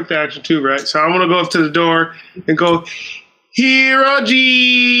we have quick action too, right? So I want to go up to the door and go, Hirogen,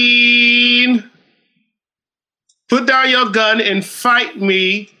 put down your gun and fight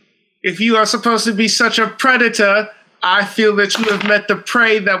me. If you are supposed to be such a predator, I feel that you have met the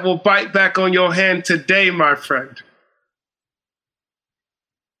prey that will bite back on your hand today, my friend.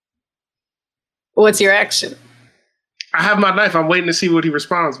 What's your action? I have my knife. I'm waiting to see what he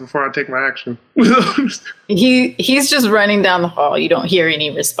responds before I take my action. He's just running down the hall. You don't hear any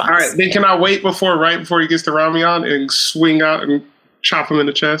response. All right, then can I wait right before he gets to Ramyan and swing out and chop him in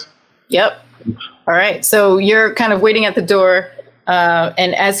the chest? Yep. All right, so you're kind of waiting at the door,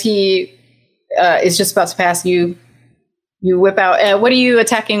 and as he is just about to pass, you You whip out. What are you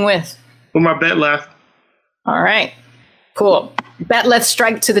attacking with? With my bet left. All right. Cool. Batleth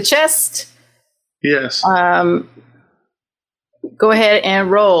strike to the chest. Yes. Go ahead and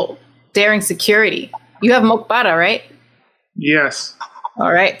roll daring security. You have Mokbara, right? Yes.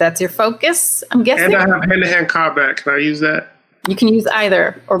 All right. That's your focus, I'm guessing. And I have hand-to-hand combat. Can I use that? You can use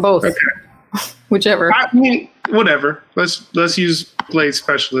either or both. Okay. Whichever. I mean, whatever. Let's use Blade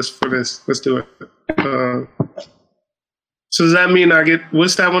Specialist for this. Let's do it. So does that mean I get,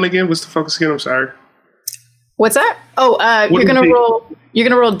 what's that one again? What's the focus again? I'm sorry. What's that? Oh, you're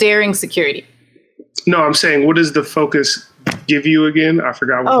gonna roll daring security. No, I'm saying, what does the focus give you again? I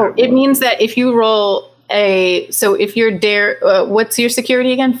forgot what that it was. means that if you roll if you're what's your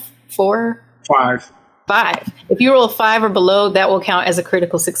security again? 4? 5. 5. If you roll 5 or below, that will count as a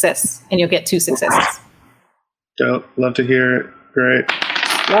critical success, and you'll get 2 successes. Dope. Love to hear it. Great.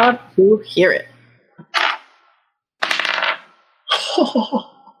 Love to hear it.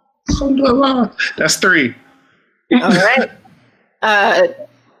 That's 3. All right.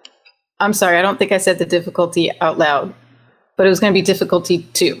 I'm sorry, I don't think I said the difficulty out loud, but it was going to be difficulty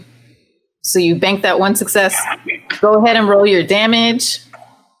 2. So you bank that 1 success. Go ahead and roll your damage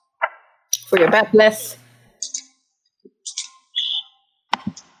for your Batleth.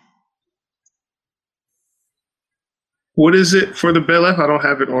 What is it for the Batleth? I don't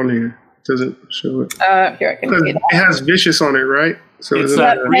have it on here. Doesn't show it. Here, I can Because get it has vicious on it, right? So It's isn't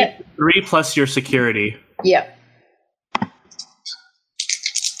that 3 plus your security. Yeah.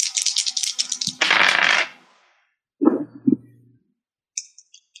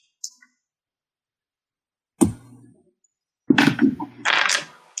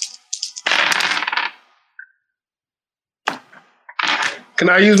 Can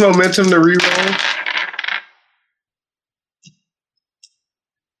I use momentum to reroll?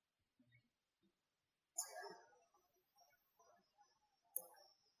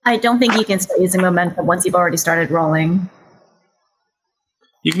 I don't think you can start using momentum once you've already started rolling.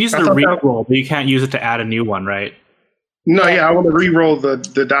 You can use I the thought that- reroll, but you can't use it to add a new one, right? No, yeah, I want to reroll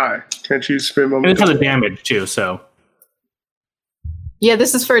the die. Can't you spend And it's momentum? for the damage too, so. Yeah,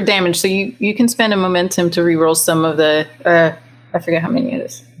 this is for damage, so you can spend a momentum to reroll some of the I forget how many it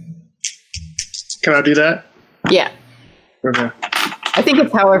is. Can I do that? Yeah. Okay. I think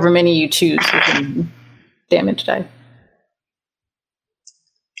it's however many you choose within damage die.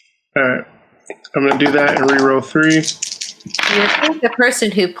 All right. I'm going to do that and reroll 3. You would think the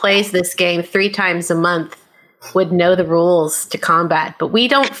person who plays this game 3 times a month would know the rules to combat, but we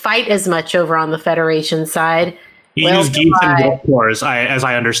don't fight as much over on the Federation side. You Well, use geese and goodbye. wolf cores, as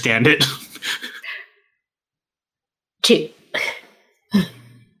I understand it. 2.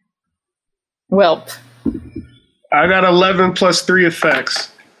 Welp. I got 11 plus 3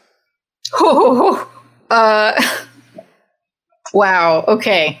 effects. Wow.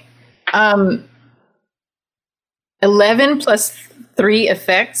 Okay. 11 plus 3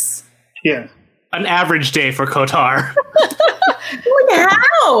 effects. Yeah. An average day for Kotar.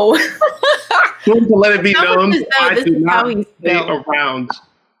 How? Just to let it be How known, much is that? I This do is how not he's stay built. around.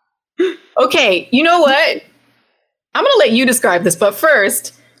 Okay, you know what? I'm going to let you describe this, but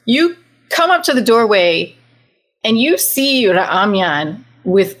first, you come up to the doorway and you see Ra'amyan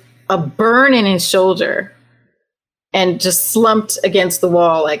with a burn in his shoulder and just slumped against the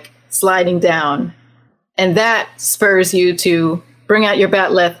wall, like sliding down. And that spurs you to bring out your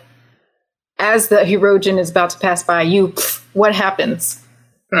Batleth. As the Hirogen is about to pass by you, what happens?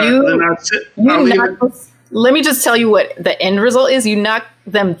 You- Then I sit, You I'll leave knock it- this- let me just tell you what the end result is. You knock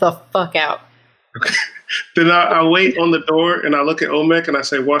them the fuck out. Then I wait on the door and I look at Omek and I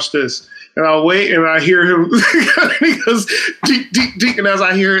say, watch this. And I'll wait and I hear him. He goes, deep, deep, deep. And as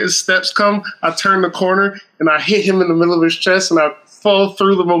I hear his steps come, I turn the corner and I hit him in the middle of his chest and I fall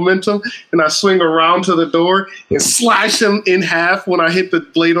through the momentum and I swing around to the door and slash him in half when I hit the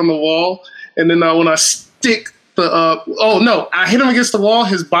blade on the wall. And then when I stick I hit him against the wall,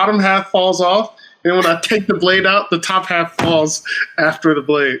 his bottom half falls off. And when I take the blade out, the top half falls after the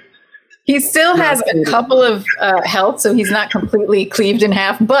blade. He still has a couple of health, so he's not completely cleaved in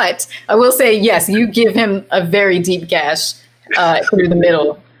half. But I will say, yes, you give him a very deep gash through the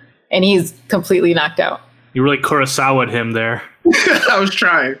middle, and he's completely knocked out. You really Kurosawa him there. I was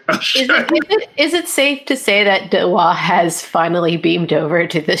trying. Is it safe to say that Dewa has finally beamed over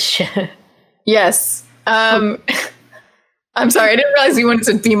to this ship? Yes. I'm sorry, I didn't realize you wanted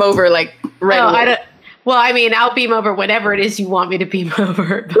to beam over like right No, away. I don't. Well, I mean, I'll beam over whenever it is you want me to beam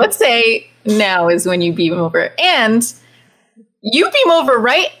over. Let's say now is when you beam over, and you beam over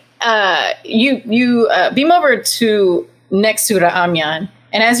right. You beam over to next to Ra'amyan,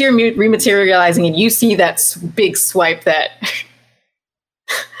 And as you're rematerializing it, you see that big swipe that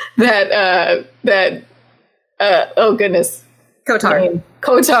oh goodness. Kotar.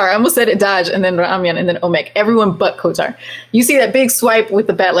 Kotar. I almost said it, Dodge, and then Ramyan, and then Omek. Everyone but Kotar. You see that big swipe with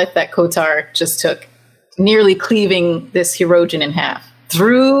the bat'leth that Kotar just took, nearly cleaving this Hirogen in half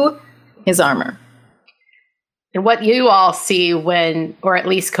through his armor. And what you all see when, or at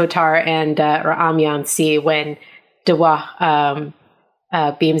least Kotar and Ramyan see when Dawa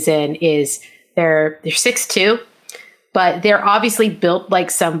beams in, is they're 6'2", but they're obviously built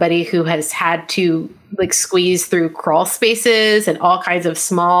like somebody who has had to like squeeze through crawl spaces and all kinds of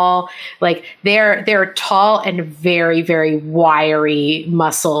small, like they're tall and very, very wiry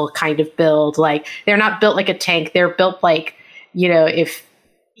muscle kind of build. Like they're not built like a tank. They're built like, if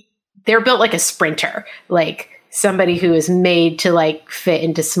they're built like a sprinter, like somebody who is made to like fit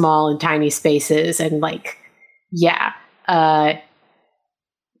into small and tiny spaces. And like, yeah,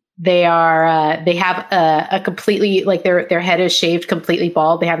 they have a completely, like their head is shaved completely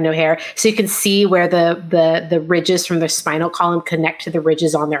bald. They have no hair. So you can see where the ridges from their spinal column connect to the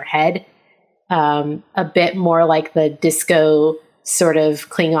ridges on their head. A bit more like the disco sort of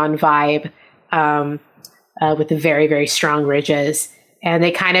Klingon vibe, with the very, very strong ridges. And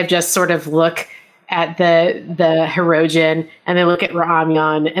they kind of just sort of look at the Hirogen, and they look at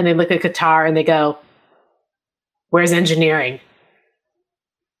Ramyan, and they look at Kotar, and they go, "Where's engineering?"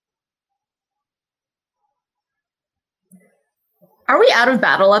 Are we out of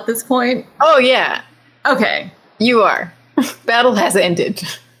battle at this point? Oh, yeah. Okay. You are. Battle has ended.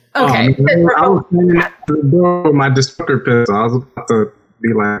 Okay. I was standing at the door with my destructor pistol. I was about to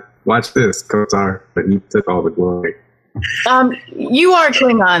be like, watch this, Kotar, but you took all the glory. You are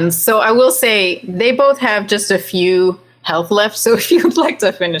Klingons, so I will say they both have just a few health left, so if you'd like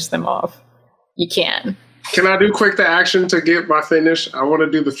to finish them off, you can. Can I do quick the action to get my finish? I want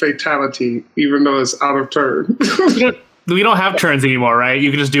to do the fatality, even though it's out of turn. We don't have turns anymore, right?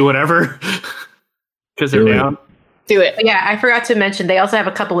 You can just do whatever because they're down. Do it. Yeah, I forgot to mention they also have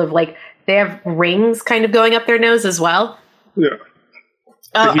a couple of they have rings kind of going up their nose as well. Yeah.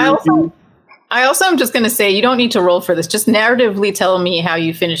 I also am just going to say you don't need to roll for this. Just narratively tell me how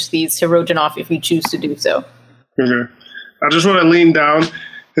you finish these Hirogen off if you choose to do so. Okay. I just want to lean down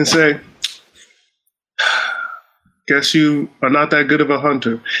and say, guess you are not that good of a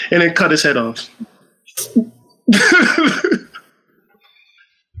hunter. And then cut his head off.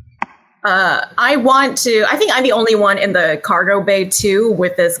 I think I'm the only one in the cargo bay too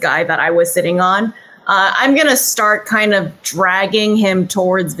with this guy that I was sitting on. I'm going to start kind of dragging him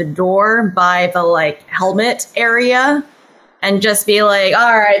towards the door by the helmet area and just be like,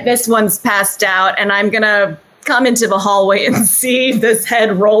 all right, this one's passed out. And I'm going to come into the hallway and see this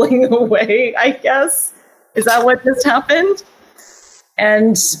head rolling away, I guess. Is that what just happened?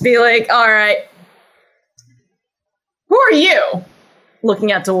 And be like, all right, who are you?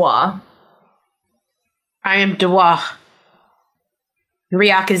 Looking at Dawa. I am Dawa.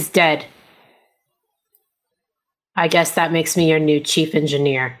 Riak is dead. I guess that makes me your new chief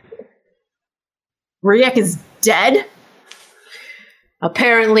engineer. Riak is dead?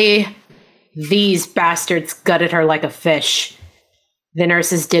 Apparently, these bastards gutted her like a fish. The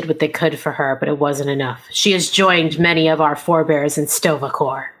nurses did what they could for her, but it wasn't enough. She has joined many of our forebears in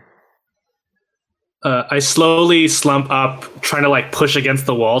Stovacor. I slowly slump up, trying to push against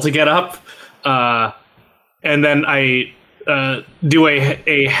the wall to get up. And then I do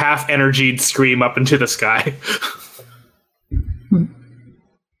a half-energied scream up into the sky.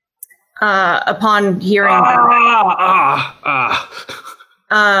 Upon hearing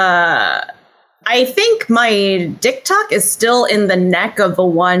I think my dick tuck is still in the neck of the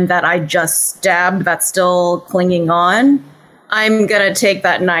one that I just stabbed that's still clinging on. I'm gonna take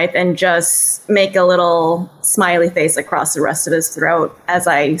that knife and just make a little smiley face across the rest of his throat as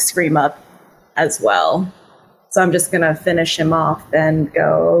I scream up as well. So I'm just gonna finish him off and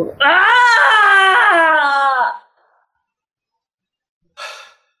go, ah!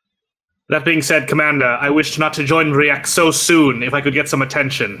 That being said, Commander, I wished not to join Riak so soon if I could get some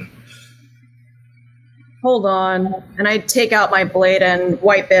attention. Hold on. And I take out my blade and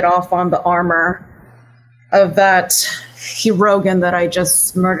wipe it off on the armor of that Hirogen that I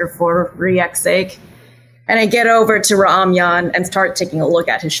just murdered for Riak's sake. And I get over to Ramyan and start taking a look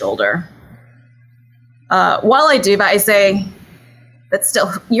at his shoulder. While I do that, I say, "But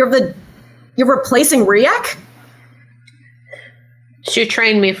still, you're replacing Riak?" She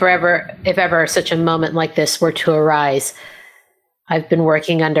trained me forever, if ever such a moment like this were to arise. I've been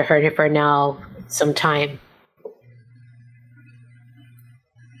working under her for now some time.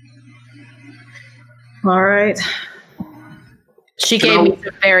 All right. She gave me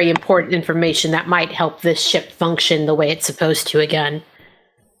some very important information that might help this ship function the way it's supposed to again.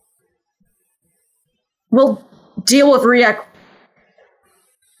 We'll deal with Riek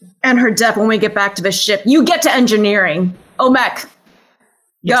and her death when we get back to the ship. You get to engineering. Omek,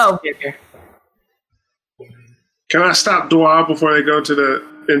 go. Yes, Can I stop Dua before they go to the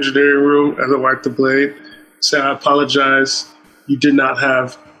engineering room as I wipe the blade? Say, I apologize. You did not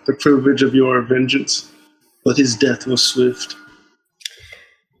have the privilege of your vengeance, but his death was swift.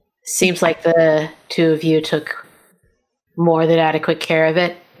 Seems like the two of you took more than adequate care of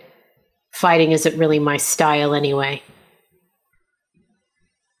it. Fighting isn't really my style anyway.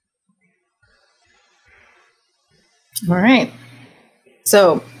 All right.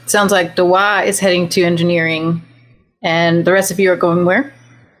 So, sounds like Dua is heading to engineering, and the rest of you are going where?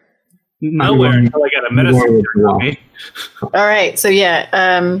 Nowhere until I get a medicine. Okay. All right. So,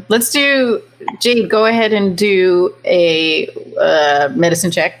 let's do, Jade, go ahead and do a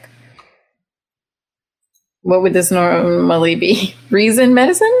medicine check. What would this normally be? Reason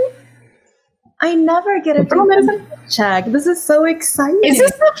medicine? I never get a medicine check. This is so exciting. Is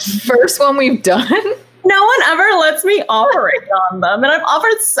this the first one we've done? No one ever lets me operate on them, and I've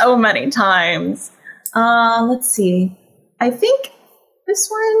offered so many times. Let's see. I think this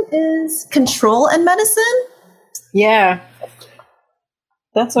one is control and medicine. Yeah.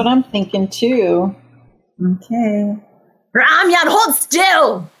 That's what I'm thinking too. Okay. Ramyan, hold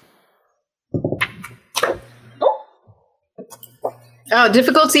still! Oh,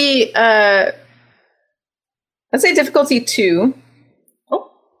 difficulty, let's say difficulty 2. Oh.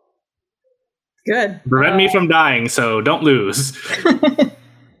 Good. Prevent me from dying, so don't lose.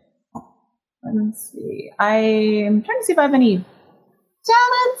 Let's see. I'm trying to see if I have any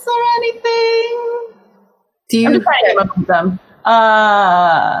talents or anything. Do you? I'm just trying to come up with them.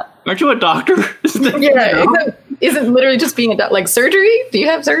 Aren't you a doctor? Isn't literally just being a doctor like surgery? Do you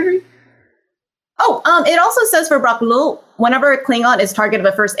have surgery? Oh, it also says for Brakulul, whenever a Klingon is target of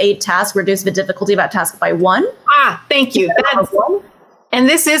a first aid task, reduce the difficulty of that task by 1. Ah, thank you. And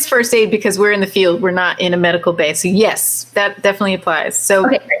this is first aid because we're in the field. We're not in a medical base. So yes, that definitely applies. So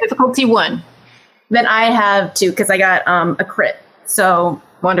difficulty 1. Then I have 2 because I got a crit. So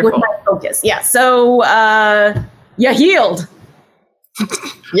wonderful. With my focus. Yeah. So you healed.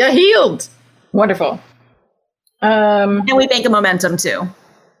 You healed. Wonderful. And we bank a momentum too.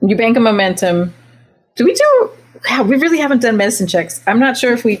 You bank a momentum. Do we do? Wow, we really haven't done medicine checks. I'm not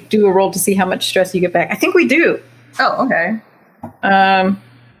sure if we do a roll to see how much stress you get back. I think we do. Oh, okay. No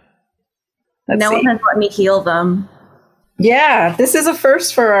one has let me heal them. Yeah, this is a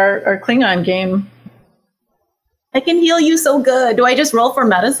first for our Klingon game. I can heal you so good. Do I just roll for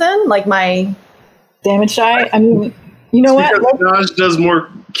medicine? Like my damage die? I mean, you know what? Daj does more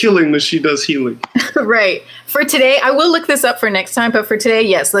killing than she does healing. Right. For today, I will look this up for next time, but for today,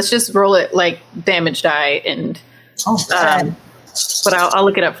 yes, let's just roll it like damage die and but I'll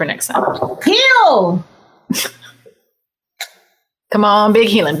look it up for next time. Heal! Come on, big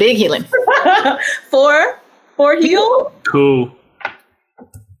healing. 4 heal? Cool.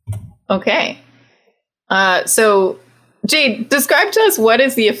 Okay. So Jade, describe to us what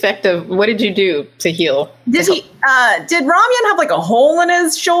is the effect of what did you do to heal? Did Ramyan have like a hole in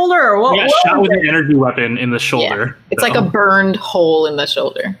his shoulder or what? Yeah, shot with an energy weapon in the shoulder. Yeah. It's like a burned hole in the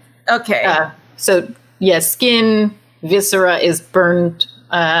shoulder. Okay. So skin, viscera is burned.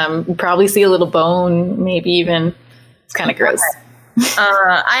 You probably see a little bone, maybe even. It's kind of gross.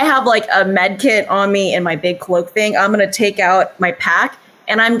 I have like a med kit on me in my big cloak thing. I'm going to take out my pack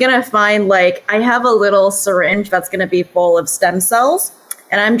and I'm going to find like, I have a little syringe that's going to be full of stem cells.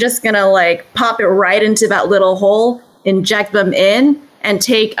 And I'm just going to like pop it right into that little hole, inject them in and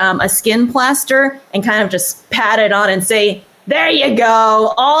take a skin plaster and kind of just pat it on and say, there you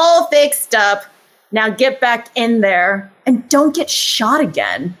go, all fixed up. Now get back in there and don't get shot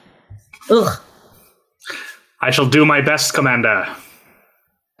again. Ugh. I shall do my best, Commander.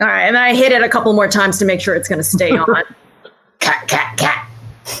 All right, and then I hit it a couple more times to make sure it's going to stay on. Cat.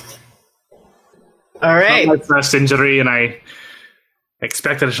 All right. Not my first injury, and I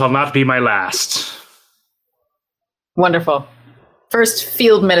expect that it shall not be my last. Wonderful. First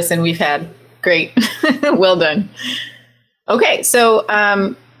field medicine we've had. Great. Well done. Okay, so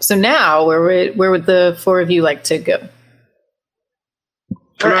now where would the 4 of you like to go?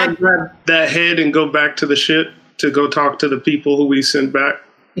 Can I grab that head and go back to the ship to go talk to the people who we sent back?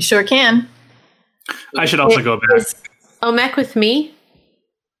 You sure can. I should also go back. Is Omek with me?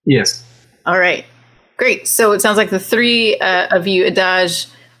 Yes. All right. Great. So it sounds like the 3 of you, Adaj,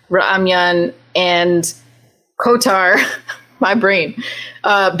 Ramyan, and Kotar, my brain,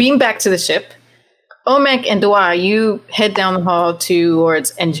 beam back to the ship. Omek and Dwa, you head down the hall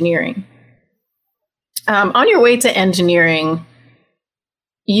towards engineering. On your way to engineering,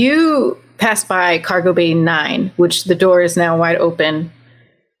 you pass by Cargo Bay 9, which the door is now wide open.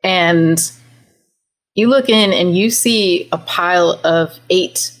 And you look in and you see a pile of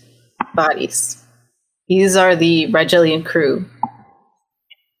 8 bodies. These are the Rigelian crew.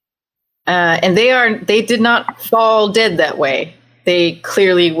 And they did not fall dead that way. They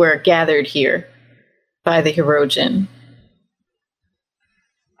clearly were gathered here by the Hirogen.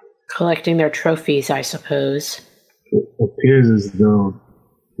 Collecting their trophies, I suppose. It appears as though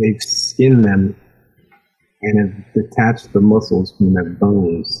they've skinned them and have detached the muscles from their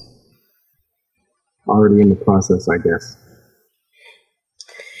bones. Already in the process, I guess.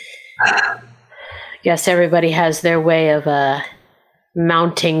 Guess everybody has their way of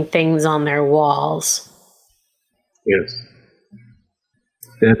mounting things on their walls. Yes.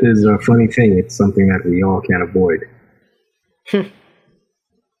 Death is a funny thing. It's something that we all can't avoid.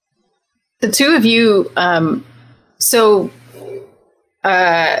 The two of you, a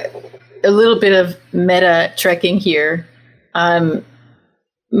little bit of meta trekking here.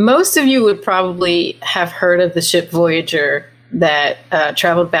 Most of you would probably have heard of the ship Voyager that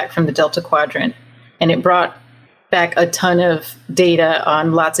traveled back from the Delta Quadrant, and it brought back a ton of data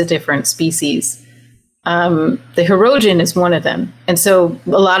on lots of different species. The Hirogen is one of them. And so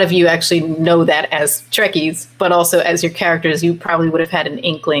a lot of you actually know that as Trekkies, but also as your characters, you probably would have had an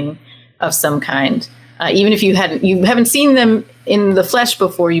inkling of some kind. Even if you haven't seen them in the flesh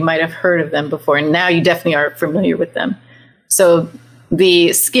before, you might have heard of them before, and now you definitely are familiar with them. So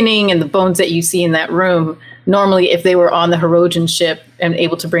the skinning and the bones that you see in that room, normally if they were on the Hirogen ship and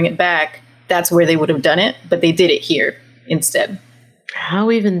able to bring it back, that's where they would have done it, but they did it here instead.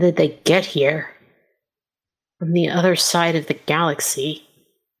 How even did they get here? From the other side of the galaxy?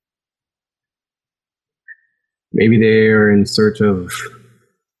 Maybe they are in search of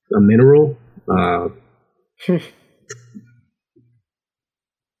a mineral.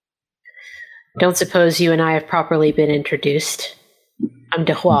 Don't suppose you and I have properly been introduced. I'm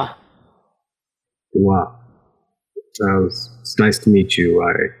Dehua. Wow. It's nice to meet you.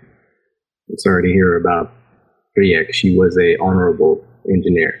 I'm sorry to hear about Riek. She was a honorable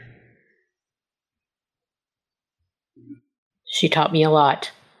engineer. She taught me a lot.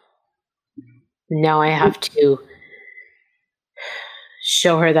 Now I have to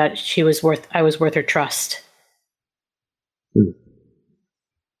show her that I was worth her trust. I'm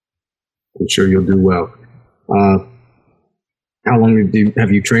sure you'll do well. How long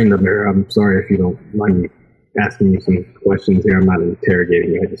have you trained up there? I'm sorry if you don't mind me asking you some questions here. I'm not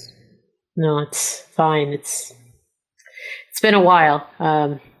interrogating you. No, it's fine. It's been a while.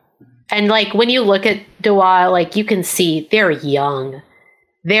 And like when you look at Dwa, like you can see they're young.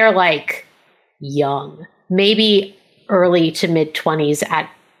 They're like young, maybe early to mid 20s at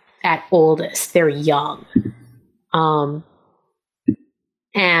oldest. They're young.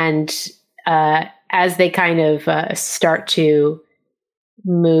 And as they kind of start to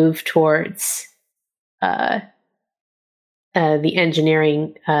move towards the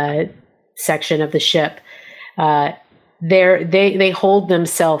engineering section of the ship, they hold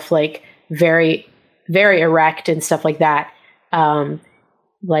themselves like very, very erect and stuff like that.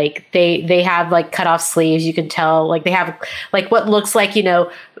 Like they have like cut off sleeves. You can tell like they have like what looks like,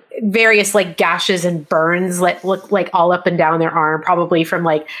 various like gashes and burns that look like all up and down their arm, probably from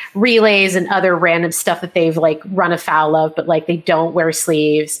like relays and other random stuff that they've like run afoul of, but like they don't wear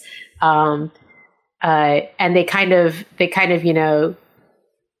sleeves. And they kind of, they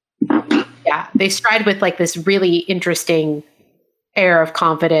stride with like this really interesting air of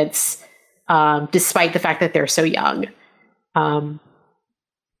confidence, despite the fact that they're so young.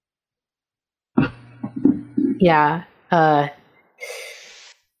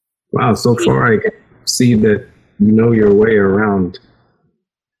 Wow, so far I can see that you know your way around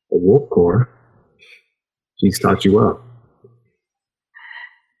a wolf core. She's taught you well.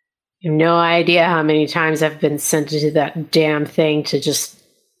 You have no idea how many times I've been sent into that damn thing to just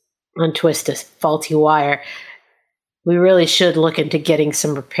untwist a faulty wire. We really should look into getting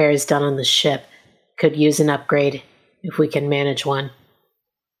some repairs done on the ship. Could use an upgrade if we can manage one.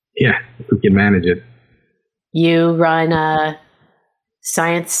 Yeah, if we can manage it. You run a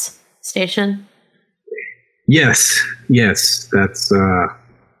science station? Yes. That's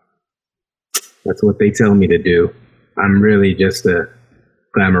what they tell me to do. I'm really just a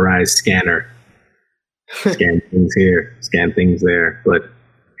glamorized scanner. Scan things here, scan things there. But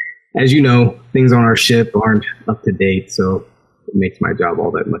as you know, things on our ship aren't up to date, so it makes my job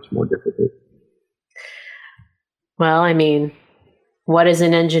all that much more difficult. Well, I mean, what is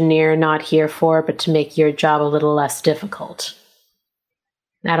an engineer not here for but to make your job a little less difficult?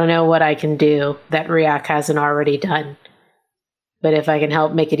 I don't know what I can do that Riak hasn't already done. But if I can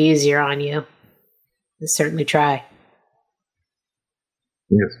help make it easier on you, I'll certainly try.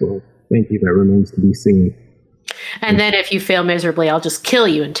 Yes, well, thank you. That remains to be seen. And then if you fail miserably, I'll just kill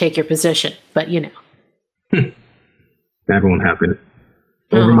you and take your position. But, you know. That won't happen.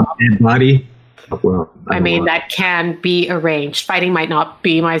 Over my dead body? Well, I mean, that can be arranged. Fighting might not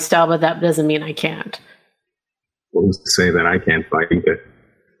be my style, but that doesn't mean I can't. Well, who's to say that I can't fight either?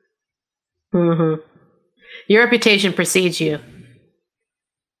 Mm-hmm. Your reputation precedes you.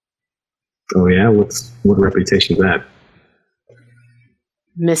 Oh, yeah? What reputation's that?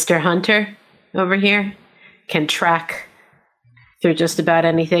 Mr. Hunter over here can track through just about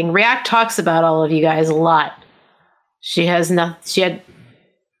anything. Riak talks about all of you guys a lot. She had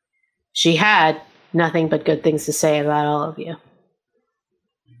nothing but good things to say about all of you.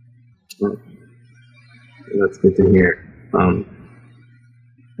 Well, that's good to hear.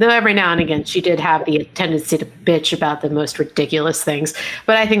 Though every now and again she did have the tendency to bitch about the most ridiculous things,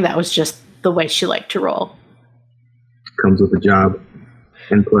 but I think that was just the way she liked to roll. Comes with a job.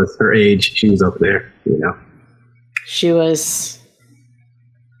 And plus her age, she was up there, you know. She was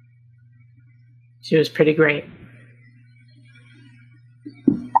pretty great.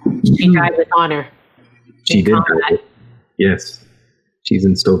 She died with honor. She did die. Yes. She's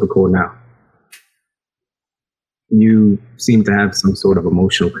in Sto-Vo-Kor now. You seem to have some sort of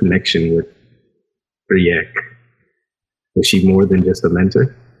emotional connection with Riek. Was she more than just a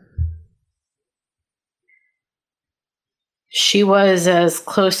mentor? She was as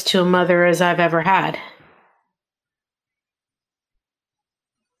close to a mother as I've ever had.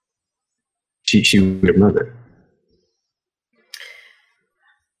 She was your mother?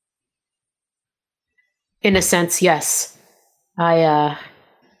 In a sense, yes. I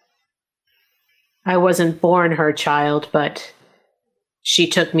wasn't born her child, but she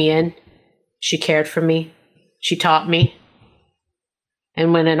took me in. She cared for me. She taught me.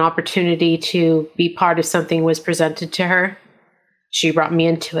 And when an opportunity to be part of something was presented to her, she brought me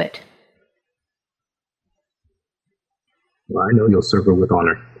into it. Well, I know you'll serve her with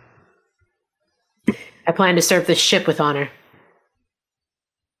honor. I plan to serve this ship with honor.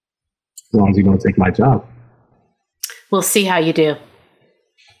 As long as you don't take my job. We'll see how you do.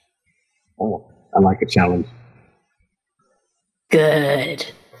 Oh, I like a challenge. Good.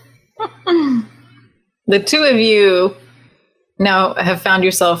 The two of you now have found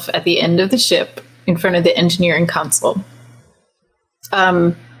yourself at the end of the ship in front of the engineering console.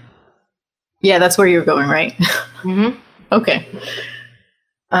 Yeah, that's where you're going, right? Mm-hmm. Okay.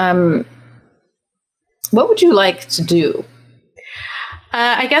 What would you like to do?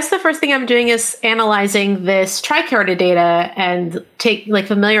 I guess the first thing I'm doing is analyzing this tricorder data and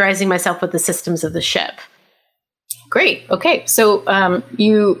familiarizing myself with the systems of the ship. Great. Okay. So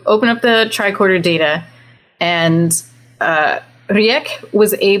you open up the tricorder data, and Riek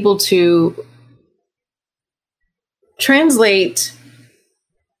was able to translate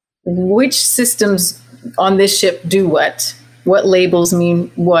which systems on this ship do what labels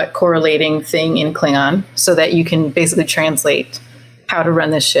mean what correlating thing in Klingon, so that you can basically translate how to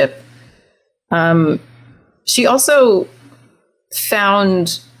run this ship. She also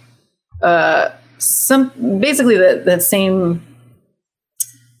found the same,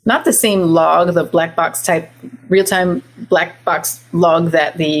 not the same log, the black box type, real-time black box log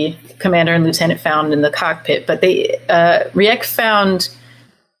that the commander and lieutenant found in the cockpit, but Riek found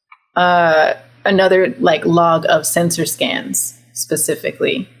another log of sensor scans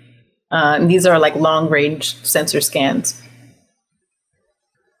specifically. And these are long-range sensor scans.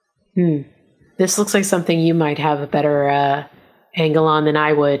 This looks like something you might have a better angle on than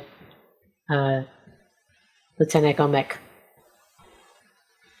I would, Lieutenant Omek.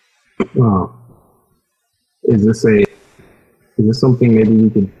 Is this something maybe we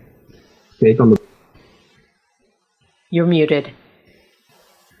could take on the... You're muted.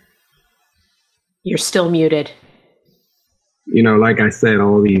 You're still muted. You know, like I said,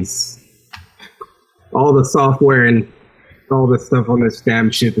 all the software and all the stuff on this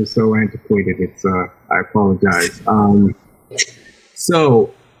damn ship is so antiquated. I apologize.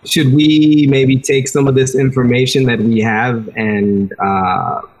 So should we maybe take some of this information that we have and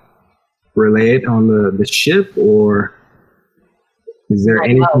relay it on the ship, or is there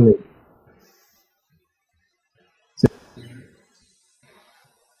anything that...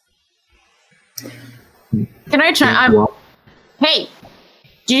 Can I try? Hey,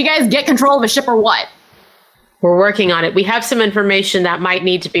 do you guys get control of a ship or what? We're working on it. We have some information that might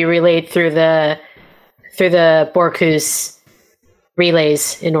need to be relayed through the Borkus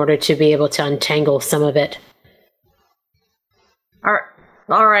relays in order to be able to untangle some of it.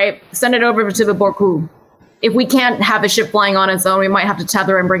 All right. Send it over to the Borku. If we can't have a ship flying on its own, we might have to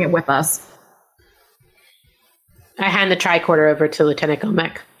tether and bring it with us. I hand the tricorder over to Lieutenant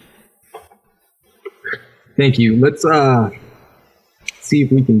Gomek. Thank you. Let's see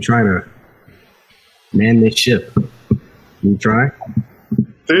if we can try to man this ship. Can you try?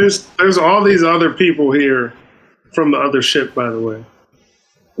 There's all these other people here from the other ship, by the way.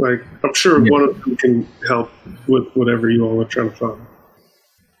 Like, I'm sure one of them can help with whatever you all are trying to find.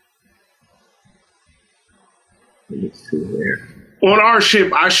 Let me see there. On our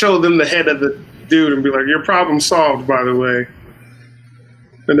ship, I show them the head of the dude and be like, your problem solved, by the way.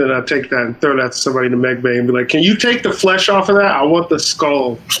 And then I take that and throw that to somebody in the mech bay and be like, can you take the flesh off of that? I want the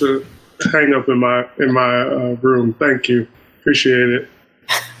skull to hang up in my room. Thank you. Appreciate it.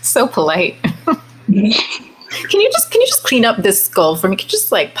 So polite. Can you just clean up this skull for me? Can you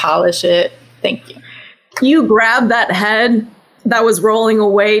just like polish it? Thank you. You grab that head that was rolling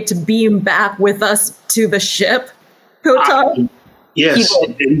away to beam back with us to the ship, Kotar? Yes,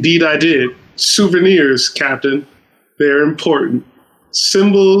 indeed I did. Souvenirs, Captain. They're important.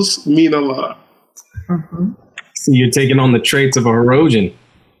 Symbols mean a lot. Mm-hmm. So you're taking on the traits of a Hirogen.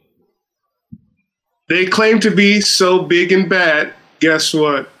 They claim to be so big and bad. Guess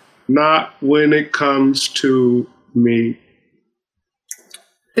what? Not when it comes to me.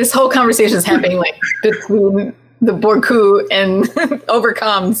 This whole conversation is happening like between the Borku and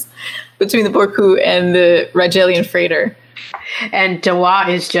overcoms between the Borku and the Rigelian freighter. And Dawa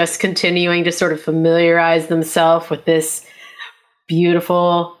is just continuing to sort of familiarize themselves with this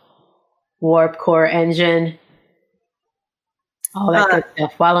beautiful warp core engine. All that good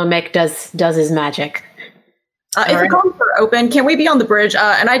stuff. While Omek does his magic. If the comms are open, can we be on the bridge?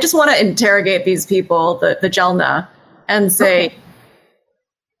 And I just want to interrogate these people, the Jelna, and say,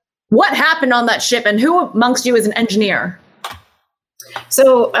 what happened on that ship, and who amongst you is an engineer?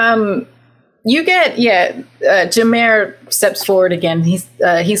 So, you get, Jameer steps forward again. He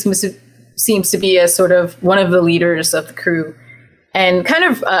seems to be a sort of one of the leaders of the crew, and kind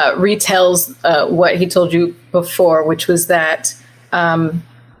of retells what he told you before, which was that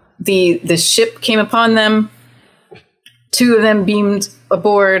the ship came upon them. Two of them beamed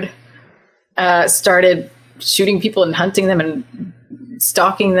aboard, started shooting people and hunting them and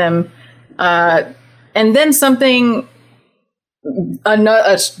stalking them. And then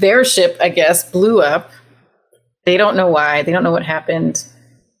their ship, I guess, blew up. They don't know why. They don't know what happened.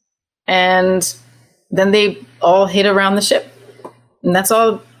 And then they all hid around the ship. And that's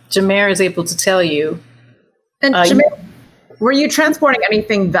all Jameer is able to tell you. And Jameer, were you transporting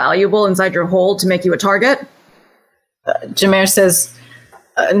anything valuable inside your hold to make you a target? Jameer says,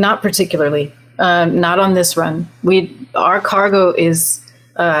 not particularly. Not on this run. Our cargo is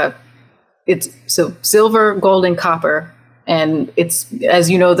it's so silver, gold, and copper, and it's, as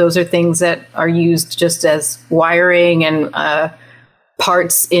you know, those are things that are used just as wiring and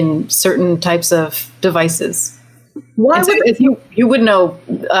parts in certain types of devices. Why would if you would know?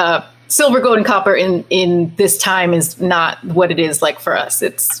 Silver, gold, and copper in this time is not what it is like for us.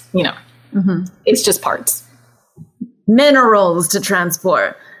 It's it's just parts. Minerals to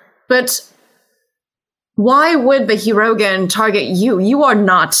transport. But why would the Hirogen target you? You are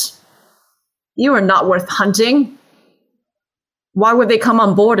not worth hunting. Why would they come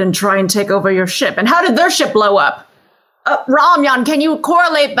on board and try and take over your ship? And how did their ship blow up? Ramyan, can you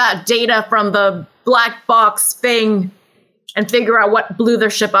correlate that data from the black box thing and figure out what blew their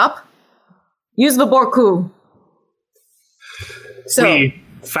ship up? Use the Borku. So we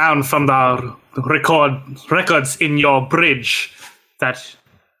found from the records in your bridge that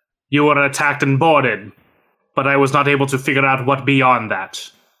you were attacked and boarded, but I was not able to figure out what beyond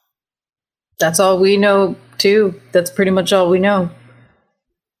that. That's all we know, too. That's pretty much all we know.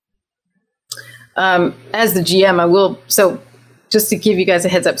 As the GM, I will... So, just to give you guys a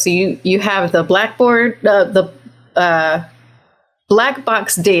heads up, so you have the blackboard, the black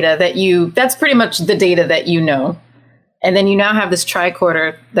box data that that's pretty much the data that you know. And then you now have this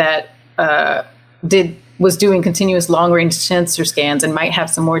tricorder that was doing continuous long-range sensor scans and might have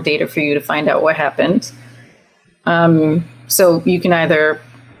some more data for you to find out what happened. So you can either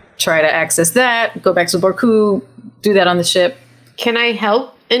try to access that, go back to Borku, do that on the ship. Can I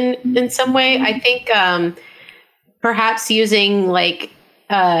help in some way? I think perhaps using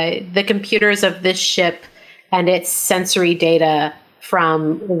the computers of this ship and its sensory data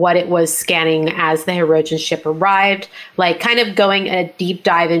from what it was scanning as the Hirogen ship arrived, like kind of going a deep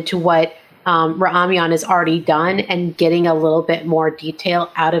dive into what Ra'amyan is already done and getting a little bit more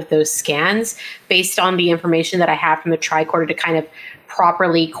detail out of those scans based on the information that I have from the tricorder to kind of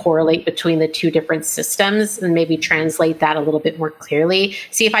properly correlate between the two different systems and maybe translate that a little bit more clearly.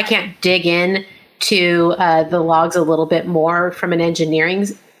 See if I can't dig in to the logs a little bit more from an engineering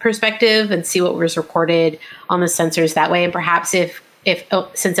perspective and see what was recorded on the sensors that way. And perhaps since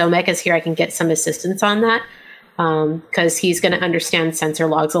Omek is here, I can get some assistance on that because he's going to understand sensor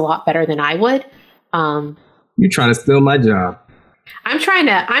logs a lot better than I would. You trying to steal my job? I'm trying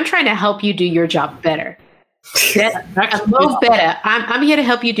to help you do your job better. Mo better. I'm here to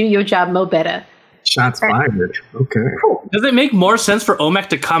help you do your job mo better. Shots fired. Okay. Does it make more sense for Omek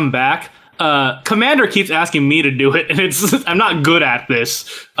to come back? Commander keeps asking me to do it, and I'm not good at this.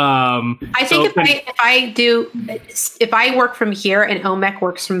 I think if I work from here and Omek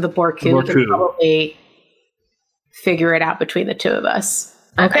works from the Borku, we can probably figure it out between the two of us.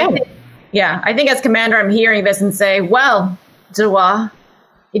 Okay. I think as commander, I'm hearing this and say, well, Dawa,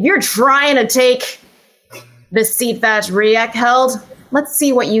 if you're trying to take the seat that Riek held, let's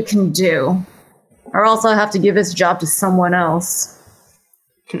see what you can do. Or else I'll have to give this job to someone else.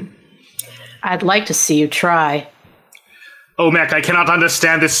 I'd like to see you try. Omek, I cannot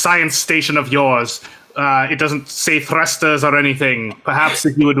understand this science station of yours. It doesn't say thrusters or anything. Perhaps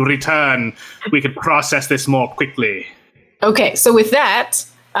if you would return, we could process this more quickly. Okay, so with that,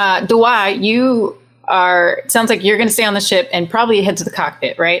 Dawa, it sounds like you're going to stay on the ship and probably head to the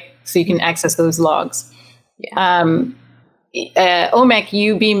cockpit, right? So you can access those logs. Yeah. Omek,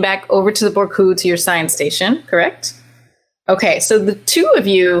 you beam back over to the Borku to your science station, correct? Okay, so the two of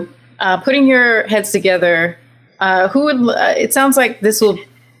you, putting your heads together, it sounds like this will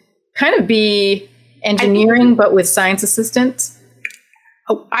kind of be engineering, but with science assistance.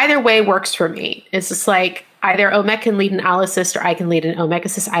 Oh, either way works for me. It's just like either Omek can lead an Al assist or I can lead an Omek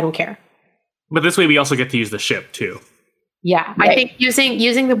assist. I don't care. But this way we also get to use the ship too. Yeah, right. I think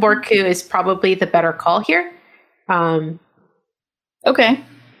using the Borku is probably the better call here. Okay.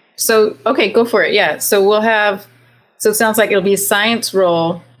 So, go for it. Yeah. So it sounds like it'll be a science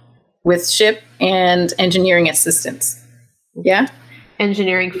role with ship and engineering assistance. Yeah?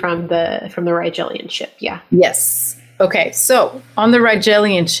 Engineering from the Rigelian ship, yeah. Yes. Okay, so on the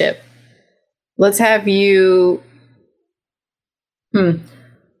Rigelian ship, let's have you...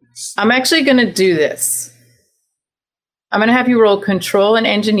 I'm actually going to do this. I'm going to have you roll control and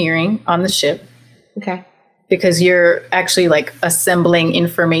engineering on the ship. Okay. Because you're actually like assembling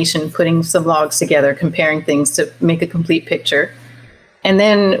information, putting some logs together, comparing things to make a complete picture. And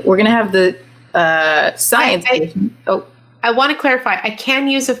then we're going to have the science. I want to clarify. I can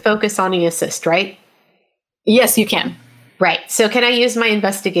use a focus on the assist, right? Yes, you can. Right. So can I use my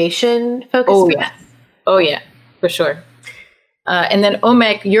investigation focus? Oh, yeah, for sure. And then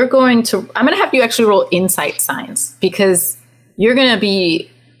Omek, I'm going to have you actually roll insight science because you're going to be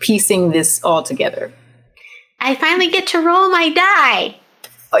piecing this all together. I finally get to roll my die.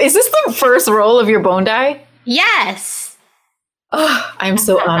 Is this the first roll of your bone die? Yes. Oh, I'm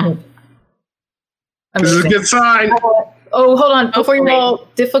so honored. This is a good sign. Oh, hold on. Before you roll,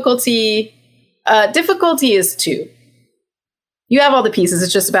 difficulty is 2. You have all the pieces.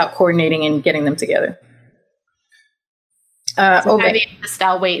 It's just about coordinating and getting them together. I'll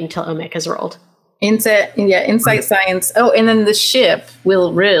wait until Omek has rolled. Insight science. Oh, and then the ship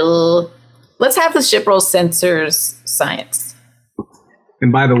will roll. Let's have the ship roll sensors science.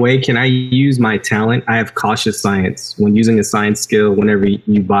 And by the way, can I use my talent? I have cautious science. When using a science skill, whenever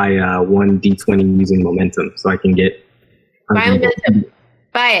you buy 1 D20 using momentum, so I can get... Buy momentum.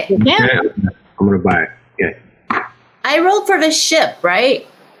 Buy it. Yeah. Okay, I'm going to buy it. Okay. I rolled for the ship, right?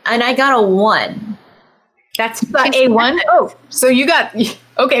 And I got a 1. That's A1? Oh, so you got...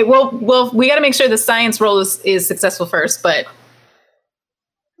 Okay, well, we got to make sure the science roll is successful first, but...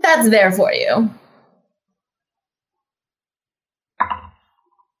 That's there for you.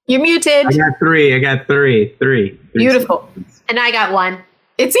 You're muted. I got three. Beautiful. And I got 1.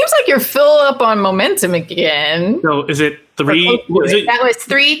 It seems like you're full up on momentum again. So is it 3? That was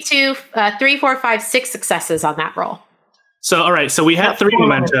 3, 4, 5, 6 successes on that roll. So, all right. So we had 3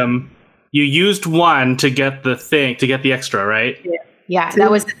 momentum. You used 1 to get the extra, right? Yeah.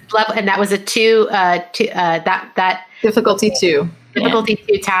 That was level, and that was a 2. That difficulty 2. Difficulty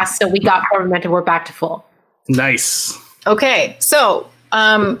 2 task. So we got 4 momentum. We're back to full. Nice. Okay. So,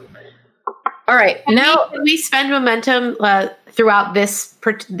 all right. Can we spend momentum throughout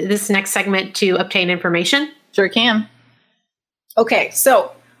this next segment to obtain information? Sure can. Okay.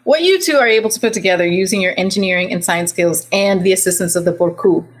 So what you two are able to put together using your engineering and science skills and the assistance of the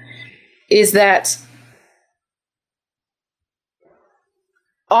Borku is that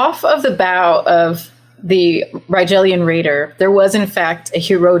off of the bow of the Rigelian Raider, there was in fact a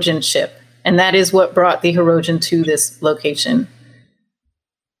Hirogen ship, and that is what brought the Hirogen to this location.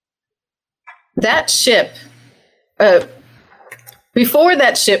 That ship, before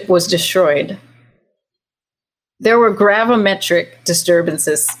that ship was destroyed, there were gravimetric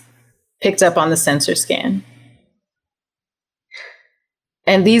disturbances picked up on the sensor scan.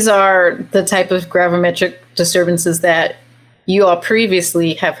 And these are the type of gravimetric disturbances that you all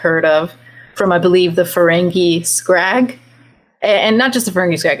previously have heard of from, I believe, the Ferengi Scrag. And not just the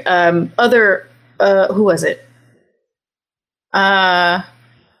Ferengi Scrag, who was it?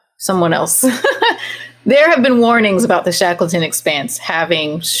 Someone else. There have been warnings about the Shackleton Expanse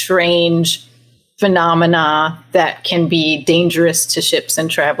having strange phenomena that can be dangerous to ships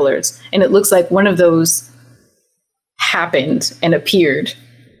and travelers. And it looks like one of those happened and appeared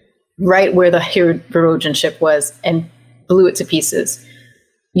right where the Hirogen ship was and blew it to pieces.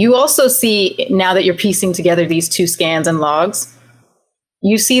 You also see, now that you're piecing together these two scans and logs,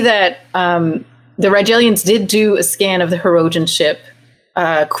 you see that the Rigelians did do a scan of the Hirogen ship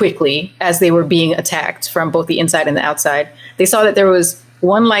quickly as they were being attacked from both the inside and the outside. They saw that there was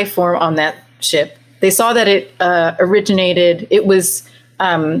one life form on that ship. They saw that it originated, it was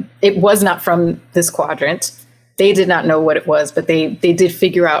not from this quadrant. They did not know what it was, but they did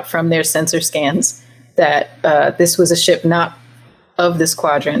figure out from their sensor scans that this was a ship not of this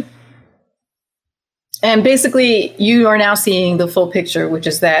quadrant. And basically, you are now seeing the full picture, which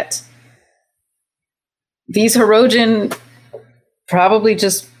is that these Hirogen probably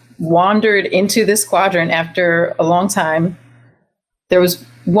just wandered into this quadrant after a long time. There was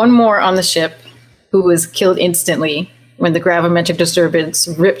one more on the ship who was killed instantly when the gravimetric disturbance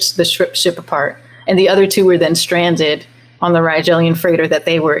ripped the ship apart. And the other two were then stranded on the Rigelian freighter that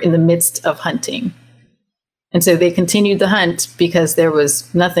they were in the midst of hunting. And so they continued the hunt because there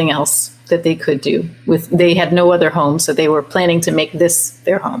was nothing else that they could do. They had no other home, so they were planning to make this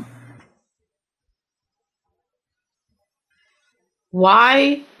their home.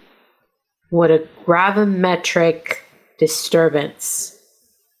 Why would a gravimetric disturbance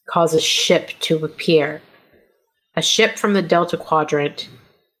cause a ship to appear? A ship from the Delta Quadrant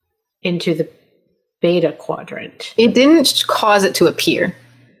into the Beta Quadrant. It didn't cause it to appear.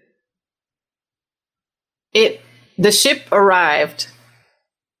 The ship arrived.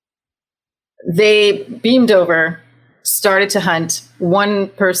 They beamed over, started to hunt. One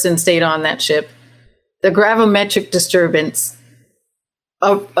person stayed on that ship. The gravimetric disturbance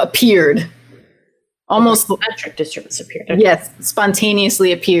appeared. Almost gravimetric disturbance appeared. Okay. Yes,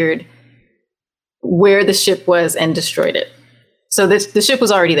 spontaneously appeared where the ship was and destroyed it. So the ship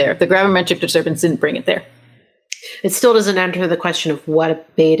was already there. The gravimetric disturbance didn't bring it there. It still doesn't answer the question of what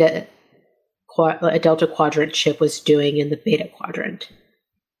a Delta Quadrant ship was doing in the Beta Quadrant.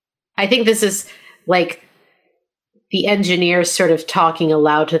 I think this is like the engineers sort of talking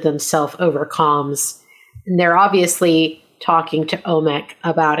aloud to themselves over comms. And they're obviously talking to Omek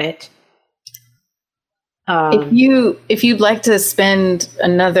about it. If you'd like to spend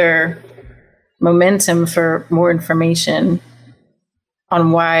another momentum for more information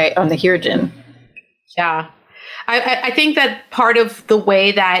on the Hirogen. Yeah. I think that part of the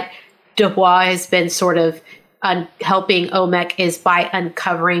way that Dehua has been sort of helping Omek is by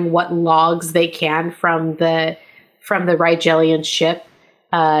uncovering what logs they can from the Rigelian ship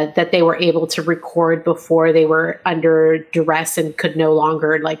that they were able to record before they were under duress and could no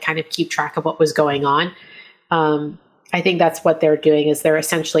longer kind of keep track of what was going on. I think that's what they're doing, is they're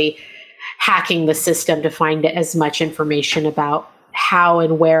essentially hacking the system to find as much information about how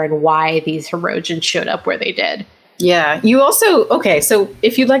and where and why these Hirogen showed up where they did. Yeah. You also, okay, so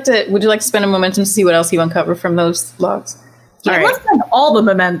if would you like to spend a momentum to see what else you uncover from those logs? Yeah, let's spend all the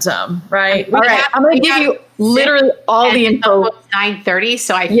momentum, right? All right, I'm going to give you literally all the info. 9:30,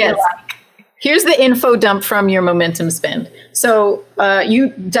 so I feel like... Here's the info dump from your momentum spend. So you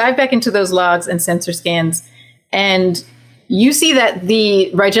dive back into those logs and sensor scans, and you see that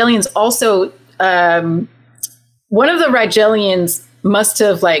the Rigelians also... one of the Rigelians must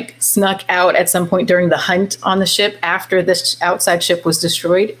have snuck out at some point during the hunt on the ship after this outside ship was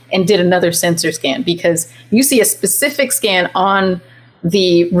destroyed and did another sensor scan, because you see a specific scan on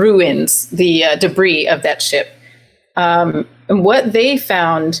the ruins, the debris of that ship. And what they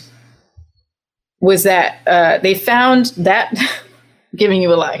found was that they found that, giving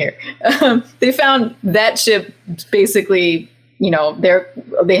you a lie here, they found that ship basically,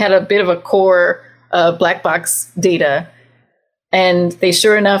 they had a bit of a core black box data. And they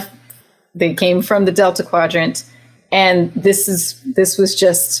came from the Delta Quadrant, and this was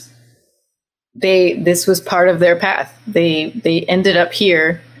just this was part of their path. They ended up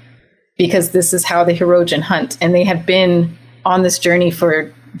here because this is how the Hirogen hunt, and they had been on this journey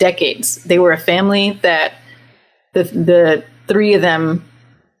for decades. They were a family that the three of them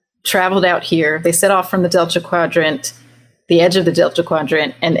traveled out here. They set off from the Delta Quadrant, the edge of the Delta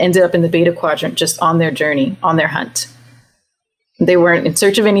Quadrant, and ended up in the Beta Quadrant just on their journey, on their hunt. They weren't in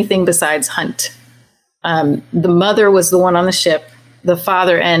search of anything besides hunt. The mother was the one on the ship. The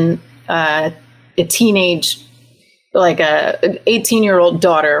father and a teenage, like a 18-year-old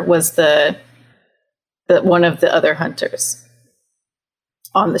daughter was the one of the other hunters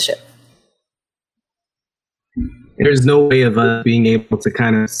on the ship. There's no way of us being able to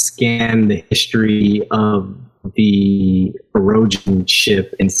kind of scan the history of the Hirogen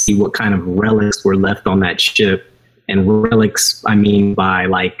ship and see what kind of relics were left on that ship. And relics, I mean by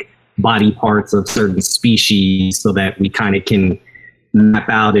like body parts of certain species, so that we kind of can map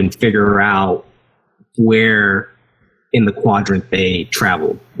out and figure out where in the quadrant they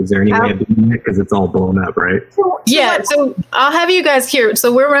traveled. Is there any way of doing that? Because it's all blown up, right? Yeah, so I'll have you guys here.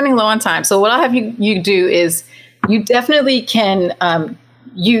 So we're running low on time. So what I'll have you do is you definitely can,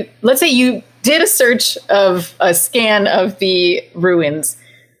 let's say you did a search of a scan of the ruins.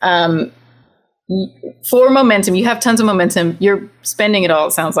 For momentum, you have tons of momentum. You're spending it all,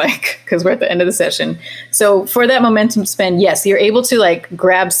 it sounds like, because we're at the end of the session. So for that momentum spend, yes, you're able to like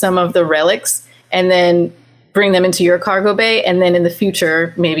grab some of the relics and then bring them into your cargo bay. And then in the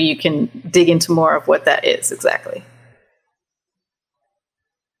future, maybe you can dig into more of what that is exactly.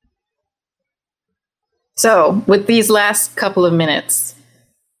 So with these last couple of minutes,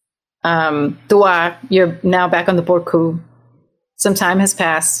 Dua, you're now back on the Borku. Some time has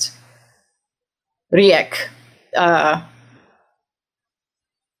passed. Riek,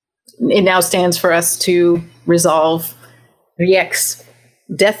 it now stands for us to resolve Riek's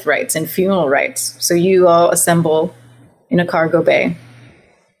death rites and funeral rites. So you all assemble in a cargo bay.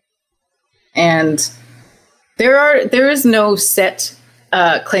 And there is no set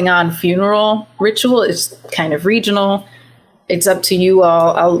Klingon funeral ritual. It's kind of regional. It's up to you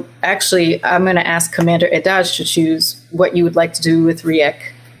all. I'm going to ask Commander Edaj to choose what you would like to do with Riek,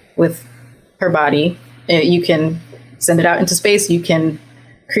 with her body. You can send it out into space. You can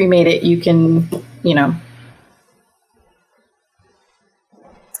cremate it. You can,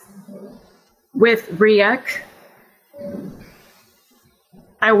 With Riek,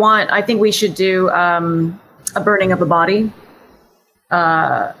 I think we should do a burning of the body.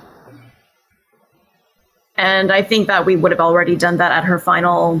 And I think that we would have already done that at her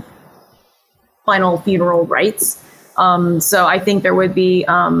final funeral rites. So I think there would be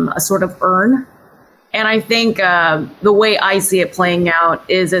a sort of urn. And I think the way I see it playing out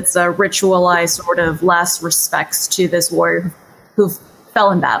is it's a ritualized sort of last respects to this warrior who fell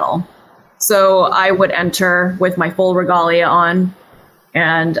in battle. So I would enter with my full regalia on.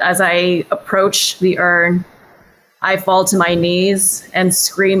 And as I approach the urn, I fall to my knees and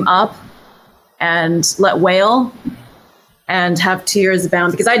scream up and let wail and have tears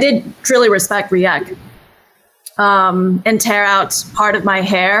abound, because I did truly respect Riek. And tear out part of my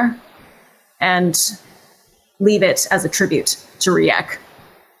hair and leave it as a tribute to Riek.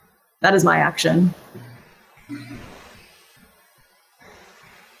 That is my action.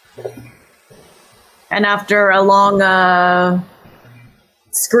 And after a long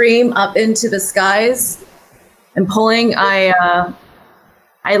scream up into the skies and pulling, I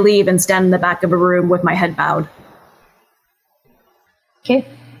leave and stand in the back of a room with my head bowed. Okay.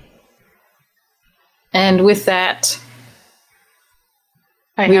 And with that,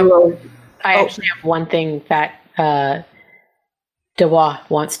 I actually have one thing that Dewa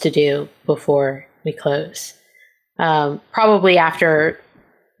wants to do before we close. Probably after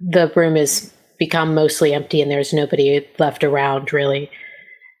the room has become mostly empty and there's nobody left around, really.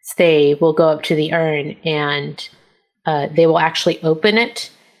 They will go up to the urn and they will actually open it,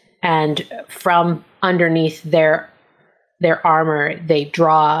 and from underneath their armor, they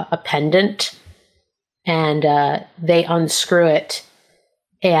draw a pendant. And they unscrew it,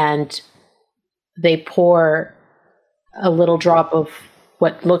 and they pour a little drop of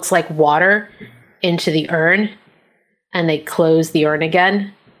what looks like water into the urn, and they close the urn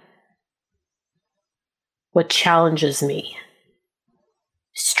again. What challenges me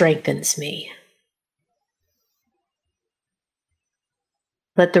strengthens me.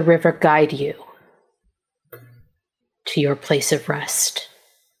 Let the river guide you to your place of rest.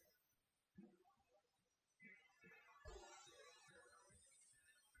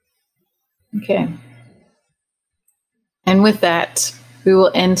 Okay. And with that, we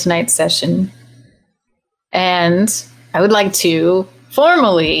will end tonight's session. And I would like to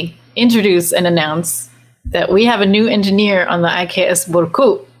formally introduce and announce that we have a new engineer on the IKS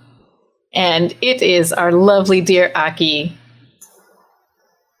Burkut, and it is our lovely dear Aki.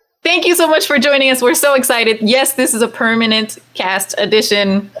 Thank you so much for joining us. We're so excited. Yes, this is a permanent cast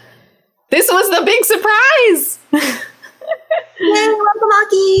addition. This was the big surprise. Yay, welcome,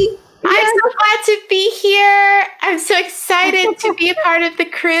 Aki. I'm so glad to be here. I'm so excited to be a part of the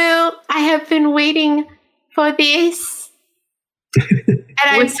crew. I have been waiting for this. And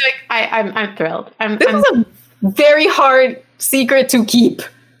I'm thrilled. This is a very hard secret to keep.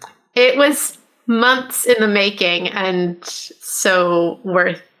 It was months in the making and so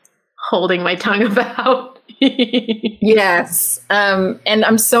worth holding my tongue about. Yes. And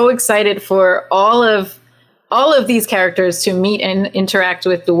I'm so excited for all of these characters to meet and interact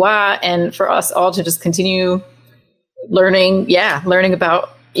with Dua, and for us all to just continue learning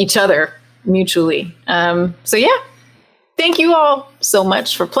about each other mutually. So yeah, thank you all so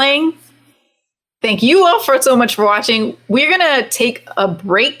much for playing. Thank you all so much for watching. We're going to take a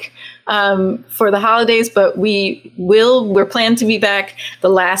break for the holidays, but we're planning to be back the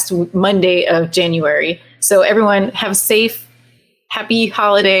last Monday of January. So everyone have a safe, happy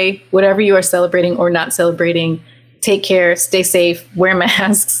holiday, whatever you are celebrating or not celebrating. Take care, stay safe, wear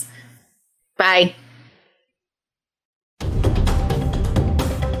masks. Bye.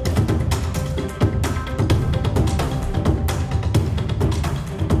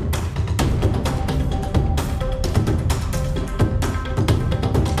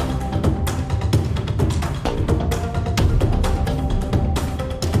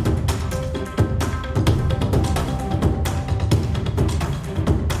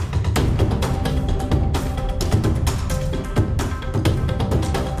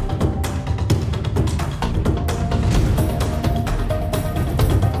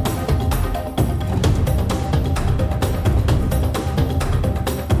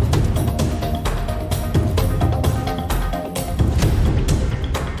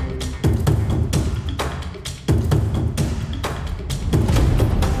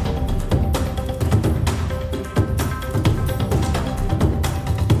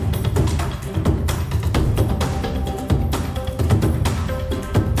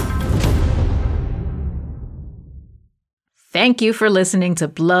 Thank you for listening to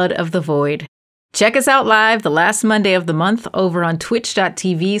Blood of the Void. Check us out live the last Monday of the month over on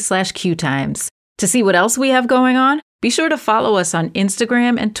twitch.tv/QTimes. To see what else we have going on, be sure to follow us on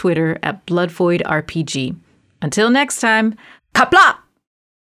Instagram and Twitter at BloodVoidRPG. Until next time, Kapla!